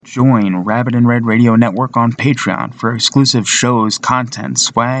Join Rabbit and Red Radio Network on Patreon for exclusive shows, content,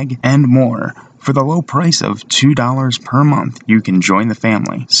 swag, and more. For the low price of $2 per month, you can join the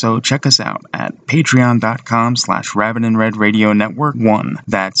family. So check us out at patreon.com/Rabbit and Red Radio Network 1.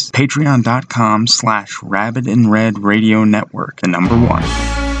 That's patreon.com/Rabbit and Red Radio Network, the number 1.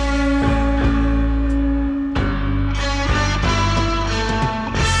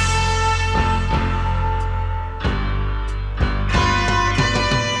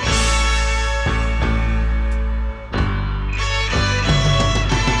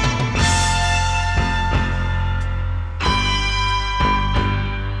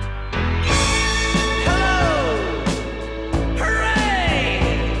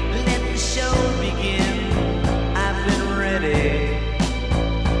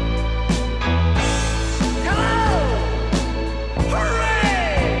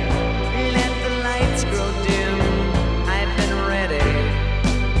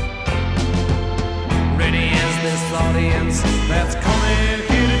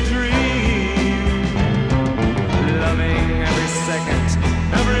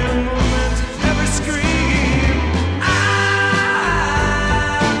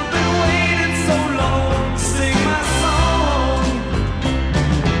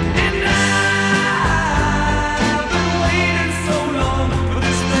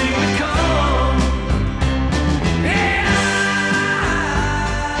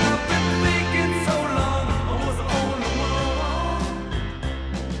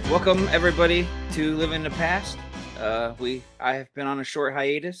 Welcome everybody to Living in the Past. I have been on a short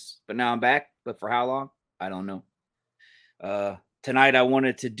hiatus, but now I'm back. But for how long? I don't know. Tonight I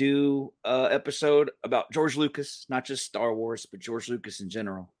wanted to do an episode about George Lucas, not just Star Wars, but George Lucas in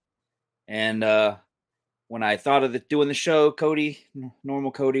general. And when I thought of doing the show,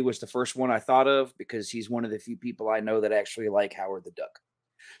 Normal Cody was the first one I thought of because he's one of the few people I know that actually like Howard the Duck.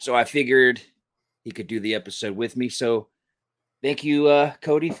 So I figured he could do the episode with me. So thank you,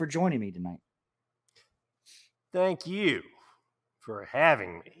 Cody, for joining me tonight. Thank you for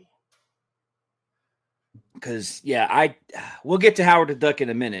having me. Because, we'll get to Howard the Duck in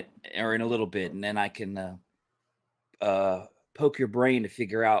a minute or in a little bit, and then I can poke your brain to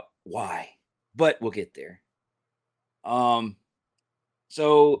figure out why. But we'll get there. So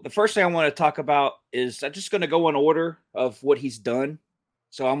the first thing I want to talk about is I'm just going to go in order of what he's done.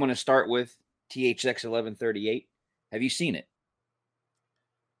 So I'm going to start with THX 1138. Have you seen it?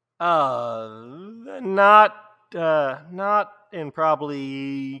 Not in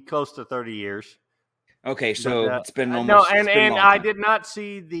probably close to 30 years. Okay, so it's been almost. No, and I did not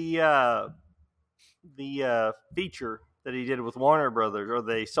see the feature that he did with Warner Brothers, or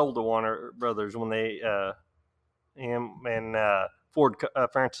they sold to Warner Brothers when they him and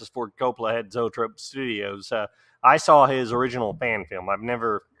Francis Ford Coppola had Zoetrope Studios. I saw his original fan film. I've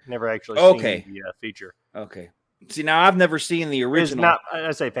never actually seen the feature. Okay. See, now I've never seen the original. I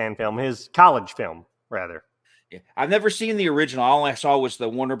say fan film, his college film, rather. Yeah, I've never seen the original. All I saw was the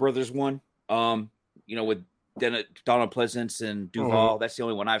Warner Brothers one. With Donald Pleasance and Duvall. Mm-hmm. That's the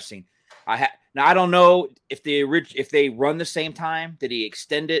only one I've seen. Now I don't know if they run the same time. Did he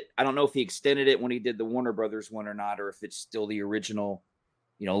extend it? I don't know if he extended it when he did the Warner Brothers one or not, or if it's still the original,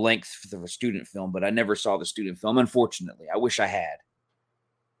 length of a student film. But I never saw the student film, unfortunately. I wish I had.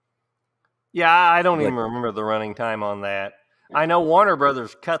 Yeah, I don't even remember the running time on that. I know Warner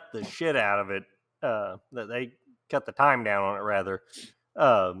Brothers cut the shit out of it. That they cut the time down on it, rather,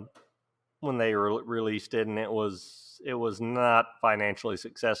 when they released it, and it was not financially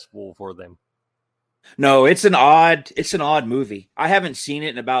successful for them. No, it's an odd movie. I haven't seen it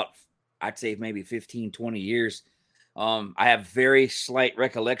in about, I'd say maybe 15, 20 years. I have very slight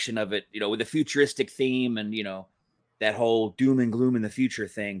recollection of it, with the futuristic theme and, that whole doom and gloom in the future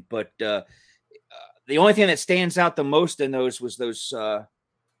thing. But the only thing that stands out the most in those was those, I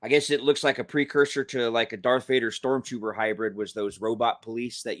guess it looks like a precursor to like a Darth Vader Stormtrooper hybrid, was those robot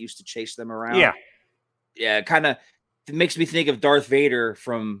police that used to chase them around. Yeah. Yeah. It makes me think of Darth Vader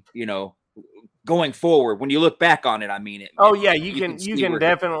from, going forward. When you look back on it, I mean it. Oh yeah. You can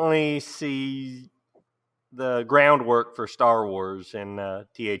definitely see the groundwork for Star Wars in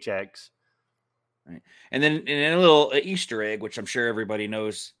THX. Right. And then a little Easter egg, which I'm sure everybody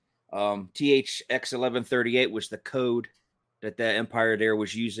knows, THX 1138 was the code that the Empire there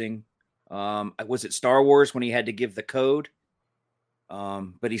was using. Was it Star Wars when he had to give the code?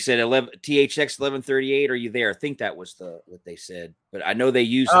 But he said THX 1138. Are you there? I think that was what they said. But I know they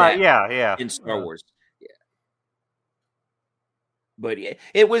used that. In Star Wars. Yeah. But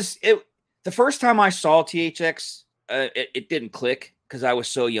it was the first time I saw THX. It didn't click because I was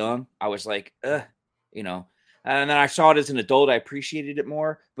so young. I was like, And then I saw it as an adult. I appreciated it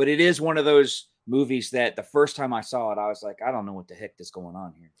more. But it is one of those movies that the first time I saw it, I was like, I don't know what the heck is going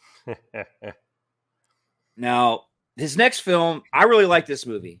on here. Now, his next film, I really like this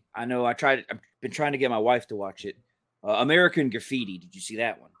movie. I know I've been trying to get my wife to watch it. American Graffiti. Did you see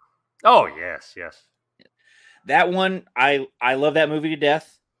that one? Oh, yes. That one, I love that movie to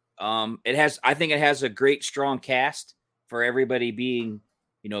death. I think it has a great, strong cast for everybody being,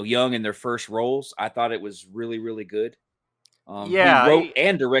 young in their first roles. I thought it was really, really good. He wrote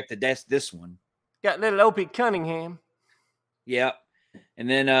and directed this one. Got little Opie Cunningham. Yeah. And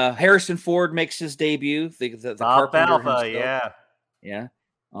then Harrison Ford makes his debut. The Bob Carpenter Alpha, himself. yeah.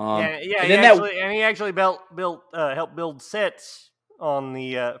 And he actually helped build sets on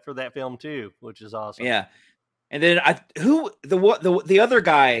the for that film too, which is awesome. Yeah. And then the other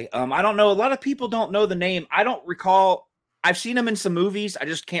guy, I don't know. A lot of people don't know the name. I don't recall. I've seen him in some movies. I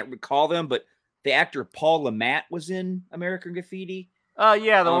just can't recall them. But the actor Paul Le Mat was in American Graffiti.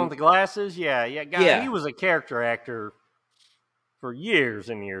 The one with the glasses. Yeah. He was a character actor for years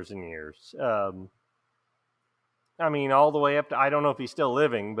and years and years. I mean, all the way up to, I don't know if he's still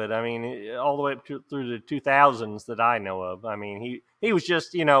living, but I mean, all the way up through the 2000s that I know of. I mean, he was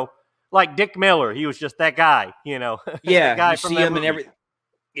just, like Dick Miller. He was just that guy, Yeah, that guy you from see that him movie. and everything.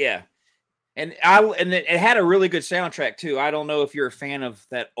 Yeah, and it had a really good soundtrack too. I don't know if you're a fan of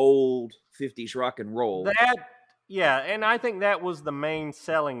that old 50s rock and roll. And I think that was the main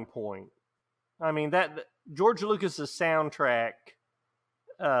selling point. I mean, that George Lucas's soundtrack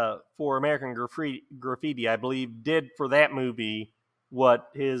for American Graffiti, I believe, did for that movie what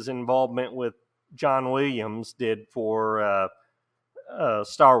his involvement with John Williams did for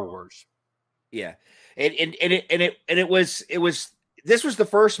Star Wars. Yeah, it was this was the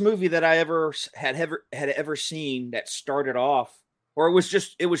first movie that I had ever seen that started off, or it was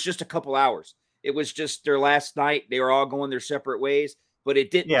just a couple hours. It was just their last night. They were all going their separate ways, but it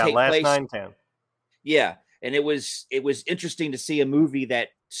didn't take place. 9/10. Yeah, and it was interesting to see a movie that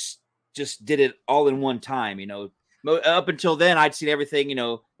just did it all in one time. Up until then, I'd seen everything.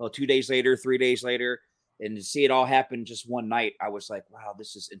 2 days later, 3 days later, and to see it all happen just one night, I was like, wow,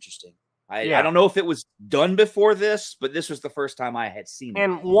 this is interesting. I don't know if it was done before this, but this was the first time I had seen it.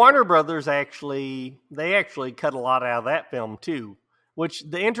 And Warner Brothers actually cut a lot out of that film too. Which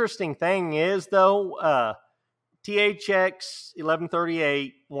the interesting thing is, though, THX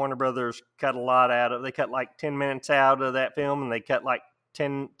 1138, Warner Brothers cut a lot out of. They cut like 10 minutes out of that film, and they cut like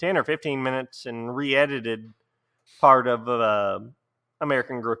 10 or 15 minutes and re-edited part of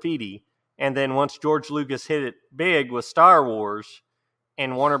American Graffiti. And then once George Lucas hit it big with Star Wars,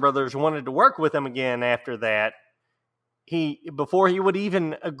 and Warner Brothers wanted to work with him again after that, before he would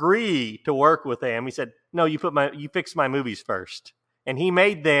even agree to work with them, he said, "No, you fix my movies first." And he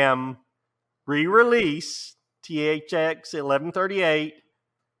made them re-release THX 1138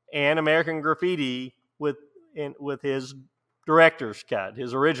 and American Graffiti with his director's cut,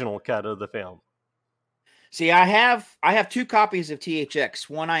 his original cut of the film. See, I have two copies of THX.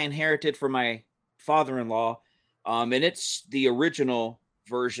 One I inherited from my father-in-law, and it's the original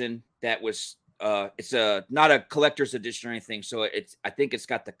version that was. It's not a collector's edition or anything, so I think it's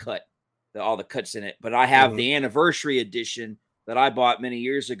got the cut, all the cuts in it. But I have the anniversary edition that I bought many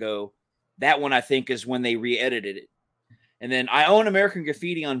years ago. That one, I think, is when they re-edited it. And then I own American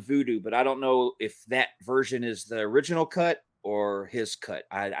Graffiti on Vudu, but I don't know if that version is the original cut or his cut.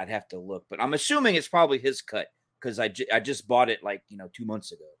 I'd have to look, but I'm assuming it's probably his cut because I just bought it 2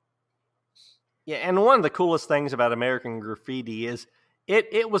 months ago. Yeah, and one of the coolest things about American Graffiti is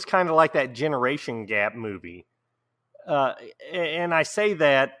it was kind of like that generation gap movie. And I say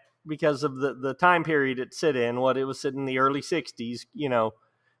that because of the time period it sit in, it was set in the early 60s,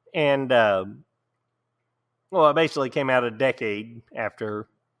 and it basically came out a decade after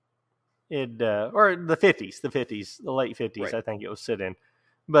it, or the 50s, the late 50s, right. I think it was set in.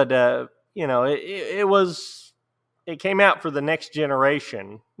 But, it came out for the next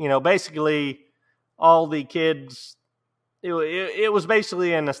generation. Basically all the kids, it was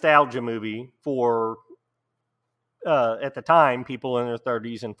basically a nostalgia movie for, at the time, people in their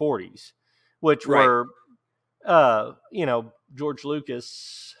 30s and 40s, which were, George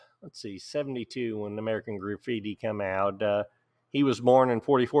Lucas, 72 when American Graffiti come out. He was born in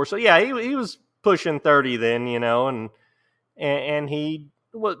 44. So, yeah, he was pushing 30 then, and he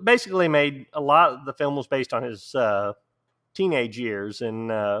basically made a lot of the film was based on his teenage years in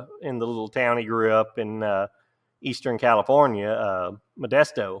the little town he grew up in, Eastern California,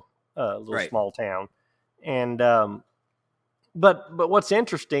 Modesto, little small town. And, but what's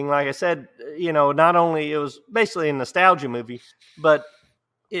interesting, like I said, not only it was basically a nostalgia movie, but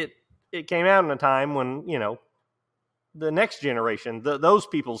it came out in a time when, the next generation, those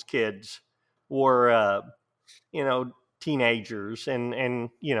people's kids were, teenagers and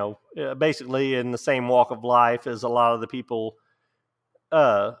basically in the same walk of life as a lot of the people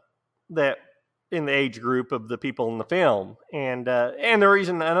that in the age group of the people in the film. And another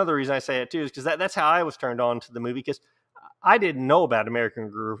reason I say it too is because that's how I was turned on to the movie, because I didn't know about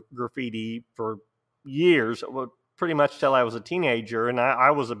American Graffiti for years, pretty much till I was a teenager, and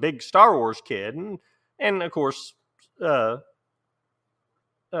I was a big Star Wars kid, and of course I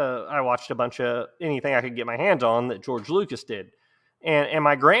watched a bunch of anything I could get my hands on that George Lucas did. And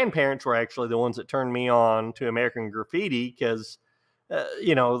my grandparents were actually the ones that turned me on to American Graffiti, because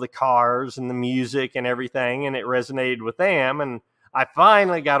the cars and the music and everything, and it resonated with them. And I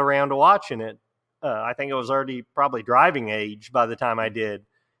finally got around to watching it. I think I was already probably driving age by the time I did.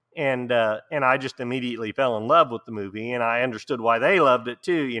 And I just immediately fell in love with the movie, and I understood why they loved it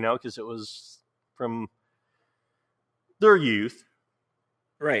too, because it was from their youth.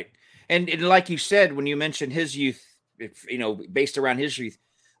 Right. And like you said, when you mentioned his youth, based around his youth,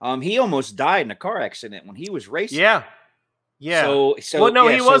 he almost died in a car accident when he was racing. Yeah. Yeah. So well, no,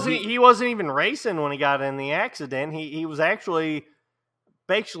 he wasn't even racing when he got in the accident. He was actually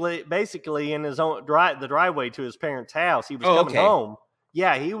basically in his own the driveway to his parents' house. He was coming home.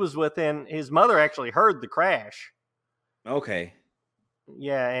 Yeah, he was within. His mother actually heard the crash. Okay.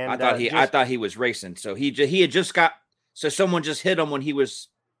 Yeah, and I thought he was racing. So he had just got. So someone just hit him when he was.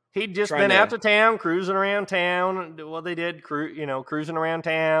 He'd just been out to town, cruising around town. Well, they did, cruising around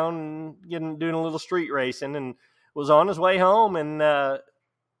town and doing a little street racing, and was on his way home. And I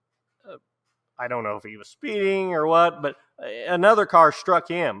don't know if he was speeding or what, but another car struck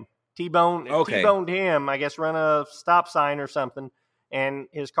him, T-boned him. I guess run a stop sign or something, and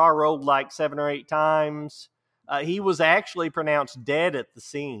his car rolled like 7 or 8 times. He was actually pronounced dead at the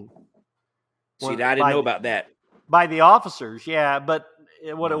scene. See, I didn't know about that. By the officers, yeah, but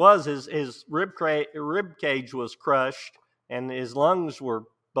what it was is his rib cage was crushed and his lungs were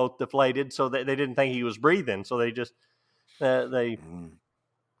both deflated, so they didn't think he was breathing. So they just they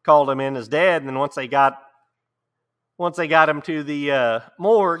called him in as dead. And then once they got him to the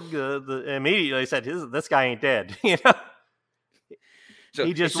morgue, immediately they said, "This guy ain't dead." So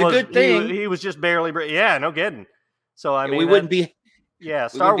he just was a good thing. He was just barely. Yeah, no kidding. So I mean, we wouldn't be. Yeah,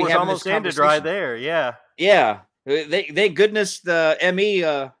 Star Wars almost ended right there. Yeah. Yeah. Thank goodness the ME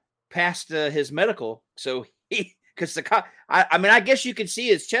passed his medical, so because the cop. I mean, I guess you could see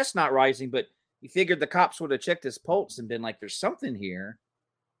his chest not rising, but you figured the cops would have checked his pulse and been like, "There's something here."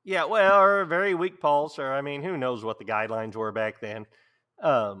 Yeah, well, or a very weak pulse, or I mean, who knows what the guidelines were back then?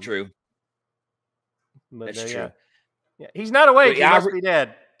 True. But, that's true. Yeah, he's not awake. He must be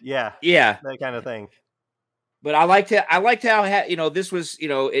dead. Yeah, that kind of thing. But I liked how this was,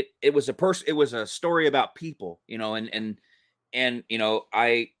 it was it was a story about people, and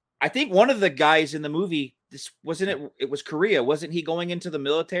I think one of the guys in the movie, this wasn't it. It was Korea. Wasn't he going into the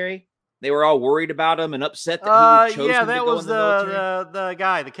military? They were all worried about him and upset that he chose him to go in the military. The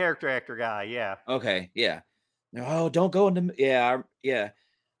guy, the character actor guy. Yeah. Okay. Yeah. Oh, don't go into. Yeah. Yeah.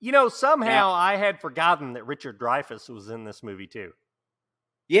 Somehow I had forgotten that Richard Dreyfuss was in this movie too.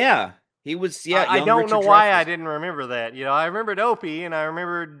 Yeah. He was, I don't know why I didn't remember that. I remembered Opie, and I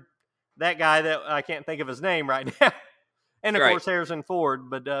remembered that guy that I can't think of his name right now. And, of course, Harrison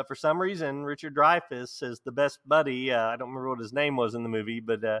Ford. But for some reason, Richard Dreyfuss is the best buddy. I don't remember what his name was in the movie.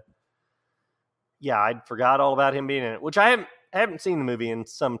 But, I forgot all about him being in it, which I haven't seen the movie in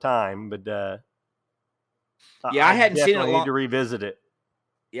some time. But, I hadn't seen it. I need to revisit it.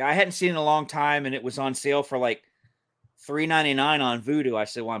 Yeah, I hadn't seen it in a long time, and it was on sale for like $3.99 on Vudu. I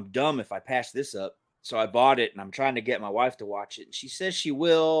said, well, I'm dumb if I pass this up. So I bought it, and I'm trying to get my wife to watch it. And she says she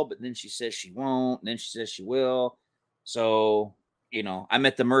will, but then she says she won't, and then she says she will. So, I'm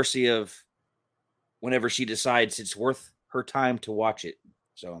at the mercy of whenever she decides it's worth her time to watch it.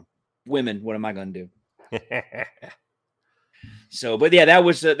 So, women, what am I going to do? So, but yeah,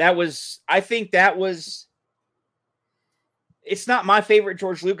 I think that was, it's not my favorite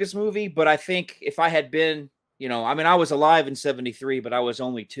George Lucas movie, but I think if I had been, I was alive in 73, but I was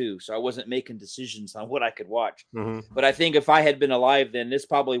only 2, so I wasn't making decisions on what I could watch. Mm-hmm. But I think if I had been alive then, this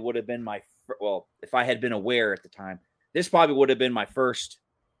probably would have been if I had been aware at the time, this probably would have been my first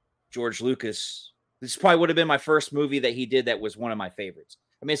George Lucas. This probably would have been my first movie that he did that was one of my favorites.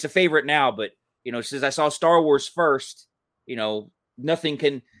 I mean, it's a favorite now, but, since I saw Star Wars first, nothing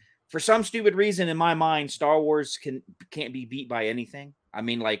can, for some stupid reason in my mind, Star Wars can't be beat by anything. I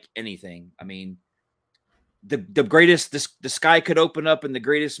mean, like anything. I mean, the greatest, the sky could open up and the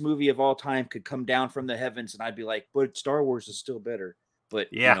greatest movie of all time could come down from the heavens, and I'd be like, but Star Wars is still better. But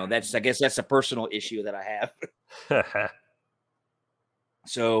Yeah. I guess that's a personal issue that I have.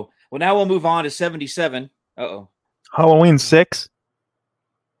 So, well, now we'll move on to 77. Halloween 6.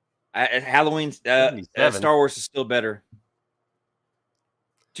 Halloween. 77. Star Wars is still better.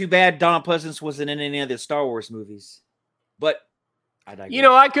 Too bad Donald Pleasance wasn't in any of the Star Wars movies. But I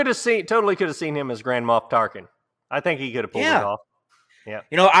digress. I totally could have seen him as Grand Moff Tarkin. I think he could have pulled it off. Yeah.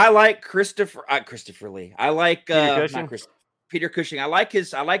 I like Christopher Lee. I like Peter Cushing. Peter Cushing. I like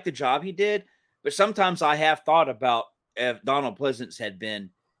the job he did, but sometimes I have thought about if Donald Pleasance had been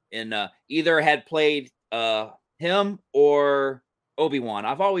in either had played him or Obi-Wan.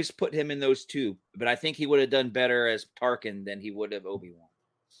 I've always put him in those two, but I think he would have done better as Tarkin than he would have Obi-Wan.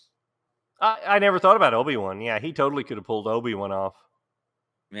 I never thought about Obi-Wan. Yeah, he totally could have pulled Obi-Wan off.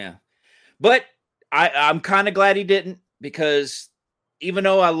 Yeah. But I'm kind of glad he didn't, because even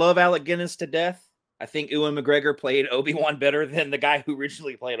though I love Alec Guinness to death, I think Ewan McGregor played Obi-Wan better than the guy who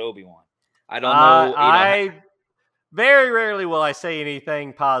originally played Obi-Wan. I don't know. Very rarely will I say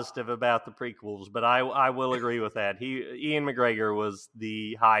anything positive about the prequels, but I will agree with that. Ian McGregor was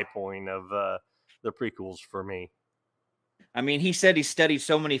the high point of the prequels for me. I mean, he said he studied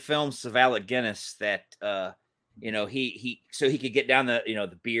so many films of Alec Guinness that he so he could get down the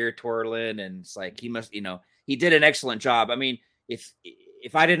the beer twirling, and it's like he must he did an excellent job. I mean,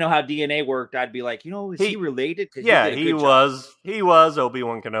 if I didn't know how DNA worked, I'd be like, is he related? Yeah, he was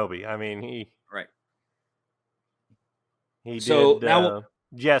Obi-Wan Kenobi. I mean, he did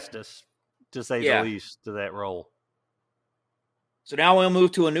justice, to say the least, to that role. So now we'll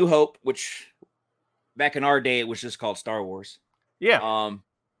move to A New Hope, which back in our day it was just called Star Wars. Yeah. From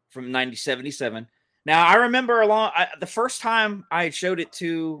 1977. Now I remember the first time I showed it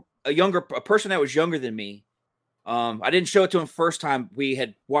to a person that was younger than me. I didn't show it to him first time. We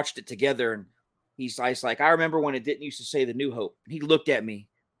had watched it together, and he's like, I remember when it didn't used to say The New Hope. And he looked at me.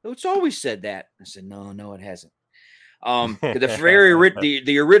 Oh, it's always said that. I said, no, it hasn't.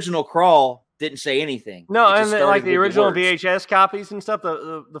 The original crawl didn't say anything. No, and like the original VHS copies and stuff,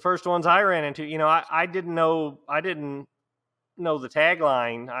 the first ones I ran into, I didn't know the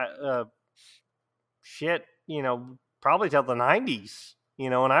tagline. Probably till the 90s.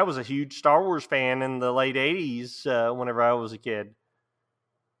 And I was a huge Star Wars fan in the late 80s whenever I was a kid.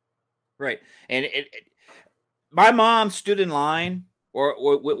 Right. And my mom stood in line, I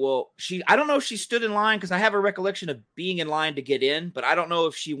don't know if she stood in line, because I have a recollection of being in line to get in, but I don't know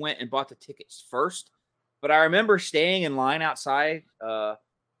if she went and bought the tickets first. But I remember staying in line outside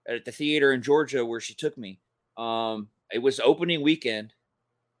at the theater in Georgia where she took me. It was opening weekend,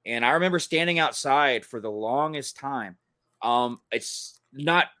 and I remember standing outside for the longest time. It's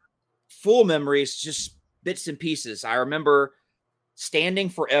not full memories, just bits and pieces. I remember standing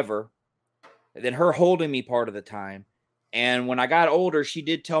forever, and then her holding me part of the time. And when I got older, she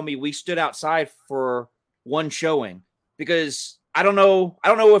did tell me we stood outside for one showing, because I don't know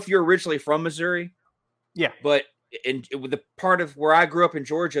if you're originally from Missouri. Yeah. But with the part of where I grew up in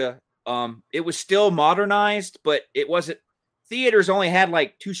Georgia, it was still modernized, but it wasn't. Theaters only had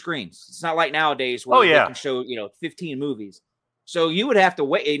like 2 screens. It's not like nowadays where they can show, 15 movies. So you would have to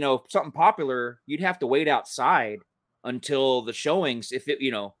wait, something popular, you'd have to wait outside until the showings, if it,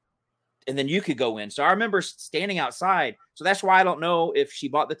 and then you could go in. So I remember standing outside. So that's why I don't know if she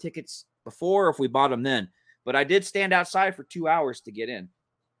bought the tickets before or if we bought them then. But I did stand outside for 2 hours to get in.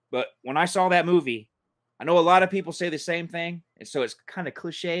 But when I saw that movie, I know a lot of people say the same thing, and so it's kind of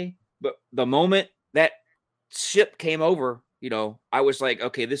cliche. But the moment that ship came over, I was like,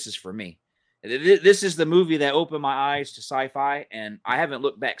 okay, this is for me. This is the movie that opened my eyes to sci-fi, and I haven't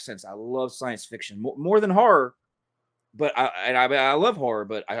looked back since. I love science fiction more than horror. But I love horror,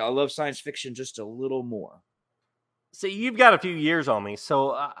 but I love science fiction just a little more. See, you've got a few years on me,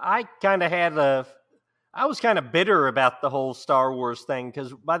 so I kind of I was kind of bitter about the whole Star Wars thing,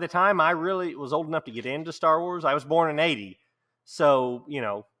 because by the time I really was old enough to get into Star Wars, I was born in 80. So,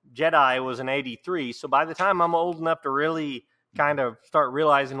 Jedi was in 83. So by the time I'm old enough to really kind of start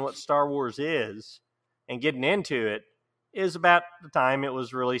realizing what Star Wars is and getting into it, is about the time it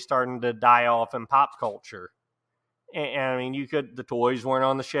was really starting to die off in pop culture. And I mean, the toys weren't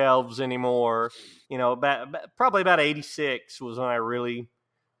on the shelves anymore. Probably about 86 was when I really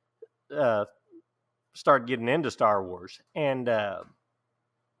started getting into Star Wars. And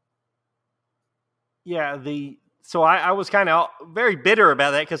so I was kind of very bitter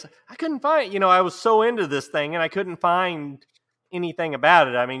about that, because I couldn't find, I was so into this thing and I couldn't find anything about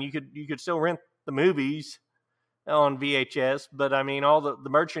it. I mean, you could still rent the movies on VHS, but I mean, all the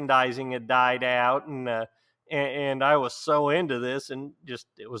merchandising had died out, and I was so into this, and just,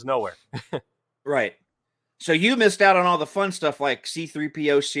 it was nowhere. Right. So you missed out on all the fun stuff like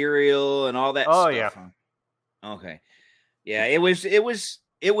C-3PO cereal and all that Oh, stuff. yeah. Huh? Okay. Yeah, it was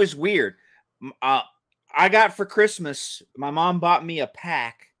weird. I got for Christmas, my mom bought me a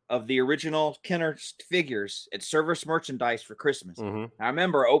pack of the original Kenner figures at Service Merchandise for Christmas. Mm-hmm. I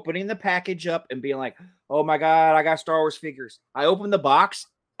remember opening the package up and being like, "Oh my God, I got Star Wars figures." I opened the box.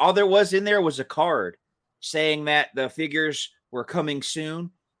 All there was in there was a card saying that the figures were coming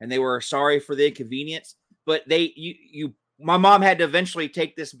soon and they were sorry for the inconvenience. But my mom had to eventually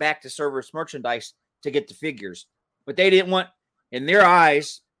take this back to Service Merchandise to get the figures. But they didn't want, in their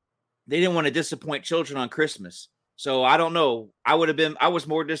eyes, they didn't want to disappoint children on Christmas. So I don't know. I was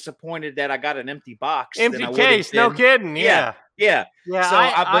more disappointed that I got an empty box. Empty case, no kidding. Yeah. Yeah. So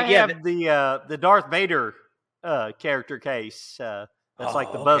I have the Darth Vader character case. That's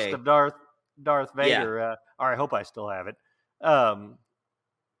like the bust of Darth Vader. Yeah. Or I hope I still have it.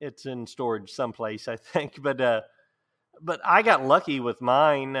 It's in storage someplace, I think. But I got lucky with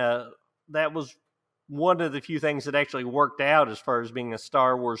mine. That was one of the few things that actually worked out as far as being a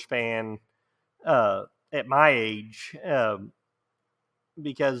Star Wars fan at my age.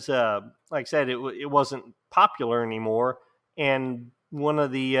 Because, like I said, it wasn't popular anymore. And one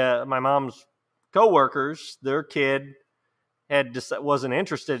of the my mom's coworkers, their kid wasn't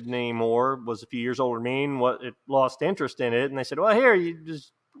interested in it anymore, was a few years older than me, and it lost interest in it. And they said, "Well, here, you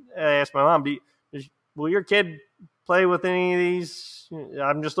just." I asked my mom, "Will your kid play with any of these?"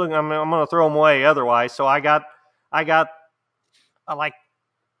 I'm just looking. I'm going to throw them away otherwise. So I got like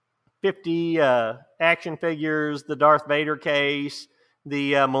 50 action figures, the Darth Vader case,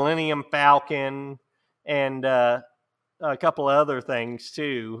 the Millennium Falcon, and a couple of other things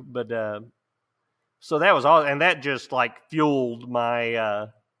too. But so that was all, and that just like fueled my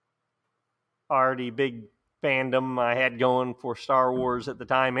already big fandom I had going for Star Wars at the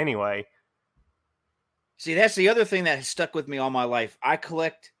time anyway. See, that's the other thing that has stuck with me all my life. I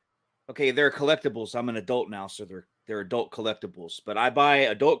collect, they're collectibles. I'm an adult now, so they're adult collectibles. But I buy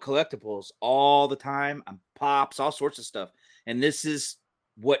adult collectibles all the time. I'm pops, all sorts of stuff. And this is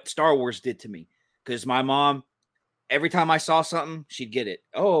what Star Wars did to me. Because my mom, every time I saw something, she'd get it.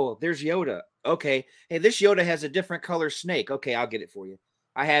 Oh, there's Yoda. Okay. Hey, this Yoda has a different color snake. Okay, I'll get it for you.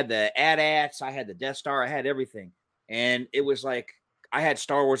 I had the AT-ATs, I had the Death Star, I had everything. And it was like I had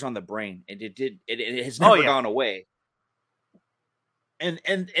Star Wars on the brain. And it has never gone away. And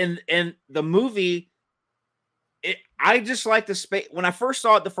the movie, I just like the space. When I first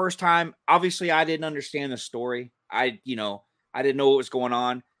saw it the first time, obviously I didn't understand the story. I didn't know what was going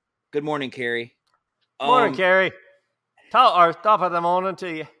on. Good morning, Carrie. Morning, Carrie. Top of the morning to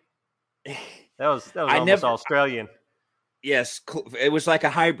you. That was almost Australian. Yes, it was like a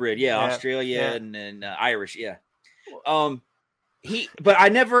hybrid. Yeah, Australia and Irish. Yeah. But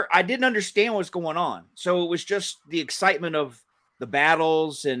I didn't understand what was going on. So it was just the excitement of the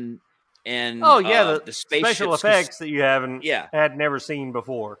battles and the special effects that you had never seen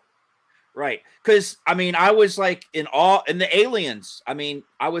before. Right. Because I was like in awe, and the aliens. I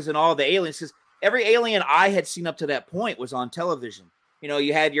was in awe of the aliens because every alien I had seen up to that point was on television.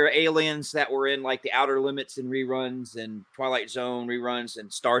 You had your aliens that were in like the Outer Limits and reruns and Twilight Zone reruns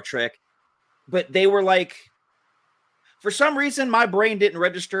and Star Trek. But they were like, for some reason, my brain didn't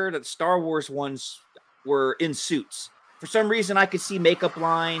register that Star Wars ones were in suits. For some reason, I could see makeup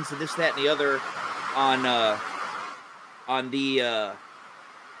lines and this, that, and the other on the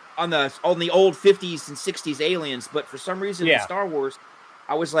old 50s and 60s aliens. But for some reason in Star Wars,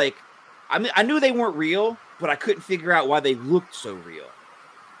 I was like, I knew they weren't real, but I couldn't figure out why they looked so real.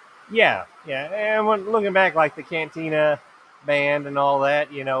 Yeah. And when looking back, like the Cantina band and all that,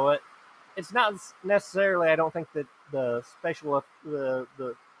 it's not necessarily. I don't think that the special, the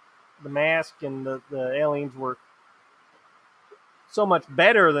mask and the aliens were so much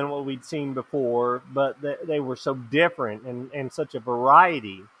better than what we'd seen before, but they were so different and such a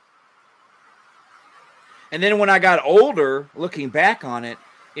variety. And then when I got older, looking back on it,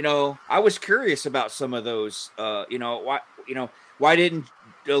 I was curious about some of those. Why didn't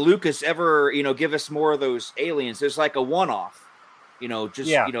Lucas ever, give us more of those aliens? There's like a one-off,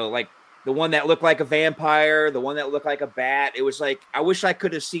 like the one that looked like a vampire, the one that looked like a bat. It was like, I wish I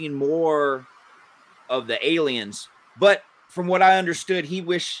could have seen more of the aliens. But from what I understood, he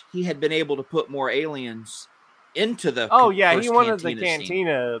wished he had been able to put more aliens into the. He wanted the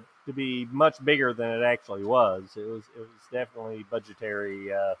Cantina to be much bigger than it actually was. It was definitely budgetary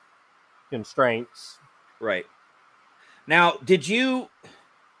constraints. Right. Now,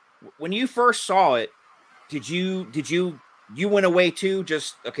 when you first saw it, did you went away too?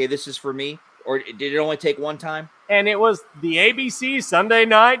 Just, okay, this is for me? Or did it only take one time? And it was the ABC Sunday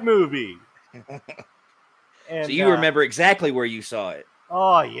night movie. And, so you remember exactly where you saw it.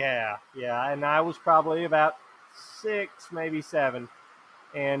 Oh, yeah. And I was probably about 6, maybe 7.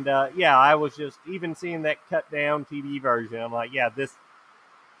 And, I was just even seeing that cut down TV version. I'm like, yeah, this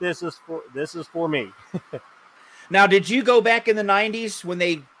is for me. Now, did you go back in the 90s when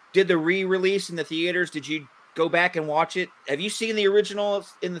they did the re-release in the theaters? Did you go back and watch it? Have you seen the original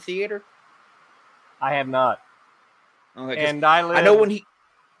in the theater? I have not. Okay, and I live know when he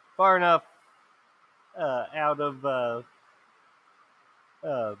far enough out of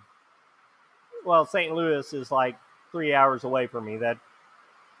St. Louis is like 3 hours away from me.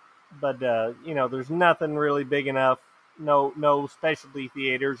 But there's nothing really big enough. No specialty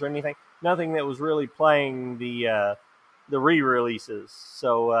theaters or anything. Nothing that was really playing the re-releases.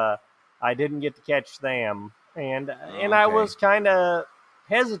 So I didn't get to catch them, and I was kind of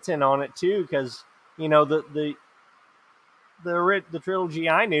hesitant on it too, because the trilogy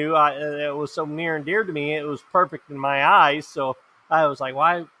I knew, it was so near and dear to me. It was perfect in my eyes. So I was like,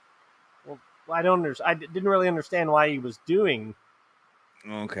 why? Well, I don't understand. I didn't really understand why he was doing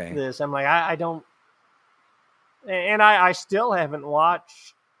this. I'm like, I don't, and I still haven't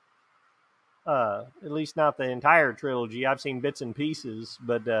watched, at least not the entire trilogy. I've seen bits and pieces,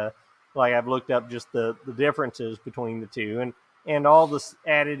 but like I've looked up just the differences between the two, and all this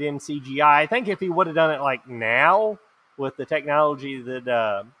added in CGI. I think if he would have done it like now with the technology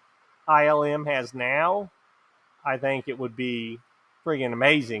that ILM has now, I think it would be friggin'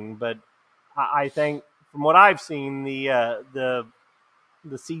 amazing. But I think from what I've seen, the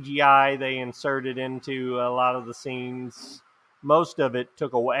CGI they inserted into a lot of the scenes, most of it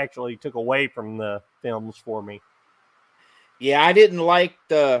took away from the films for me. Yeah, I didn't like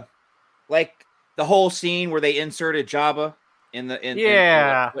the whole scene where they inserted Jabba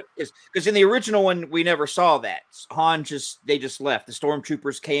because in the original one we never saw that. Han just left. The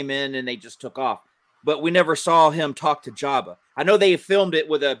stormtroopers came in and they just took off, but we never saw him talk to Jabba. I know they filmed it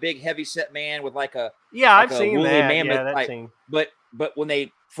with a big heavy-set man with I've seen that. Mammoth, yeah, that scene. But when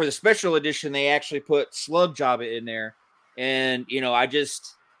they, for the special edition, they actually put Slug Jabba in there, and I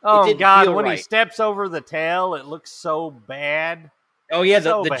just when right. he steps over the tail, it looks so bad. Oh yeah,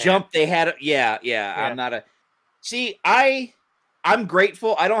 the jump they had. Yeah. I'm not a. See, I'm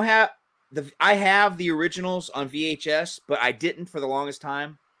grateful. I have the originals on VHS, but I didn't for the longest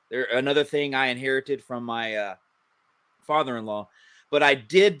time. They're another thing I inherited from my father-in-law. But I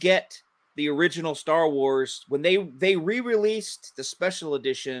did get the original Star Wars when they re-released the special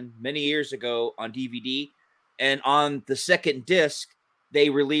edition many years ago on DVD, and on the second disc they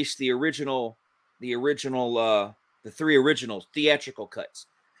released the three original theatrical cuts.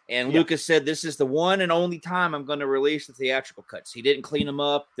 And Lucas said, this is the one and only time I'm going to release the theatrical cuts. He didn't clean them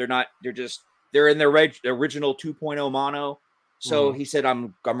up. They're in their original 2.0 mono. So he said,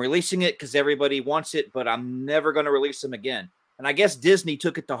 I'm releasing it because everybody wants it, but I'm never going to release them again. And I guess Disney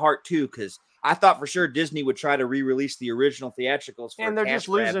took it to heart too, because I thought for sure Disney would try to re-release the original theatricals. And they're just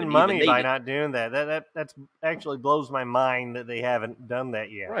losing money by not doing that. That's actually blows my mind that they haven't done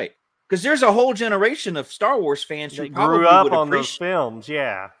that yet. Right. Because there's a whole generation of Star Wars fans who grew up on those films, who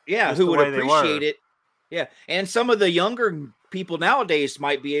would appreciate it. Yeah, and some of the younger people nowadays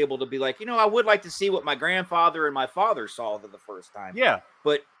might be able to be like, I would like to see what my grandfather and my father saw for the first time. Yeah,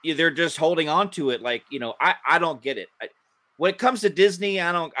 but they're just holding on to it. Like, I don't get it. When it comes to Disney,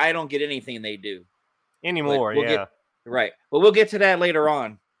 I don't get anything they do anymore. Right, but we'll get to that later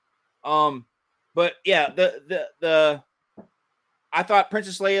on. But yeah, the I thought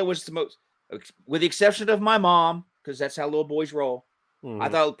Princess Leia was the most, with the exception of my mom, because that's how little boys roll. I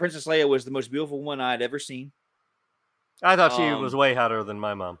thought Princess Leia was the most beautiful one I'd ever seen. I thought she was way hotter than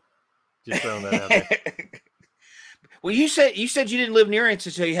my mom. Just throwing that out there. Well, you said you didn't live near it,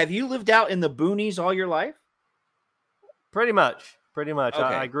 so have you lived out in the boonies all your life? Pretty much. Okay.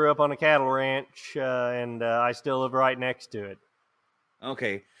 I grew up on a cattle ranch, and I still live right next to it.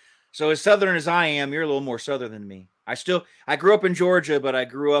 Okay. So as southern as I am, you're a little more southern than me. I grew up in Georgia, but I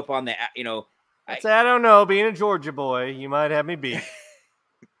grew up on the, I don't know. Being a Georgia boy, you might have me beat.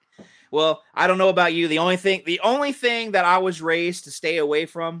 Well, I don't know about you. The only thing that I was raised to stay away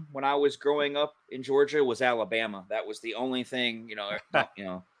from when I was growing up in Georgia was Alabama. That was the only thing, like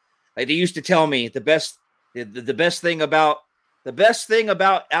they used to tell me the best thing about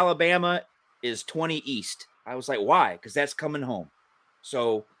Alabama is 20 East. I was like, why? Because that's coming home.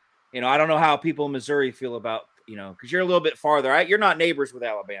 So, I don't know how people in Missouri feel about, because you're a little bit farther. Right? You're not neighbors with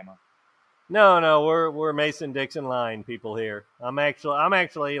Alabama. No, we're Mason-Dixon line people here. I'm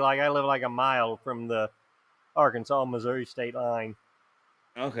actually like I live like a mile from the Arkansas-Missouri state line.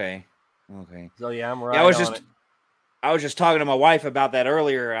 Okay. So yeah, I'm right. I was just talking to my wife about that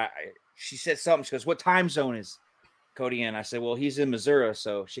earlier. she said something. She goes, "What time zone is Cody in?" I said, "Well, he's in Missouri."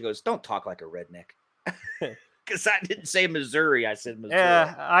 So she goes, "Don't talk like a redneck." Because I didn't say Missouri. I said Missouri.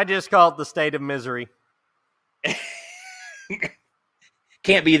 Yeah, I just call it the state of misery.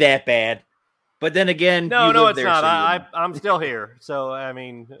 Can't be that bad. But then again, no, it's there, not. so I'm still here. So, I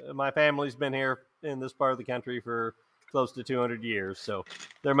mean, my family's been here in this part of the country for close to 200 years. So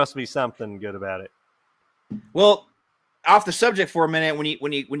there must be something good about it. Well, off the subject for a minute,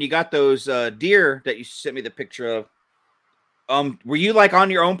 when you got those deer that you sent me the picture of, were you like on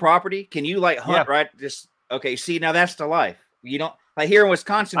your own property? Can you like hunt right? Just okay. See, now that's the life. You don't like here in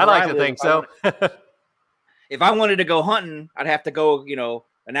Wisconsin. I like to think so. If I wanted to go hunting, I'd have to go,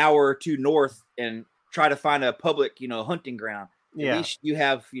 an hour or two north and try to find a public, hunting ground. At least you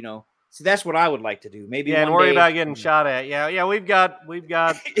have, so that's what I would like to do. Maybe and worry about getting shot at. Yeah. We've got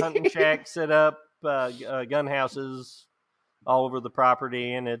hunting shacks set up, gun houses all over the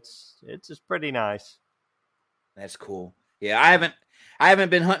property, and it's just pretty nice. That's cool. Yeah, I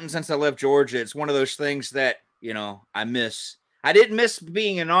haven't been hunting since I left Georgia. It's one of those things that I miss. I didn't miss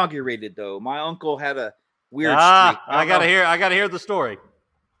being inaugurated though. My uncle had a weird streak. I gotta hear the story.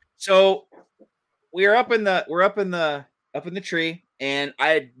 So we're up in the tree, and I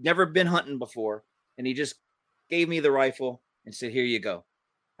had never been hunting before, and he just gave me the rifle and said, "Here you go."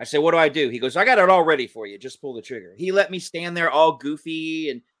 I said, "What do I do?" He goes, "I got it all ready for you. Just pull the trigger." He let me stand there all goofy,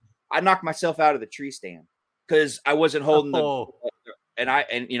 and I knocked myself out of the tree stand because I wasn't holding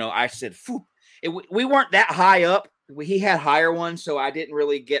I said, "Phew." We weren't that high up. He had higher ones, so I didn't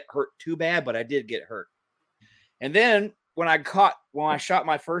really get hurt too bad, but I did get hurt. And then when I shot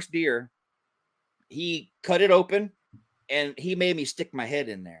my first deer, he cut it open and he made me stick my head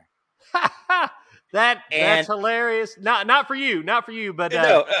in there. That's hilarious. Not for you, but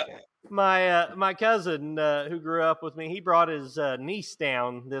my cousin who grew up with me, he brought his niece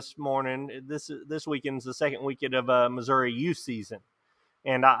down this morning. This weekend's the second weekend of Missouri youth season,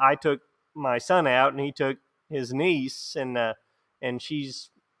 and I took my son out, and he took his niece, and she's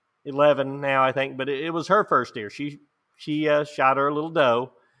 11 now, I think, but it was her first deer. She shot her little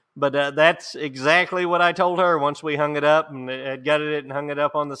doe, but that's exactly what I told her once we hung it up and had gutted it and hung it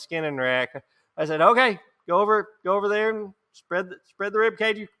up on the skinning rack. I said, "Okay, go over there and spread the rib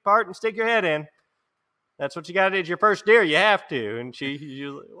cage apart and stick your head in. That's what you got to do. It's your first deer. You have to." And she's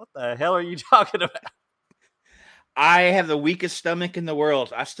like, "What the hell are you talking about?" I have the weakest stomach in the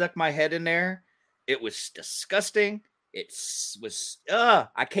world. I stuck my head in there. It was disgusting.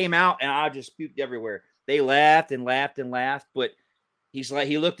 I came out and I just puked everywhere. They laughed and laughed and laughed, but he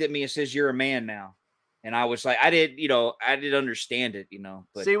looked at me and says, "You're a man now." And I was like, I didn't understand it,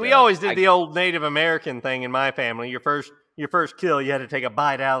 But, see, we always did the old Native American thing in my family. Your first kill, you had to take a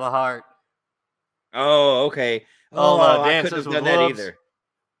bite out of the heart. Oh, okay. I couldn't have done that either.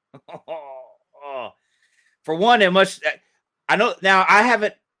 For one, it must. I know now.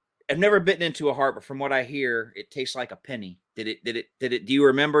 I've never bitten into a heart, but from what I hear, it tastes like a penny. Did it? Do you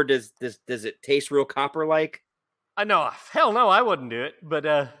remember? Does it taste real copper like? I know. Hell no, I wouldn't do it. But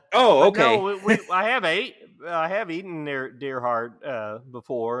okay. No, I have eaten deer heart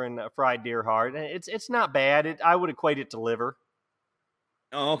before, and fried deer heart. It's not bad. I would equate it to liver.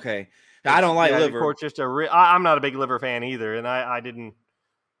 Oh, okay. I don't like liver. Of course, I'm not a big liver fan either, and I didn't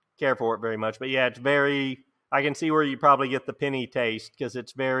care for it very much. But yeah, it's very. I can see where you probably get the penny taste because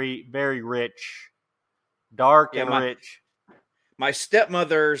it's very, very rich, dark and rich. My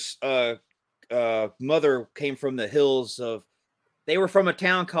stepmother's mother came from the hills of. They were from a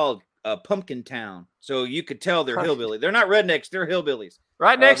town called Pumpkin Town, so you could tell they're hillbilly. They're not rednecks; they're hillbillies.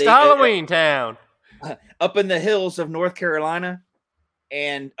 Right next to Halloween Town, up in the hills of North Carolina,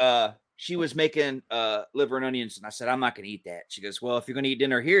 and she was making liver and onions, and I said, "I'm not going to eat that." She goes, "Well, if you're going to eat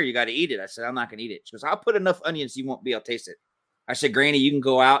dinner here, you got to eat it." I said, "I'm not going to eat it." She goes, "I'll put enough onions you won't be able to taste it." I said, "Granny, you can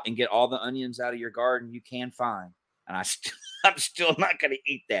go out and get all the onions out of your garden you can find," and I'm still not going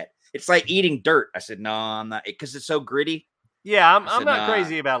to eat that. It's like eating dirt. I said, "No, I'm not," because it's so gritty. Yeah, I'm not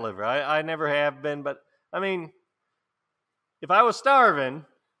crazy about liver. I never have been, but I mean, if I was starving,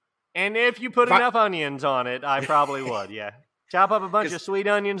 and if you put enough onions on it, I probably would. Yeah. Chop up a bunch of sweet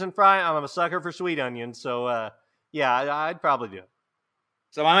onions and fry. I'm a sucker for sweet onions, so yeah, I'd probably do it.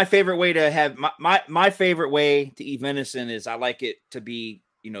 So my favorite way to have my favorite way to eat venison is I like it to be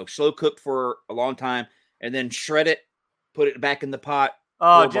slow cooked for a long time and then shred it, put it back in the pot.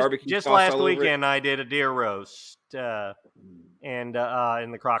 Oh, just last weekend I did a deer roast and in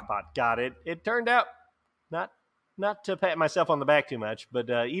the crock pot. Got it. It turned out not to pat myself on the back too much, but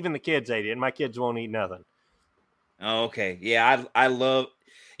even the kids ate it, and my kids won't eat nothing. Oh, okay. Yeah, I love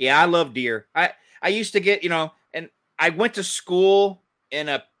deer. I used to get, and I went to school in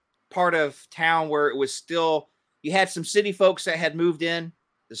a part of town where it was still, you had some city folks that had moved in.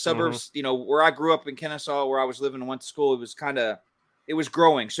 The suburbs, you know, where I grew up in Kennesaw, where I was living and went to school, it was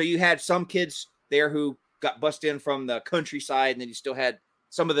growing. So you had some kids there who got bussed in from the countryside, and then you still had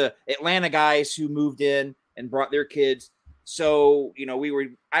some of the Atlanta guys who moved in and brought their kids. So, you know,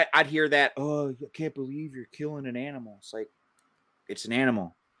 I'd hear that, oh, I can't believe you're killing an animal. It's like, it's an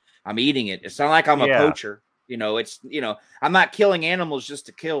animal. I'm eating it. It's not like I'm a poacher. You know, I'm not killing animals just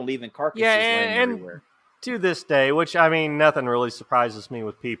to kill, leaving carcasses laying everywhere. To this day, which, I mean, nothing really surprises me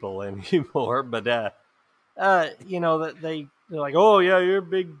with people anymore, but, you know, that they're like, oh, yeah,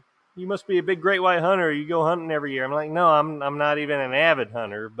 you must be a big great white hunter. You go hunting every year. I'm like, no, I'm not even an avid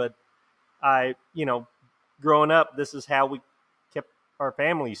hunter, but you know, growing up, this is how we kept our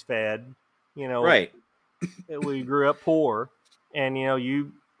families fed, you know. Right. We grew up poor, and, you know,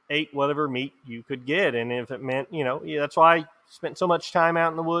 you ate whatever meat you could get. And if it meant, you know, that's why I spent so much time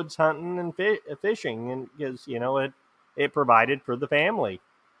out in the woods hunting and fishing, and because, you know, it provided for the family.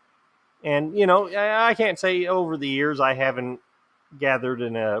 And, you know, I can't say over the years I haven't gathered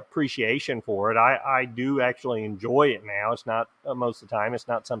an appreciation for it. I do actually enjoy it now. It's not most of the time. It's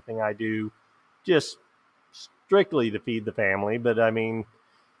not something I do just strictly to feed the family. But I mean,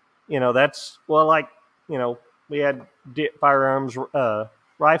 you know, that's, well, like, you know, we had firearms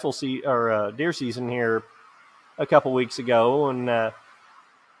rifle deer season here a couple weeks ago,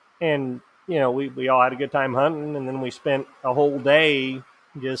 and you know, we all had a good time hunting, and then we spent a whole day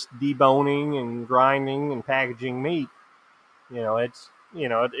just deboning and grinding and packaging meat. You know, it's, you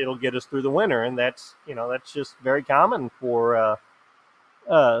know, it'll get us through the winter, and that's, you know, that's just very common for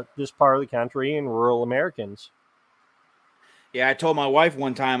this part of the country and rural Americans. Yeah, I told my wife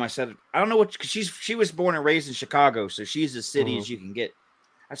one time, I said, I don't know what, cause she was born and raised in Chicago, so she's as city as you can get.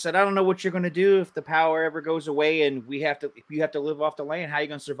 I said, I don't know what you're going to do if the power ever goes away and if you have to live off the land, how are you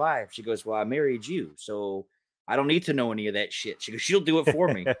going to survive? She goes, well, I married you, so I don't need to know any of that shit. She goes, she'll do it for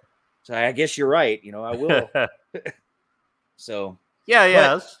me. So I guess you're right. You know, I will. So.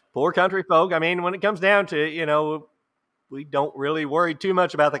 Yeah. Poor country folk. I mean, when it comes down to it, you know, we don't really worry too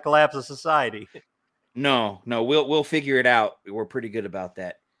much about the collapse of society. No, we'll figure it out. We're pretty good about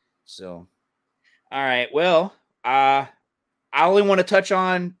that. So, all right. Well, I only want to touch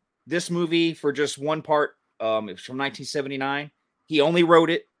on this movie for just one part. It's from 1979. He only wrote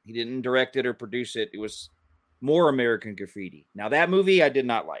it. He didn't direct it or produce it. It was More American Graffiti. Now, that movie I did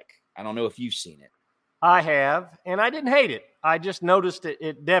not like. I don't know if you've seen it. I have, and I didn't hate it. I just noticed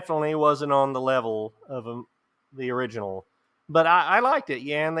it definitely wasn't on the level of the original. But I liked it,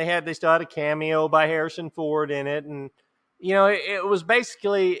 yeah, and they still had a cameo by Harrison Ford in it. And, you know, it was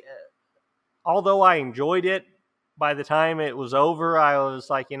basically, although I enjoyed it, by the time it was over, I was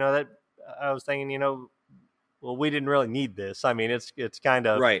like, you know, I was thinking, you know, well, we didn't really need this. I mean, it's kind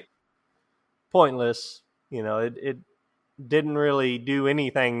of right, pointless. You know, it didn't really do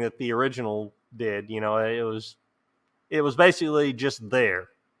anything that the original did. You know, it was basically just there.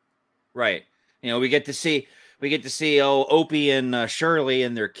 Right. You know, we get to see Opie and Shirley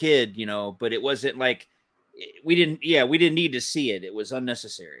and their kid, you know, but it wasn't like we didn't need to see it. It was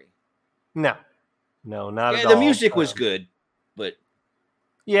unnecessary. No, not at all. The music was good, but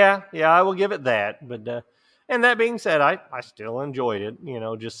yeah, I will give it that. But and that being said, I still enjoyed it. You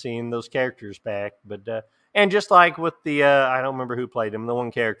know, just seeing those characters back. But and just like with the I don't remember who played him. The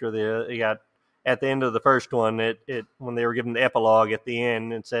one character they got at the end of the first one. It when they were giving the epilogue at the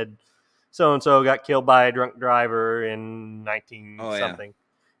end, it said so and so got killed by a drunk driver in 19 something.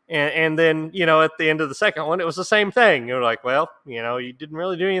 And then, you know, at the end of the second one, it was the same thing. You're like, well, you know, you didn't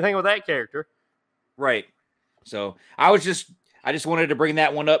really do anything with that character. Right. So I just wanted to bring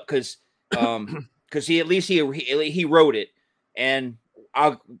that one up because he at least he wrote it, and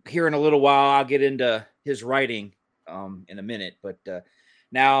here in a little while I'll get into his writing in a minute. But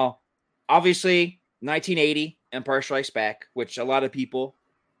now, obviously, 1980 Empire Strikes Back, which a lot of people,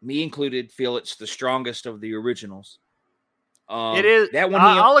 me included, feel it's the strongest of the originals. It is. That one.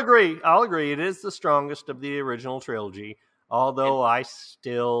 I'll agree. It is the strongest of the original trilogy. Although I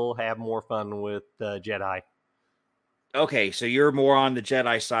still have more fun with Jedi. Okay, so you're more on the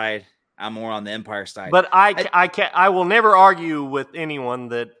Jedi side. I'm more on the Empire side. But I will never argue with anyone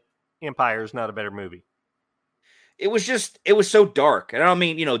that Empire is not a better movie. It was so dark. And I don't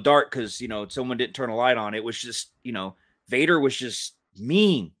mean, you know, dark because, you know, someone didn't turn a light on. It was just, you know, Vader was just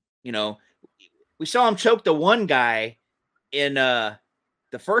mean. You know, we saw him choke the one guy in the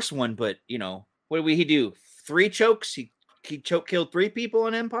first one, but, you know, what did he do? 3 chokes? He killed 3 people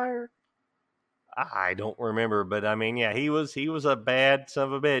in Empire? I don't remember, but I mean, yeah, he was a bad son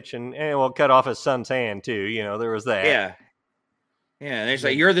of a bitch, and well, cut off his son's hand too. You know, there was that. Yeah, Yeah, there's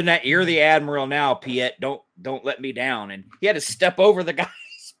like you're the admiral now, Piet. Don't let me down. And he had to step over the guy's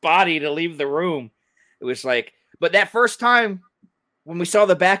body to leave the room. It was like, but that first time when we saw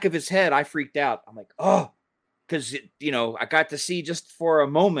the back of his head, I freaked out. I'm like, oh, because I got to see just for a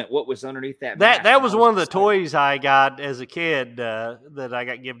moment what was underneath that. That was one of the toys I got as a kid that I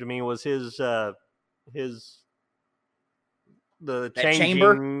got given to me was the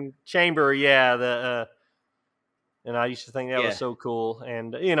chamber. Yeah, and I used to think that was so cool.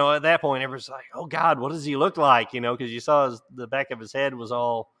 And, at that point, everyone's like, oh, God, what does he look like? Because you saw the back of his head was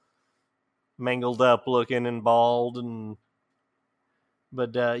all mangled up looking and bald.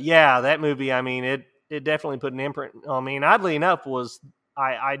 But that movie, I mean, it definitely put an imprint on me. And oddly enough,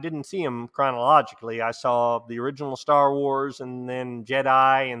 I didn't see him chronologically. I saw the original Star Wars and then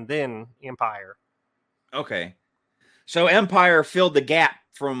Jedi and then Empire. Okay. So Empire filled the gap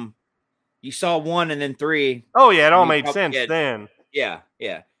from... You saw 1 and then 3. Oh, yeah, it all made sense then. Yeah.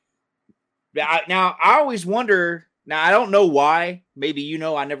 Now, I always wonder, now I don't know why. Maybe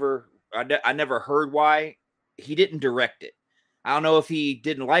I never heard why he didn't direct it. I don't know if he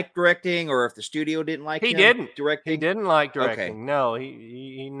didn't like directing or if the studio didn't like him directing. He didn't like directing. Okay. No,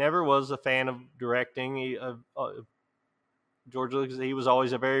 he never was a fan of directing. George Lucas, he was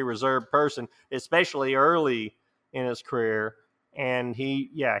always a very reserved person, especially early in his career. And he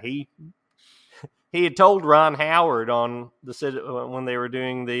had told Ron Howard on when they were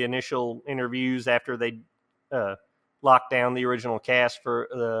doing the initial interviews after they locked down the original cast for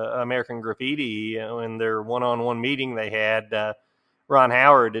the American Graffiti in their one-on-one meeting they had, Ron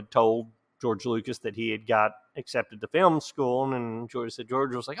Howard had told George Lucas that he had got accepted to film school, and George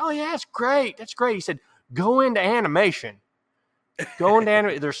was like, oh, yeah, that's great. That's great. He said, go into animation.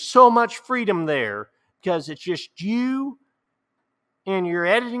 There's so much freedom there because it's just you in your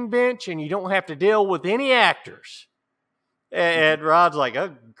editing bench, and you don't have to deal with any actors. And Rod's like,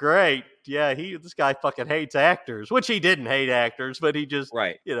 oh, great. Yeah, this guy fucking hates actors, which he didn't hate actors, but he just,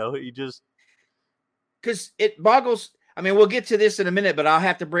 he just. Because it boggles. I mean, we'll get to this in a minute, but I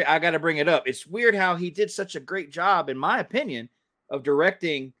got to bring it up. It's weird how he did such a great job, in my opinion, of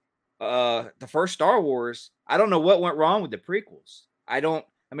directing the first Star Wars. I don't know what went wrong with the prequels.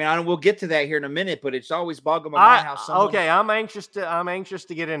 We'll get to that here in a minute, but it's always boggled my mind how someone... Okay, I'm anxious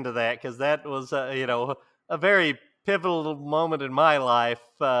to get into that because that was, a very pivotal moment in my life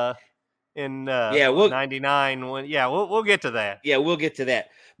in 99. We'll get to that. Yeah, we'll get to that.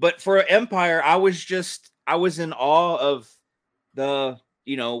 But for Empire, I was in awe of the,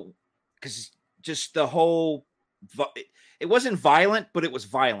 because just the whole... It wasn't violent, but it was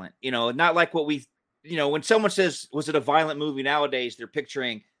violent. Not like what we... when someone says, was it a violent movie nowadays, they're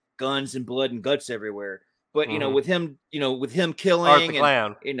picturing guns and blood and guts everywhere. But, with him killing Art the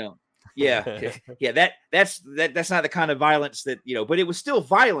Clown. That's not the kind of violence that, but it was still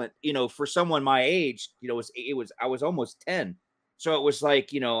violent, for someone my age, I was almost 10. So it was like,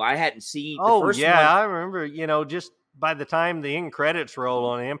 I hadn't seen the first one. I remember, just by the time the end credits roll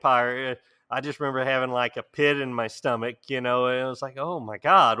on Empire, I just remember having like a pit in my stomach, and it was like, oh my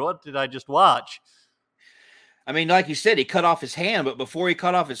God, what did I just watch? I mean, like you said, he cut off his hand, but before he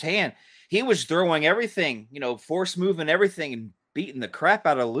cut off his hand, he was throwing everything, force moving everything and beating the crap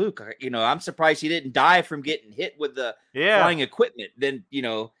out of Luke. I'm surprised he didn't die from getting hit with the flying equipment. Then,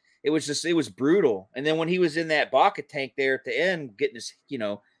 it was brutal. And then when he was in that Bacca tank there at the end, getting his, he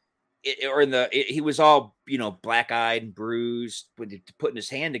was all, black eyed and bruised, putting his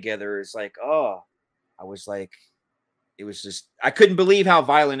hand together. It's like, oh, I was like, it was just, I couldn't believe how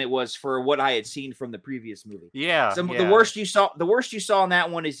violent it was for what I had seen from the previous movie. Yeah. The worst you saw in that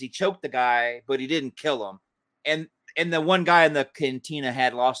one is he choked the guy, but he didn't kill him. And the one guy in the cantina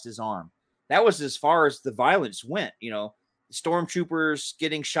had lost his arm. That was as far as the violence went, stormtroopers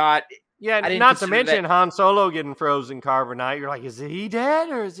getting shot. Yeah. Not to mention Han Solo getting frozen carbonite. You're like, is he dead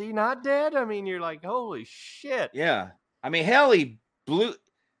or is he not dead? I mean, you're like, holy shit. Yeah. I mean, hell, he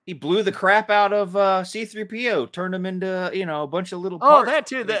blew the crap out of C-3PO, turned him into, a bunch of little parts. Oh, that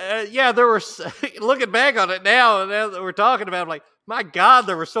too. There were, looking back on it now that we're talking about, like, my God,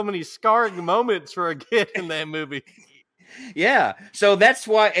 there were so many scarring moments for a kid in that movie. Yeah. So that's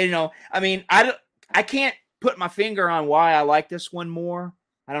why, I can't put my finger on why I like this one more.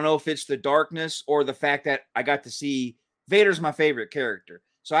 I don't know if it's the darkness or the fact that I got to see Vader's my favorite character.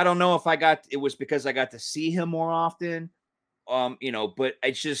 So I don't know if it was because I got to see him more often. But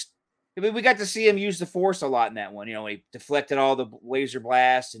it's just, we got to see him use the Force a lot in that one. He deflected all the laser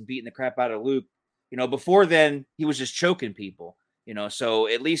blasts and beating the crap out of Luke. Before then, he was just choking people. So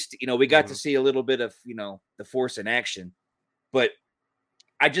at least, we got to see a little bit of, the Force in action. But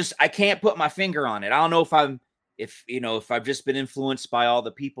I can't put my finger on it. I don't know if I've just been influenced by all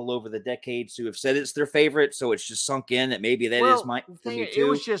the people over the decades who have said it's their favorite, so it's just sunk in that maybe that is my for me too. It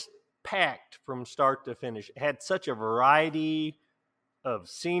was just packed from start to finish. It had such a variety of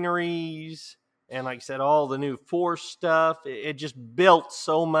sceneries, and like I said, all the new Force stuff. It just built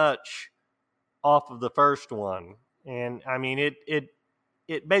so much off of the first one, and I mean it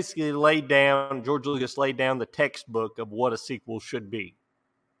basically George Lucas laid down the textbook of what a sequel should be.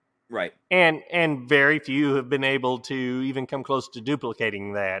 Right. And very few have been able to even come close to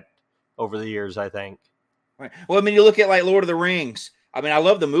duplicating that over the years, I think. Right. Well, I mean, you look at like Lord of the Rings. I mean, I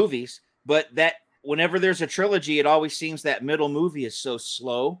love the movies, but that whenever there's a trilogy, it always seems that middle movie is so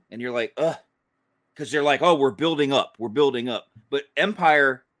slow, and you're like, ugh, because they're like, oh, we're building up. But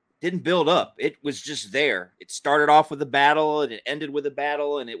Empire didn't build up. It was just there. It started off with a battle, and it ended with a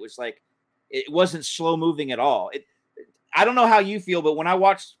battle, and it was like, it wasn't slow moving at all. I don't know how you feel, but when I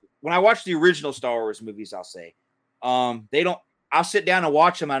watch the original Star Wars movies, I'll say, I'll sit down and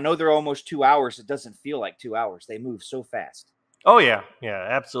watch them. I know they're almost 2 hours. It doesn't feel like 2 hours. They move so fast. Oh yeah. Yeah,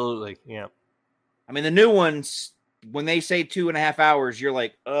 absolutely. Yeah. I mean, the new ones, when they say 2.5 hours, you're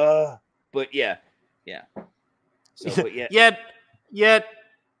like, but yeah. So, but yeah. Yet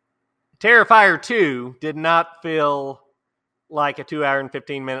Terrifier 2 did not feel like a 2 hour and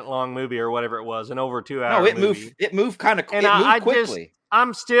 15-minute long movie or whatever it was, an over 2 hour movie. It moved kind of quickly.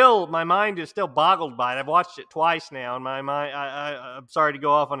 My mind is still boggled by it. I've watched it twice now, and my mind. I'm sorry to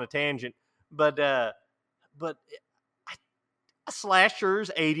go off on a tangent, but a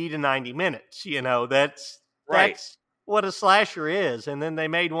slasher's 80 to 90 minutes. That's what a slasher is. And then they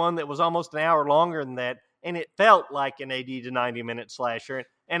made one that was almost an hour longer than that, and it felt like an 80 to 90 minute slasher.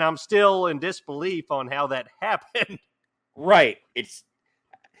 And I'm still in disbelief on how that happened. Right.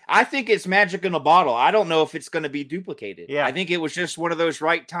 I think it's magic in a bottle. I don't know if it's going to be duplicated. Yeah. I think it was just one of those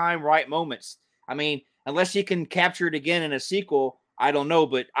right time, right moments. I mean, unless you can capture it again in a sequel, I don't know.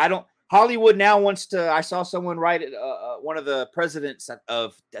 But Hollywood now wants to. I saw someone write it. One of the presidents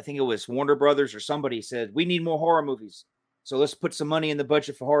of, I think it was Warner Brothers or somebody, said, we need more horror movies. So let's put some money in the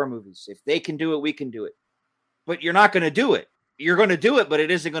budget for horror movies. If they can do it, we can do it. But you're not going to do it. You're going to do it, but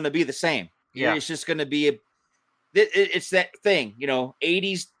it isn't going to be the same. Yeah. It's just going to be it's that thing,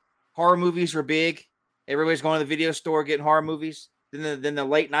 80s horror movies were big. Everybody's going to the video store getting horror movies. Then the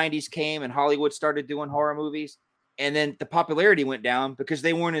late 90s came and Hollywood started doing horror movies. And then the popularity went down because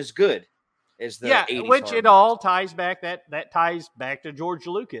they weren't as good as the 80s. Which it all ties back. That ties back to George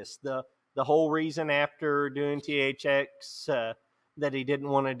Lucas. The whole reason after doing THX that he didn't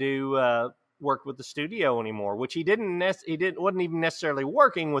want to do work with the studio anymore, which he wasn't even necessarily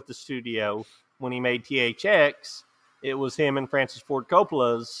working with the studio when he made THX. It was him and Francis Ford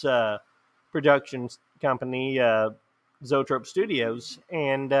Coppola's production company, Zoetrope Studios,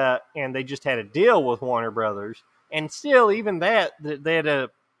 and they just had a deal with Warner Brothers. And still, even that, they had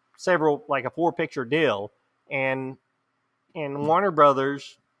a 4-picture deal, and Warner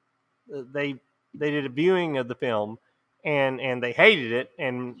Brothers, they did a viewing of the film, and they hated it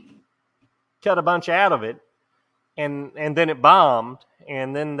and cut a bunch out of it, and then it bombed,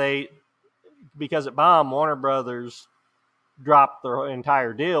 and then because it bombed, Warner Brothers dropped their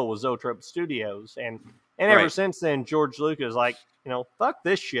entire deal with Zoetrope Studios, and ever since then, George Lucas is like, fuck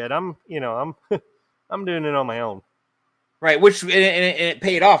this shit. I'm I'm doing it on my own. Right, which and it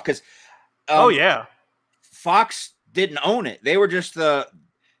paid off because Fox didn't own it. They were just I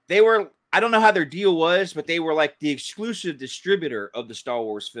don't know how their deal was, but they were like the exclusive distributor of the Star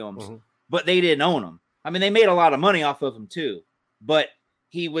Wars films, but they didn't own them. I mean, they made a lot of money off of them too, but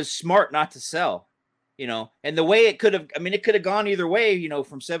he was smart not to sell, and the way it could have gone either way,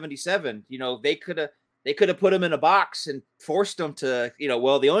 from 77, they could have put him in a box and forced him to,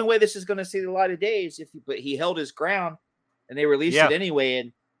 well, the only way this is going to see the light of day is but he held his ground and they released it anyway.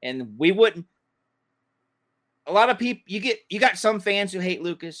 And we wouldn't, a lot of people, you got some fans who hate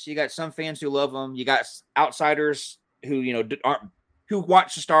Lucas. You got some fans who love him. You got outsiders who, who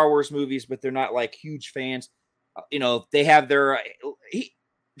watch the Star Wars movies, but they're not like huge fans. They have their,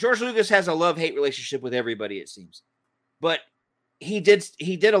 George Lucas has a love-hate relationship with everybody, it seems, but he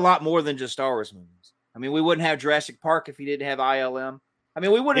did a lot more than just Star Wars movies. I mean, we wouldn't have Jurassic Park if he didn't have ILM. I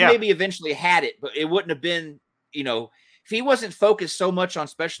mean, we would have maybe eventually had it, but it wouldn't have been, if he wasn't focused so much on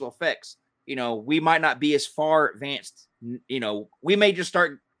special effects, we might not be as far advanced. We may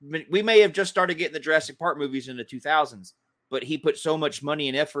have just started getting the Jurassic Park movies in the 2000s, but he put so much money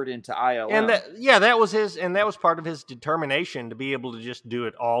and effort into ILM. And that was part of his determination to be able to just do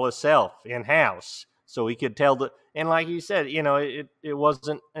it all himself in-house. So he could tell and like you said, it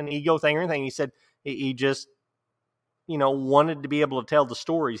wasn't an ego thing or anything. He said he just, wanted to be able to tell the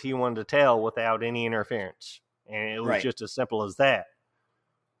stories he wanted to tell without any interference. and it was Right. just as simple as that.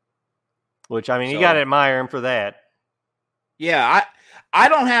 Which, I mean, you So- got to admire him for that. Yeah, I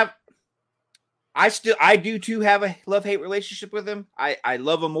don't have. I do too have a love-hate relationship with him. I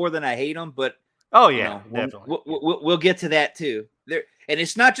love him more than I hate him, but Oh you yeah, know, definitely. we'll get to that too. There, and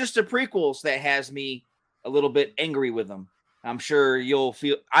it's not just the prequels that has me a little bit angry with them. I'm sure you'll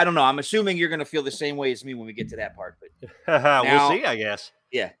feel. I don't know. I'm assuming you're going to feel the same way as me when we get to that part. But We'll now- see, I guess.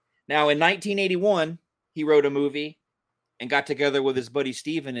 yeah, now in 1981, he wrote a movie and got together with his buddy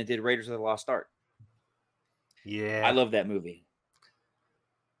Steven and did Raiders of the Lost Ark. Yeah. I love that movie.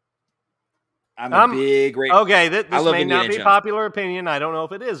 I'm a big Okay, this I love may not Indiana be Jones. popular opinion. I don't know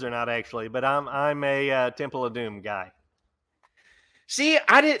if it is or not actually, but I'm a Temple of Doom guy. See,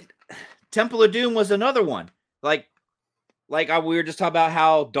 I did. Temple of Doom was another one. We were just talking about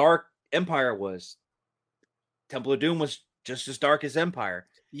how dark Empire was. Temple of Doom was just as dark as Empire.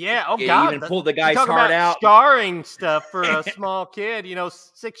 Yeah. Oh It God. even pulled the you guy's talk heart about out. scarring stuff for a small kid.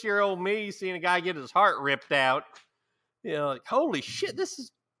 6-year-old me seeing a guy get his heart ripped out. Like holy shit, this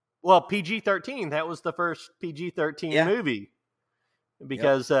is PG-13. That was the first PG-13 Yeah. movie.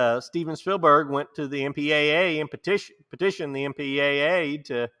 Because Steven Spielberg went to the MPAA and petitioned the MPAA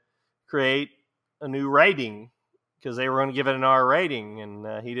to create a new rating because they were going to give it an R rating,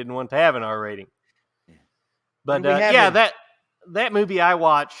 and he didn't want to have an R rating. Yeah. But And we have that movie I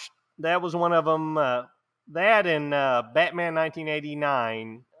watched, that was one of them. That and Batman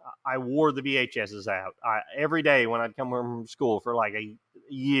 1989, I wore the VHSs out every day when I'd come home from school for like a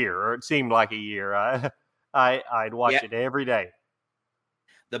year, or it seemed like a year. I'd watch it every day.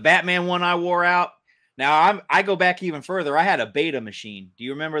 The Batman one I wore out. Now I go back even further. I had a beta machine. Do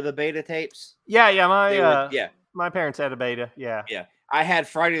you remember the beta tapes? Yeah. Yeah. My parents had a beta. Yeah. I had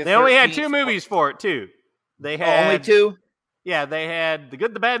Friday the 13th. They only had 2 movies for it too. They had only 2? Yeah, they had The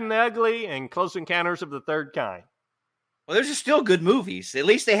Good, the Bad, and the Ugly and Close Encounters of the Third Kind. Well, those are still good movies. At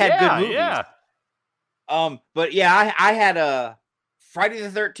least they had good movies. Yeah. But yeah, I had a Friday the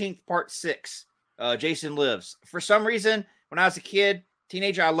 13th Part 6. Jason Lives. For some reason, when I was a kid,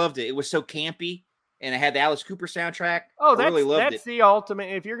 teenager, I loved it. It was so campy, and it had the Alice Cooper soundtrack. Oh, I really loved that's it. the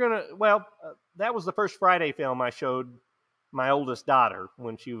ultimate. If you're gonna, that was the first Friday film I showed my oldest daughter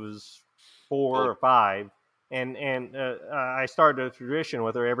when she was 4 or 5, and I started a tradition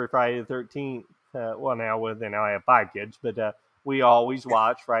with her every Friday the 13th. Now I have 5 kids, but we always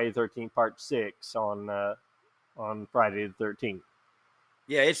watch Friday the 13th Part 6 on Friday the 13th.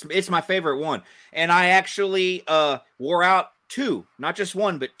 Yeah, it's my favorite one, and I actually wore out 2, not just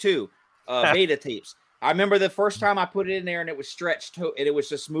 1, but 2 beta tapes. I remember the first time I put it in there and it was stretched and it was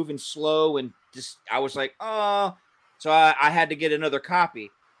just moving slow and just I was like, oh, so I had to get another copy.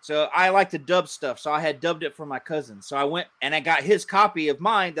 So I like to dub stuff, so I had dubbed it for my cousin. So I went and I got his copy of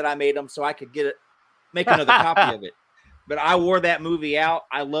mine that I made him so I could make another copy of it. But I wore that movie out.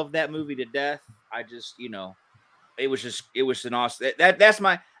 I love that movie to death. I just, it was an awesome. That's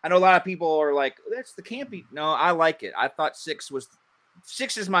my. I know a lot of people are like, that's the campy. No, I like it. I thought 6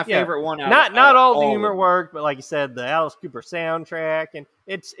 is my favorite one. Not all the humor worked, but like you said, the Alice Cooper soundtrack, and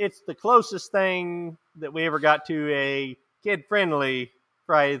it's the closest thing that we ever got to a kid-friendly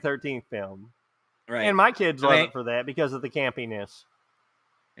Friday the 13th film. Right. And my kids love it for that because of the campiness.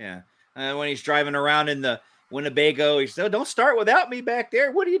 Yeah. When he's driving around in the Winnebago, he said, "Don't start without me back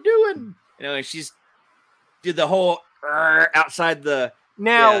there. What are you doing?" And she's did the whole outside the.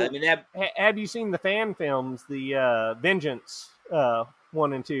 Now, have you seen the fan films, the Vengeance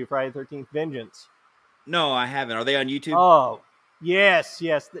 1 and 2, Friday the 13th Vengeance? No, I haven't. Are they on YouTube? Oh, yes.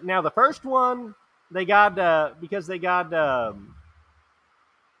 Now, the first one, they got, because they got,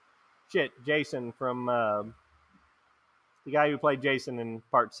 Jason from, the guy who played Jason in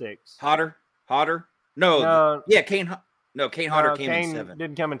Part 6. Hodder? No. Yeah, Kane. No, Kane Hodder came in 7.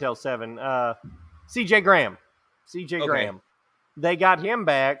 Didn't come until 7. C.J. Graham. C.J. Graham. They got him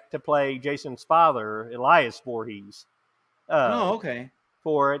back to play Jason's father, Elias Voorhees.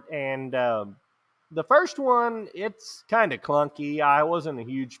 For it. And the first one, it's kind of clunky. I wasn't a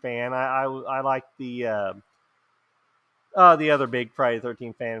huge fan. I like the other big Friday the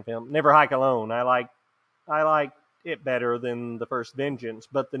 13th fan film, Never Hike Alone. I like it better than the first Vengeance.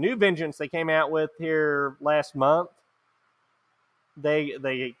 But the new Vengeance they came out with here last month,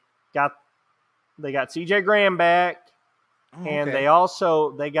 they got C.J. Graham back. And they got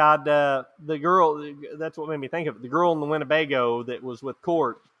the girl. That's what made me think of it. The girl in the Winnebago that was with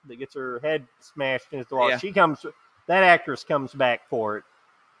Court that gets her head smashed into the wall. Yeah. That actress comes back for it.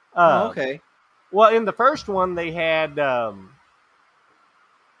 Well, in the first one, they had Friday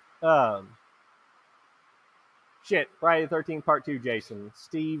the 13th Part 2. Jason,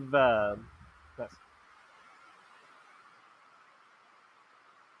 Steve.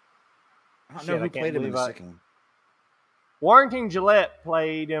 I don't know who played him in the second one. Warrington Gillette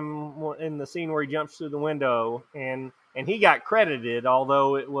played him in the scene where he jumps through the window, and he got credited,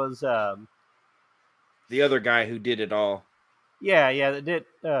 although it was the other guy who did it all. Yeah, that did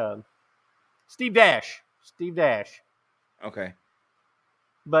Steve Dash. Okay.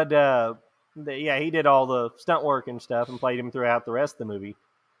 But he did all the stunt work and stuff and played him throughout the rest of the movie.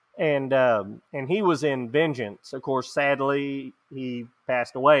 And he was in Vengeance. Of course, sadly, he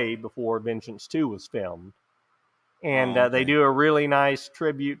passed away before Vengeance 2 was filmed. And they do a really nice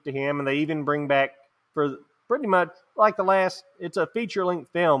tribute to him, and they even bring back, for pretty much like it's a feature-length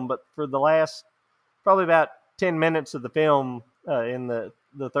film, but for the last probably about 10 minutes of the film, in the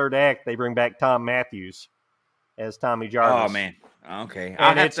third act, they bring back Tom Matthews as Tommy Jarvis. Oh man, okay,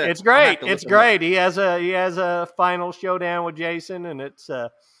 and it's great. It's great. He has a final showdown with Jason, and it's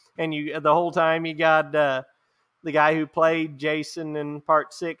and the whole time you got the guy who played Jason in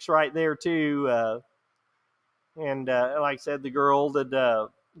Part 6 right there too. And like I said, the girl that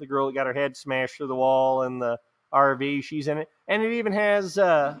got her head smashed through the wall in the RV, she's in it. And it even has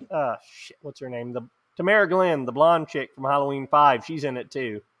what's her name? Tamara Glenn, the blonde chick from Halloween 5. She's in it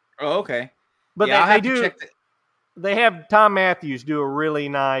too. Oh, okay. But they have Tom Matthews do a really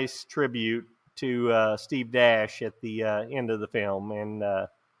nice tribute to Steve Dash at the end of the film. And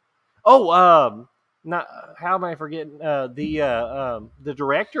how am I forgetting the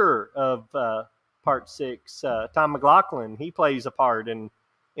director of Part 6, Tom McLaughlin? He plays a part in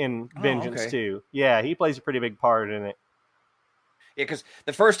Vengeance too. Yeah, he plays a pretty big part in it. Yeah, because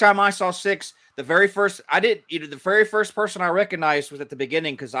the first time I saw 6, the very first person I recognized was at the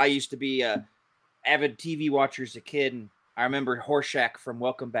beginning, because I used to be avid TV watcher as a kid, and I remember Horshack from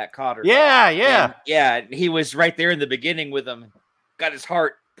Welcome Back, Kotter. Yeah. He was right there in the beginning with him. Got his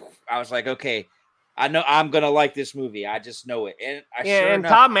heart. I was like, okay, I know I'm gonna like this movie. I just know it. And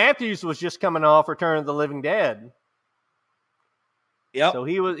Tom Matthews was just coming off Return of the Living Dead. Yep. So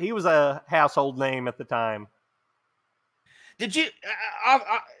he was a household name at the time. Did you? I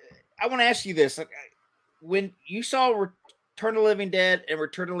want to ask you this: when you saw Return of the Living Dead and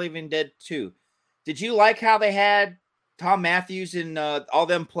Return of the Living Dead 2, did you like how they had Tom Matthews and all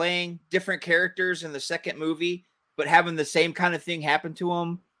them playing different characters in the second movie, but having the same kind of thing happen to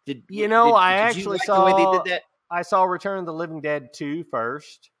them? I actually saw the way they did that? I saw Return of the Living Dead 2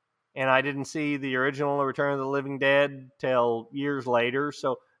 first, and I didn't see the original Return of the Living Dead till years later,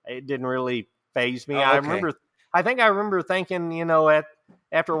 so it didn't really faze me. Oh, okay. I think I remember thinking,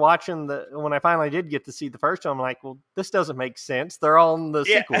 after watching when I finally did get to see the first one, I'm like, well, this doesn't make sense. They're all in the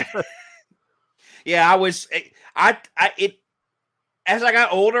sequel. Yeah, as I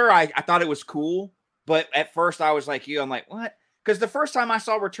got older, I thought it was cool, but at first I was like you. I'm like, what? Because the first time I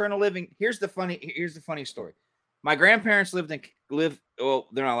saw Return of the Living, here's the funny story. My grandparents they're not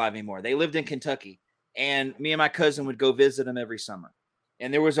alive anymore. They lived in Kentucky, and me and my cousin would go visit them every summer.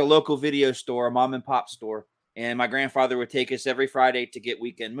 And there was a local video store, a mom and pop store, and my grandfather would take us every Friday to get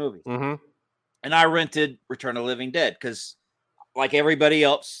weekend movies. Mm-hmm. And I rented Return of the Living Dead because, like everybody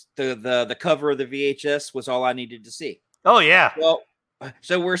else, the cover of the VHS was all I needed to see. Oh yeah. Well,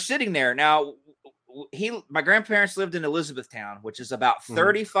 so we're sitting there now. My grandparents lived in Elizabethtown, which is about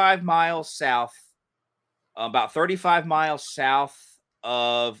 35 miles south,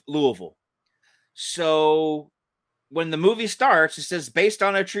 of Louisville. So when the movie starts, it says based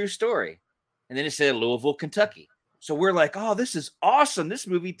on a true story, and then it said Louisville, Kentucky. So we're like, oh, this is awesome. This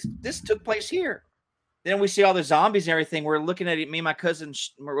movie, this took place here. Then we see all the zombies and everything. We're looking at it. Me and my cousin,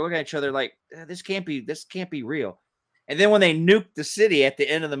 we're looking at each other like, this can't be real. And then when they nuked the city at the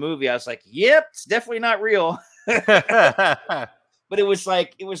end of the movie, I was like, yep, it's definitely not real. But it was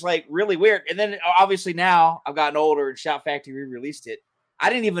like really weird. And then obviously now I've gotten older and Shout Factory re-released it. I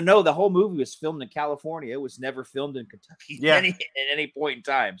didn't even know the whole movie was filmed in California. It was never filmed in Kentucky at any point in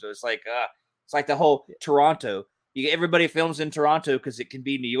time. So it's like the whole Toronto. Everybody films in Toronto because it can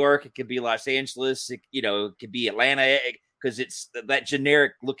be New York, it can be Los Angeles, it could be Atlanta because it's that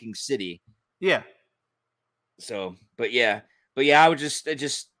generic looking city. Yeah. So, but yeah, I would just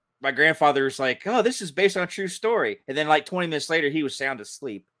my grandfather was like, "Oh, this is based on a true story," and then like 20 minutes later, he was sound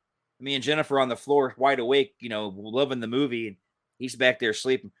asleep. Me and Jennifer on the floor, wide awake, loving the movie, and he's back there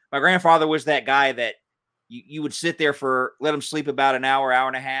sleeping. My grandfather was that guy that you would sit there let him sleep about an hour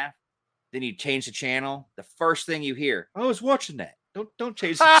and a half. Then you change the channel. The first thing you hear, I was watching that. Don't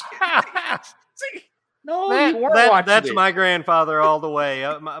change the channel. No, you weren't watching that's it. my grandfather all the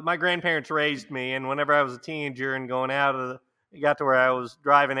way. My grandparents raised me, and whenever I was a teenager and got to where I was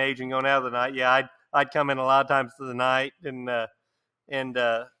driving age and going out of the night, I'd come in a lot of times to the night and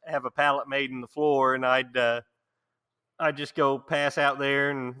have a pallet made in the floor, and I'd I just go pass out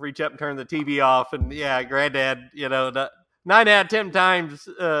there and reach up and turn the TV off. And yeah, Granddad, 9 out of 10 times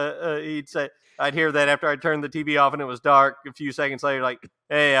he'd say, I'd hear that after I turned the TV off and it was dark. A few seconds later, like,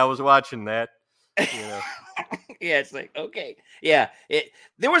 hey, I was watching that. Yeah, it's like, okay. Yeah.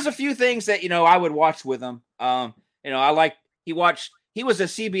 There was a few things that, I would watch with him. He was a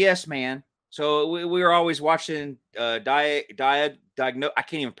CBS man. So we were always watching I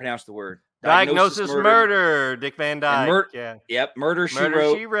can't even pronounce the word. Diagnosis Murder, Dick Van Dyke. Yep, Murder,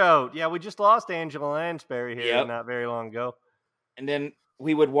 She Wrote. Yeah, we just lost Angela Lansbury here not very long ago. And then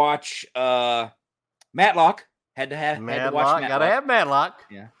we would watch Matlock. Had to watch Matlock. Gotta have Matlock.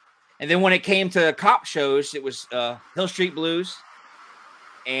 Yeah. And then when it came to cop shows, it was Hill Street Blues.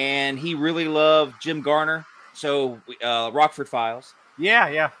 And he really loved Jim Garner. So Rockford Files.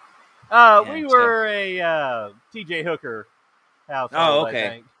 Yeah. We were a T.J. Hooker household. Oh,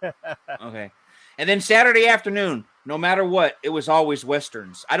 okay. I think. Okay. And then Saturday afternoon, no matter what, it was always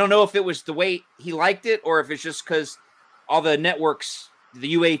Westerns. I don't know if it was the way he liked it or if it's just because all the networks,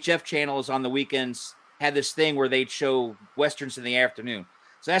 the UHF channels on the weekends had this thing where they'd show Westerns in the afternoon.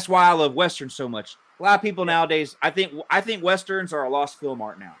 So that's why I love Westerns so much. A lot of people nowadays, I think Westerns are a lost film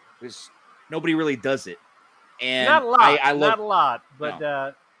art now because nobody really does it. And not a lot. Not a lot. But,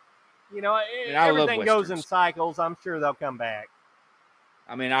 no. Everything goes in cycles. I'm sure they'll come back.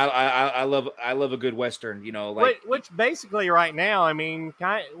 I mean, I love a good Western, which basically right now, I mean,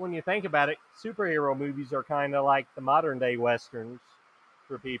 when you think about it, superhero movies are kind of like the modern day Westerns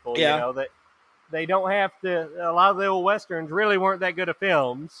for people, that they don't have to, a lot of the old Westerns really weren't that good of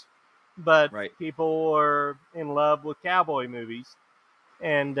films, but people are in love with cowboy movies.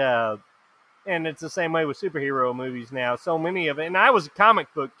 And it's the same way with superhero movies now. So many of it, and I was a comic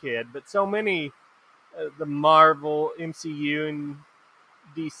book kid, but so many the Marvel, MCU, and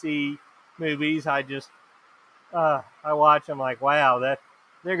DC movies, I just I watch them like, wow,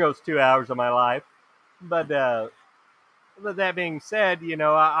 there goes 2 hours of my life. But that being said,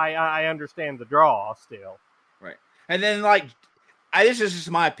 I understand the draw still. Right. And then this is just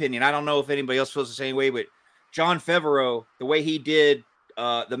my opinion. I don't know if anybody else feels the same way, but Jon Favreau, the way he did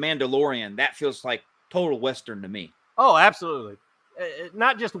The Mandalorian, that feels like total Western to me. Oh, absolutely.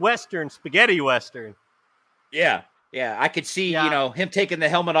 Not just Western, spaghetti Western. Yeah. Yeah, I could see, him taking the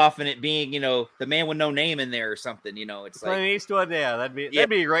helmet off and it being, the man with no name in there or something, It's Clint Eastwood, that'd be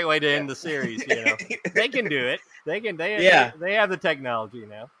a great way to end the series, They can do it. They have the technology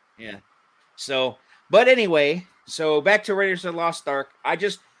now. Yeah. So, but anyway, back to Raiders of the Lost Ark.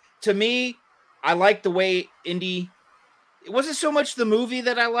 To me, I like the way Indy, it wasn't so much the movie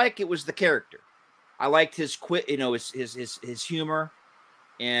that I like, it was the character. I liked his his humor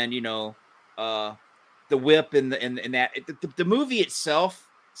and, the whip and that the movie itself,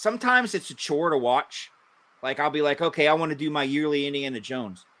 sometimes it's a chore to watch. Like I'll be like, okay, I want to do my yearly Indiana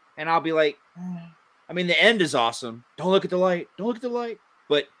Jones. And I'll be like, I mean, the end is awesome. Don't look at the light. Don't look at the light.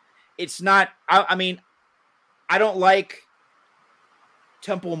 But it's not, I mean, I don't like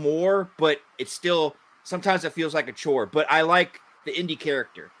Temple Moore, but it's still, sometimes it feels like a chore. But I like the Indy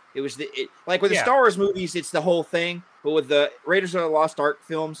character. It was like with the Star Wars movies, it's the whole thing. But with the Raiders of the Lost Ark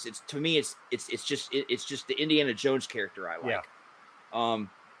films, it's just the Indiana Jones character I like. Yeah.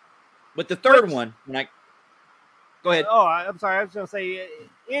 But the third one, go ahead. Oh, I'm sorry. I was going to say,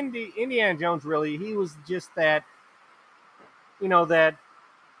 Indiana Jones. Really, he was just that. That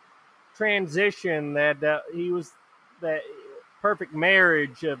transition. That he was that perfect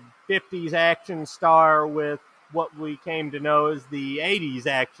marriage of 50s action star with what we came to know as the 80s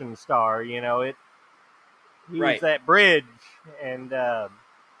action star. He was that bridge, and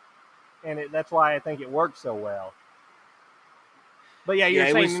that's why I think it worked so well. But yeah,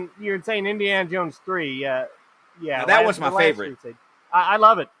 you're saying Indiana Jones 3, yeah. Now, that was my favorite. I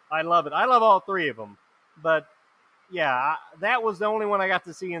love it. I love all three of them, but yeah, that was the only one I got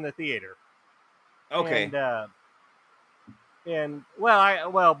to see in the theater. Okay.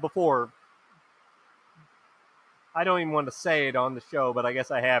 Before. I don't even want to say it on the show, but I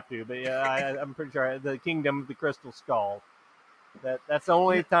guess I have to. But yeah, I'm pretty sure the Kingdom of the Crystal Skull. That's the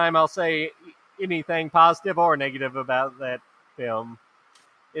only time I'll say anything positive or negative about that film.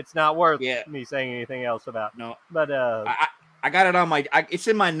 It's not worth me saying anything else about. No, but I got it on it's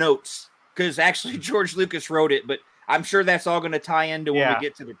in my notes because actually George Lucas wrote it, but I'm sure that's all going to tie into when we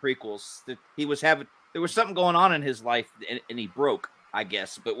get to the prequels. That there was something going on in his life and he broke, I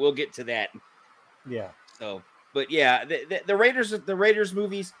guess. But we'll get to that. Yeah. So. But yeah, the Raiders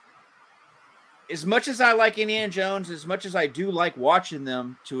movies, as much as I like Indiana Jones, as much as I do like watching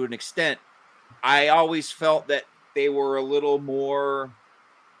them to an extent, I always felt that they were a little more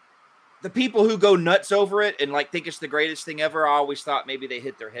the people who go nuts over it and like think it's the greatest thing ever, I always thought maybe they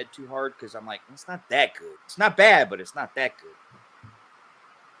hit their head too hard because I'm like, it's not that good. It's not bad, but it's not that good.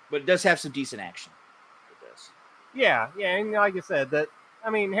 But it does have some decent action. It does. Yeah, and like I said,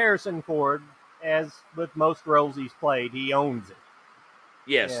 Harrison Ford, as with most roles he's played, he owns it.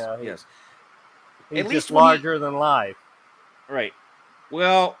 Yes, yes. At He's least just larger than life. Right.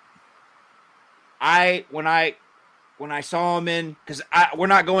 Well, when I saw him in, because we're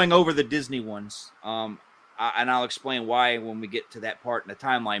not going over the Disney ones, and I'll explain why when we get to that part in the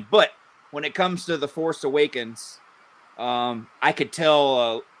timeline. But when it comes to The Force Awakens, I could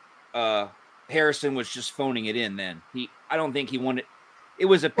tell Harrison was just phoning it in. Then I don't think he wanted. It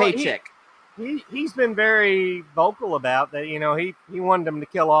was a paycheck. He's been very vocal about that. He wanted him to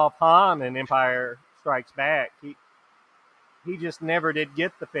kill off Han in Empire Strikes Back. He just never did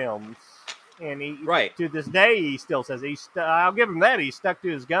get the films. And to this day, he still says I'll give him that. He stuck to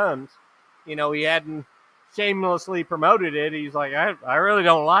his guns. He hadn't shamelessly promoted it. He's like, I really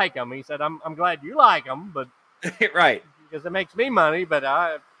don't like him. He said, I'm glad you like him, but right, because it makes me money, but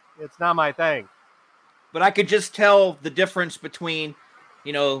it's not my thing. But I could just tell the difference between,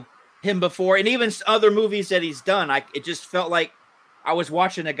 him before and even other movies that he's done. It just felt like I was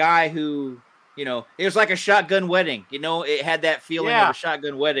watching a guy who, it was like a shotgun wedding. It had that feeling of a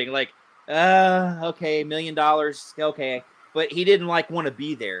shotgun wedding. Like, okay, $1 million, okay. But he didn't want to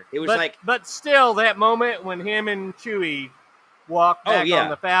be there. It was but still, that moment when him and Chewie walk back on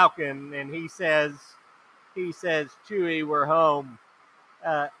the Falcon, and he says, Chewie, we're home.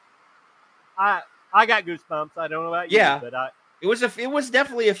 I got goosebumps. I don't know about you, but it was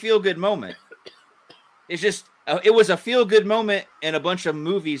definitely a feel good moment. It's just it was a feel good moment in a bunch of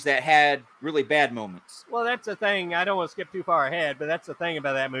movies that had really bad moments. Well, that's the thing. I don't want to skip too far ahead, but that's the thing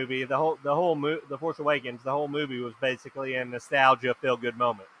about that movie. The Force Awakens, the whole movie was basically a nostalgia feel good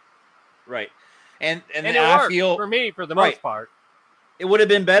moment. Right, and it worked for me for the most part. It would have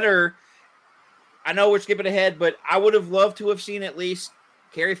been better. I know we're skipping ahead, but I would have loved to have seen at least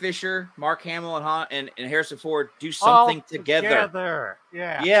Carrie Fisher, Mark Hamill, and Harrison Ford do something together.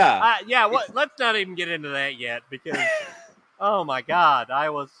 Yeah. Let's not even get into that yet because, oh my God, by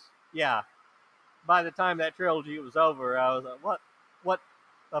the time that trilogy was over, I was like, what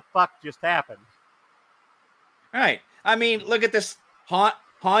the fuck just happened? Right. I mean, look at this.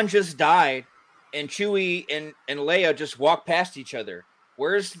 Han just died, and Chewie and Leia just walked past each other.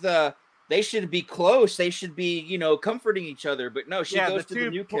 They should be close. They should be, comforting each other. But no, she goes to the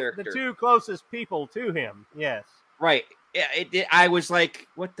new character. The two closest people to him. Yes. Right. Yeah. I was like,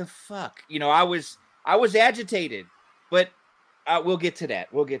 what the fuck? I was agitated. But we'll get to that.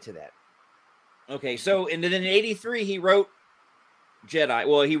 Okay. So, and then in '83, he wrote Jedi.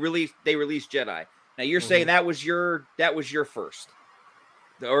 Well, they released Jedi. Now you're saying that was your first,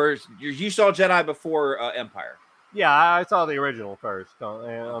 or you saw Jedi before Empire. Yeah, I saw the original first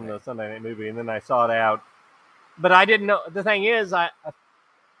on the Sunday Night Movie, and then I saw it out. But I didn't know. The thing is, I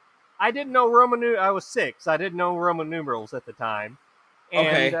didn't know Roman. I was 6. I didn't know Roman numerals at the time,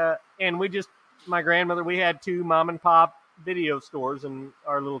 and and my grandmother. We had 2 mom and pop video stores in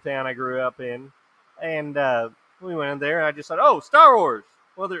our little town I grew up in, and we went in there, and I just said, "Oh, Star Wars."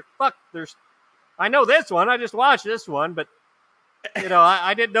 Well, there's. I know this one. I just watched this one, but.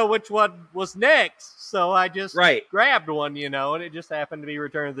 I didn't know which one was next, so I just grabbed one, and it just happened to be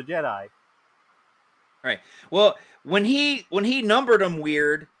Return of the Jedi. Right. Well, when he numbered them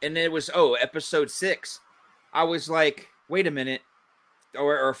weird, and it was episode 6, I was like, wait a minute,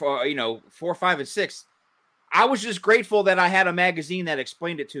 or 4, 5, and 6. I was just grateful that I had a magazine that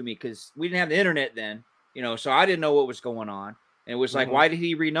explained it to me because we didn't have the internet then, so I didn't know what was going on. And it was like, why did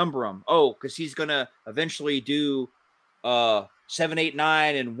he renumber them? Oh, because he's gonna eventually do 7, 8,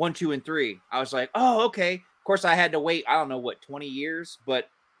 9, and 1, 2, and 3. I was like, oh, okay. Of course, I had to wait. I don't know 20 years, but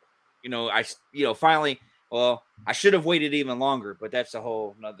finally. Well, I should have waited even longer, but that's a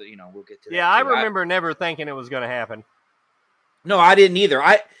whole another. We'll get to that. Yeah, I remember never thinking it was going to happen. No, I didn't either.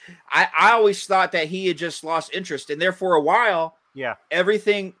 I always thought that he had just lost interest, and there for a while. Yeah,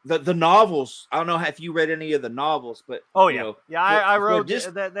 everything the novels. I don't know if you read any of the novels, but I wrote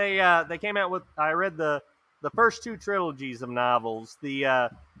that they came out with. I read the first 2 trilogies of novels, the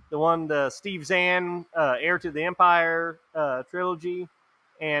one, the Steve Zahn Heir to the Empire trilogy,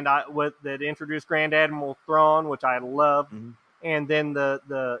 and that introduced Grand Admiral Thrawn, which I loved, and then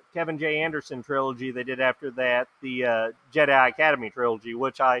the Kevin J. Anderson trilogy they did after that, the Jedi Academy trilogy,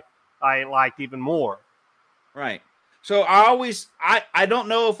 which I liked even more. Right. So I don't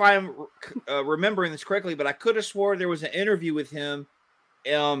know if I'm remembering this correctly, but I could have swore there was an interview with him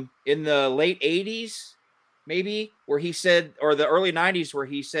in the late 80s. maybe, where he said, or the early 90s where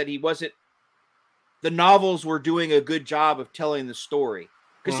he said the novels were doing a good job of telling the story.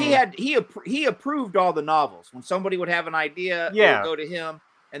 Because he approved all the novels. When somebody would have an idea, they would go to him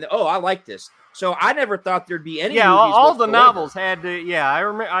and I like this. So I never thought there'd be any. Yeah, all the novels had to. Yeah,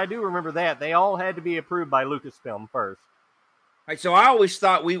 I do remember that they all had to be approved by Lucasfilm first. Right. So I always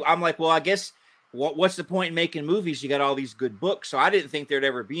thought I'm like, well, I guess what's the point in making movies? You got all these good books, so I didn't think there'd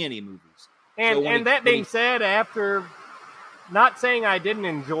ever be any movies. And that being said, after not saying I didn't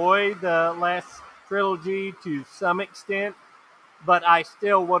enjoy the last trilogy to some extent, but I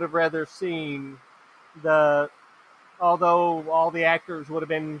still would have rather seen although all the actors would have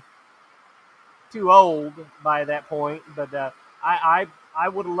been too old by that point, but I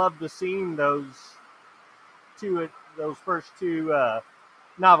would have loved to seen those first two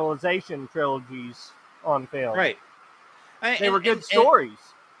novelization trilogies on film. Right. They were good stories.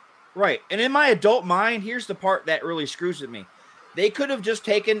 Right. And in my adult mind, here's the part that really screws with me. They could have just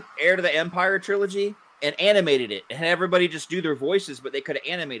taken Heir to the Empire trilogy and animated it and had everybody just do their voices, but they could have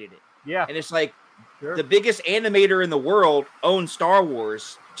animated it. Yeah. And it's like the biggest animator in the world owns Star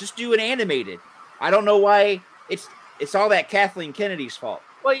Wars. Just do an animated. I don't know why it's all that Kathleen Kennedy's fault.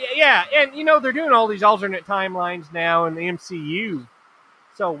 Well, yeah, and they're doing all these alternate timelines now in the MCU,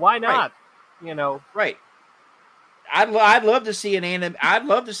 so why not? Right. I'd love to see I'd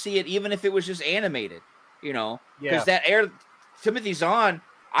love to see it even if it was just animated, because that Timothy Zahn.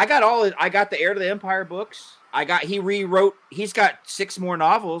 I got the Heir to the Empire books. He's got 6 more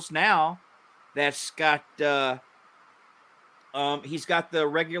novels now. That's got he's got the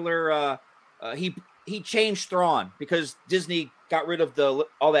regular. He changed Thrawn because Disney got rid of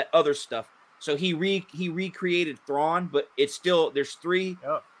all that other stuff. So he recreated Thrawn, but it's still there's 3.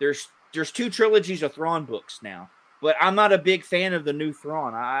 Oh. There's 2 trilogies of Thrawn books now. But I'm not a big fan of the new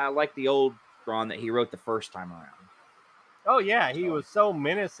Thrawn. I like the old Thrawn that he wrote the first time around. Oh yeah, he was so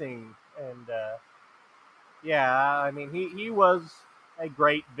menacing, and I mean he was a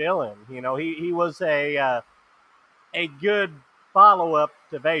great villain. He was a good follow-up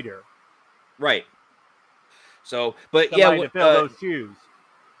to Vader. Right. So, but somebody to fill those shoes.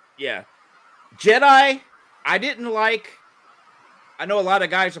 Yeah. Jedi, I didn't like. I know a lot of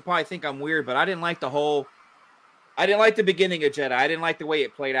guys will probably think I'm weird, but I didn't like the beginning of Jedi. I didn't like the way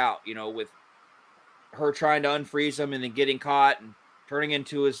it played out, with her trying to unfreeze him and then getting caught and turning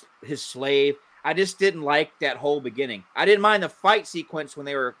into his slave. I just didn't like that whole beginning. I didn't mind the fight sequence when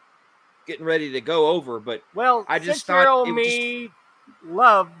they were getting ready to go over, but I just thought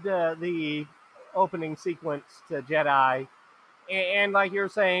loved the opening sequence to Jedi, and like you're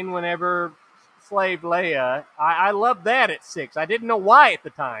saying, whenever Slave Leia, I loved that at 6. I didn't know why at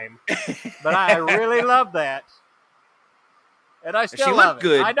the time, but I really loved that, and I still love it.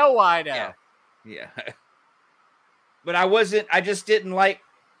 Good. I know why now. Yeah. But I just didn't like.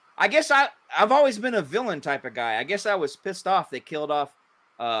 I guess I've always been a villain type of guy. I guess I was pissed off they killed off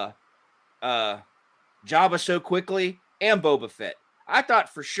Jabba so quickly and Boba Fett. I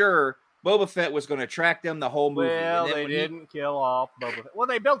thought for sure Boba Fett was going to track them the whole movie. Well, they didn't kill off Boba Fett. Well,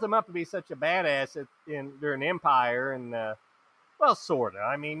 they built him up to be such a badass during Empire, and sort of.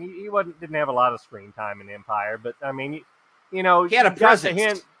 I mean, he didn't have a lot of screen time in Empire, but I mean, he had a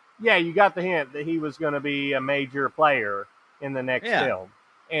presence. You got the hint that he was going to be a major player in the next film,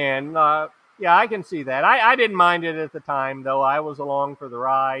 and I can see that. I didn't mind it at the time, though. I was along for the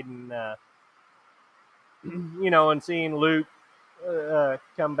ride, and and seeing Luke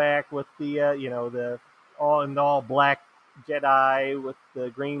come back with the the all black Jedi with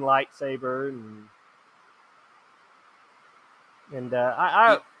the green lightsaber, and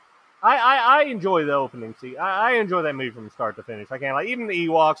I enjoy the opening scene. I enjoy that movie from start to finish. I can't even the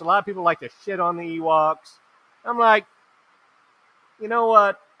Ewoks. A lot of people like to shit on the Ewoks. I'm like, you know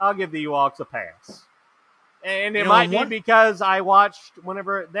what? I'll give the Ewoks a pass. And it might be because I watched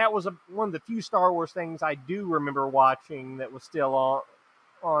whenever that was one of the few Star Wars things I do remember watching that was still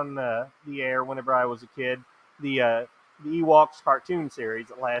on the air whenever I was a kid. The Ewoks cartoon series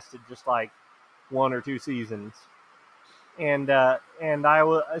that lasted just like 1 or 2 seasons. And I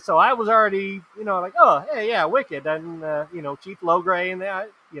was already like, oh hey yeah, Wicked, and Chief Logray, and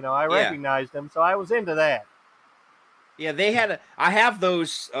I recognized him, so I was into that. Yeah, they had I have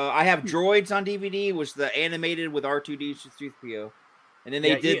those. I have Droids on DVD. It was the animated with R2-D2-3PO, and then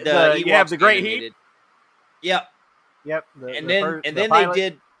they did the you have the Great animated. Heat. Yep. And then they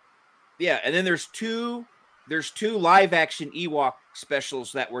did. Yeah, and then there's two live action Ewok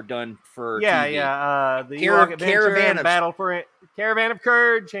specials that were done for TV. The Ewok Adventure, Caravan of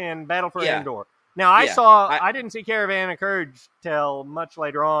Courage and Battle for Endor. Now, Yeah, I didn't see Caravan of Courage till much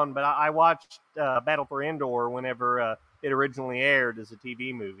later on, but I watched Battle for Endor whenever it originally aired as a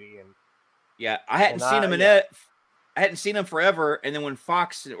TV movie. Yeah, I hadn't seen them I hadn't seen them forever, and then when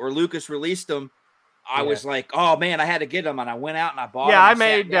Fox or Lucas released them, I was like, "Oh man, I had to get them," and I went out and I bought them. Yeah, I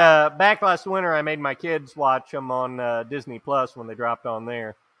made back last winter. I made my kids watch them on Disney Plus when they dropped on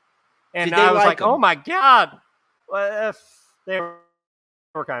there, and I was like, "Oh my god!" Well, they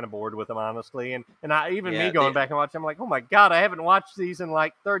were kind of bored with them, honestly, and me going back and watching, I'm like, "Oh my god, I haven't watched these in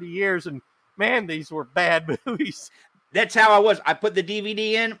like 30 years," and man, these were bad movies. That's how I was. I put the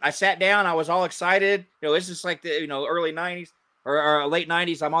DVD in. I sat down. I was all excited. It's just like the early 90s or late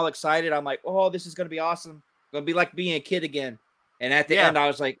 90s. I'm all excited. I'm like, oh, this is going to be awesome. It's going to be like being a kid again. And at the end, I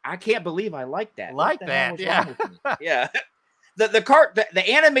was like, I can't believe I like that. Yeah. The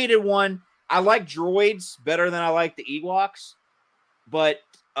animated one, I like droids better than I like the Ewoks. But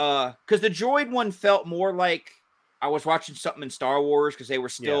because the droid one felt more like I was watching something in Star Wars because they were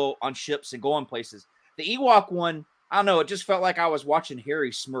still on ships and going places. The Ewok one, I don't know. It just felt like I was watching Harry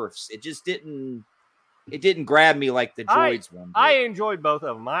Smurfs. It just didn't grab me like the droids one did. I enjoyed both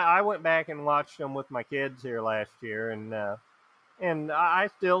of them. I went back and watched them with my kids here last year, and I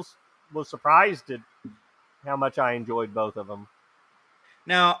still was surprised at how much I enjoyed both of them.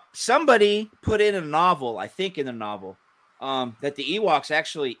 Now, somebody put in a novel, I think in the novel, that the Ewoks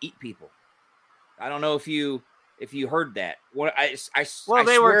actually eat people. I don't know if you heard that.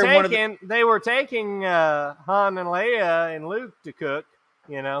 They were taking Han and Leia and Luke to cook,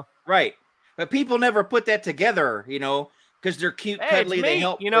 Right. But people never put that together, because they're cute, cuddly. They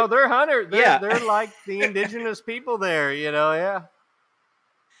help. They're hunters. They're like the indigenous people there, yeah.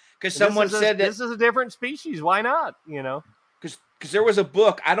 Because someone said that this is a different species. Why not? Because there was a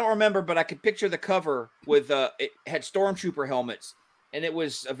book, I don't remember, but I could picture the cover with it had stormtrooper helmets. And it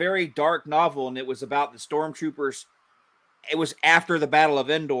was a very dark novel, and it was about the stormtroopers. It was after the Battle of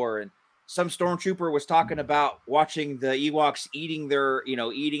Endor, and some stormtrooper was talking about watching the Ewoks eating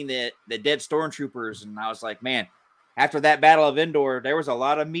the dead stormtroopers. And I was like, man, after that Battle of Endor, there was a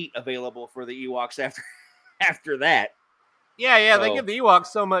lot of meat available for the Ewoks after that. Yeah, so, they give the Ewoks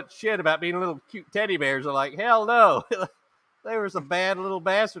so much shit about being little cute teddy bears. They're like, hell no. They were some bad little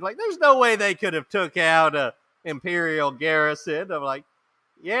bastards. Like, there's no way they could have took out a Imperial garrison. I'm like,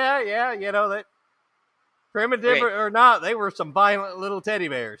 yeah, that primitive or not, they were some violent little teddy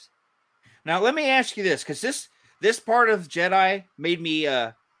bears. Now let me ask you this, because this part of Jedi made me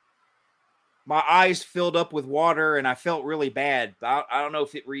my eyes filled up with water and I felt really bad. I don't know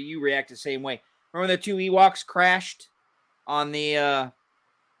if you react the same way. Remember the two Ewoks crashed on the on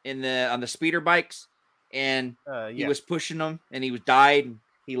the speeder bikes, and he was pushing them and he died. And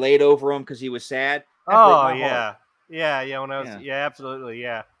he laid over them because he was sad. Oh yeah. When I was, absolutely,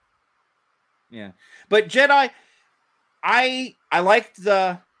 yeah. But Jedi, I liked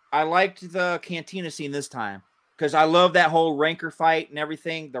the cantina scene this time because I love that whole Rancor fight and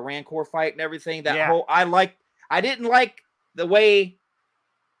everything, the Rancor fight and everything. I didn't like the way.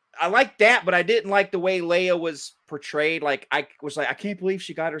 I liked that, but I didn't like the way Leia was portrayed. Like I was like, I can't believe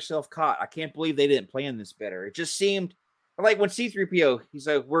she got herself caught. I can't believe they didn't plan this better. It just seemed. Like when C-3PO, he's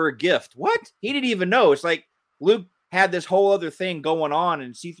like, we're a gift. What? He didn't even know. It's like Luke had this whole other thing going on,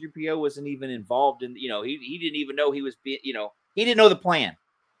 and C-3PO wasn't even involved in, he didn't even know he was being, he didn't know the plan.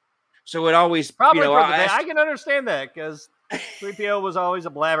 So it always, probably I can understand that because 3PO was always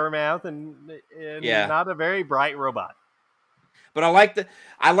a blabbermouth and not a very bright robot. But I like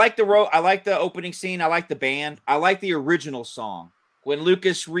the opening scene. I like the band. I like the original song. When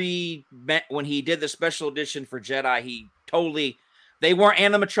Lucas when he did the special edition for Jedi, they weren't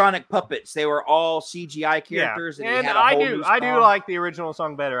animatronic puppets. They were all CGI characters. Yeah. And I do like the original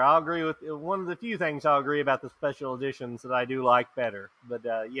song better. I'll agree with one of the few things I'll agree about the special editions that I do like better. But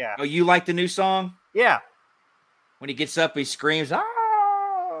yeah. Oh, you like the new song? Yeah. When he gets up, he screams, "Ah!"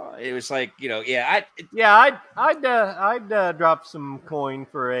 It was like, I'd drop some coin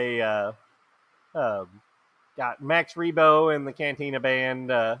for a got Max Rebo and the Cantina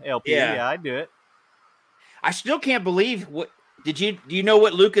Band LP. Yeah, I'd do it. I still can't believe do you know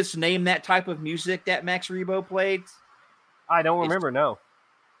what Lucas named that type of music that Max Rebo played? I don't remember. No,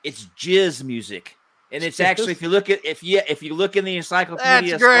 it's jizz music, and it's actually if you look in the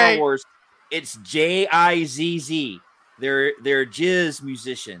Encyclopedia of Star Wars, it's Jizz. They're jizz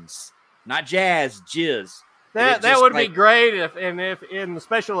musicians, not jazz, jizz. That would be great if in the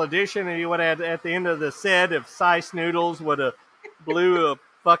special edition, and you would have at the end of the set, if Cy Snoodles would have blew a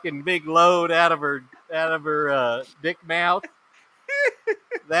fucking big load out of her dick mouth,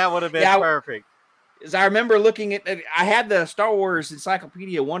 that would have been perfect. Is I remember looking at, I had the Star Wars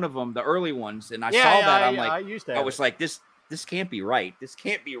encyclopedia, one of them, the early ones, and I saw that. I'm like, I was like, this can't be right. This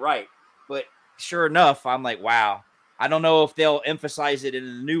can't be right. But sure enough, I'm like, wow. I don't know if they'll emphasize it in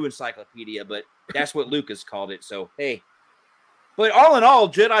the new encyclopedia, but that's what Lucas called it. So hey, but all in all,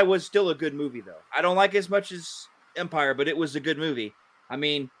 Jedi was still a good movie, though. I don't like it as much as Empire, but it was a good movie. I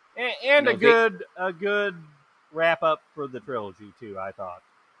mean, and a good wrap up for the trilogy too. I thought.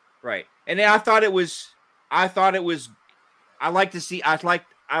 Right. And then I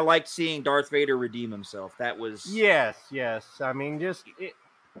liked seeing Darth Vader redeem himself. That was yes. I mean,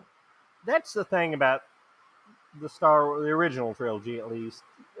 that's the thing about the original trilogy, at least.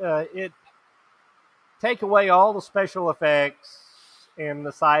 It take away all the special effects and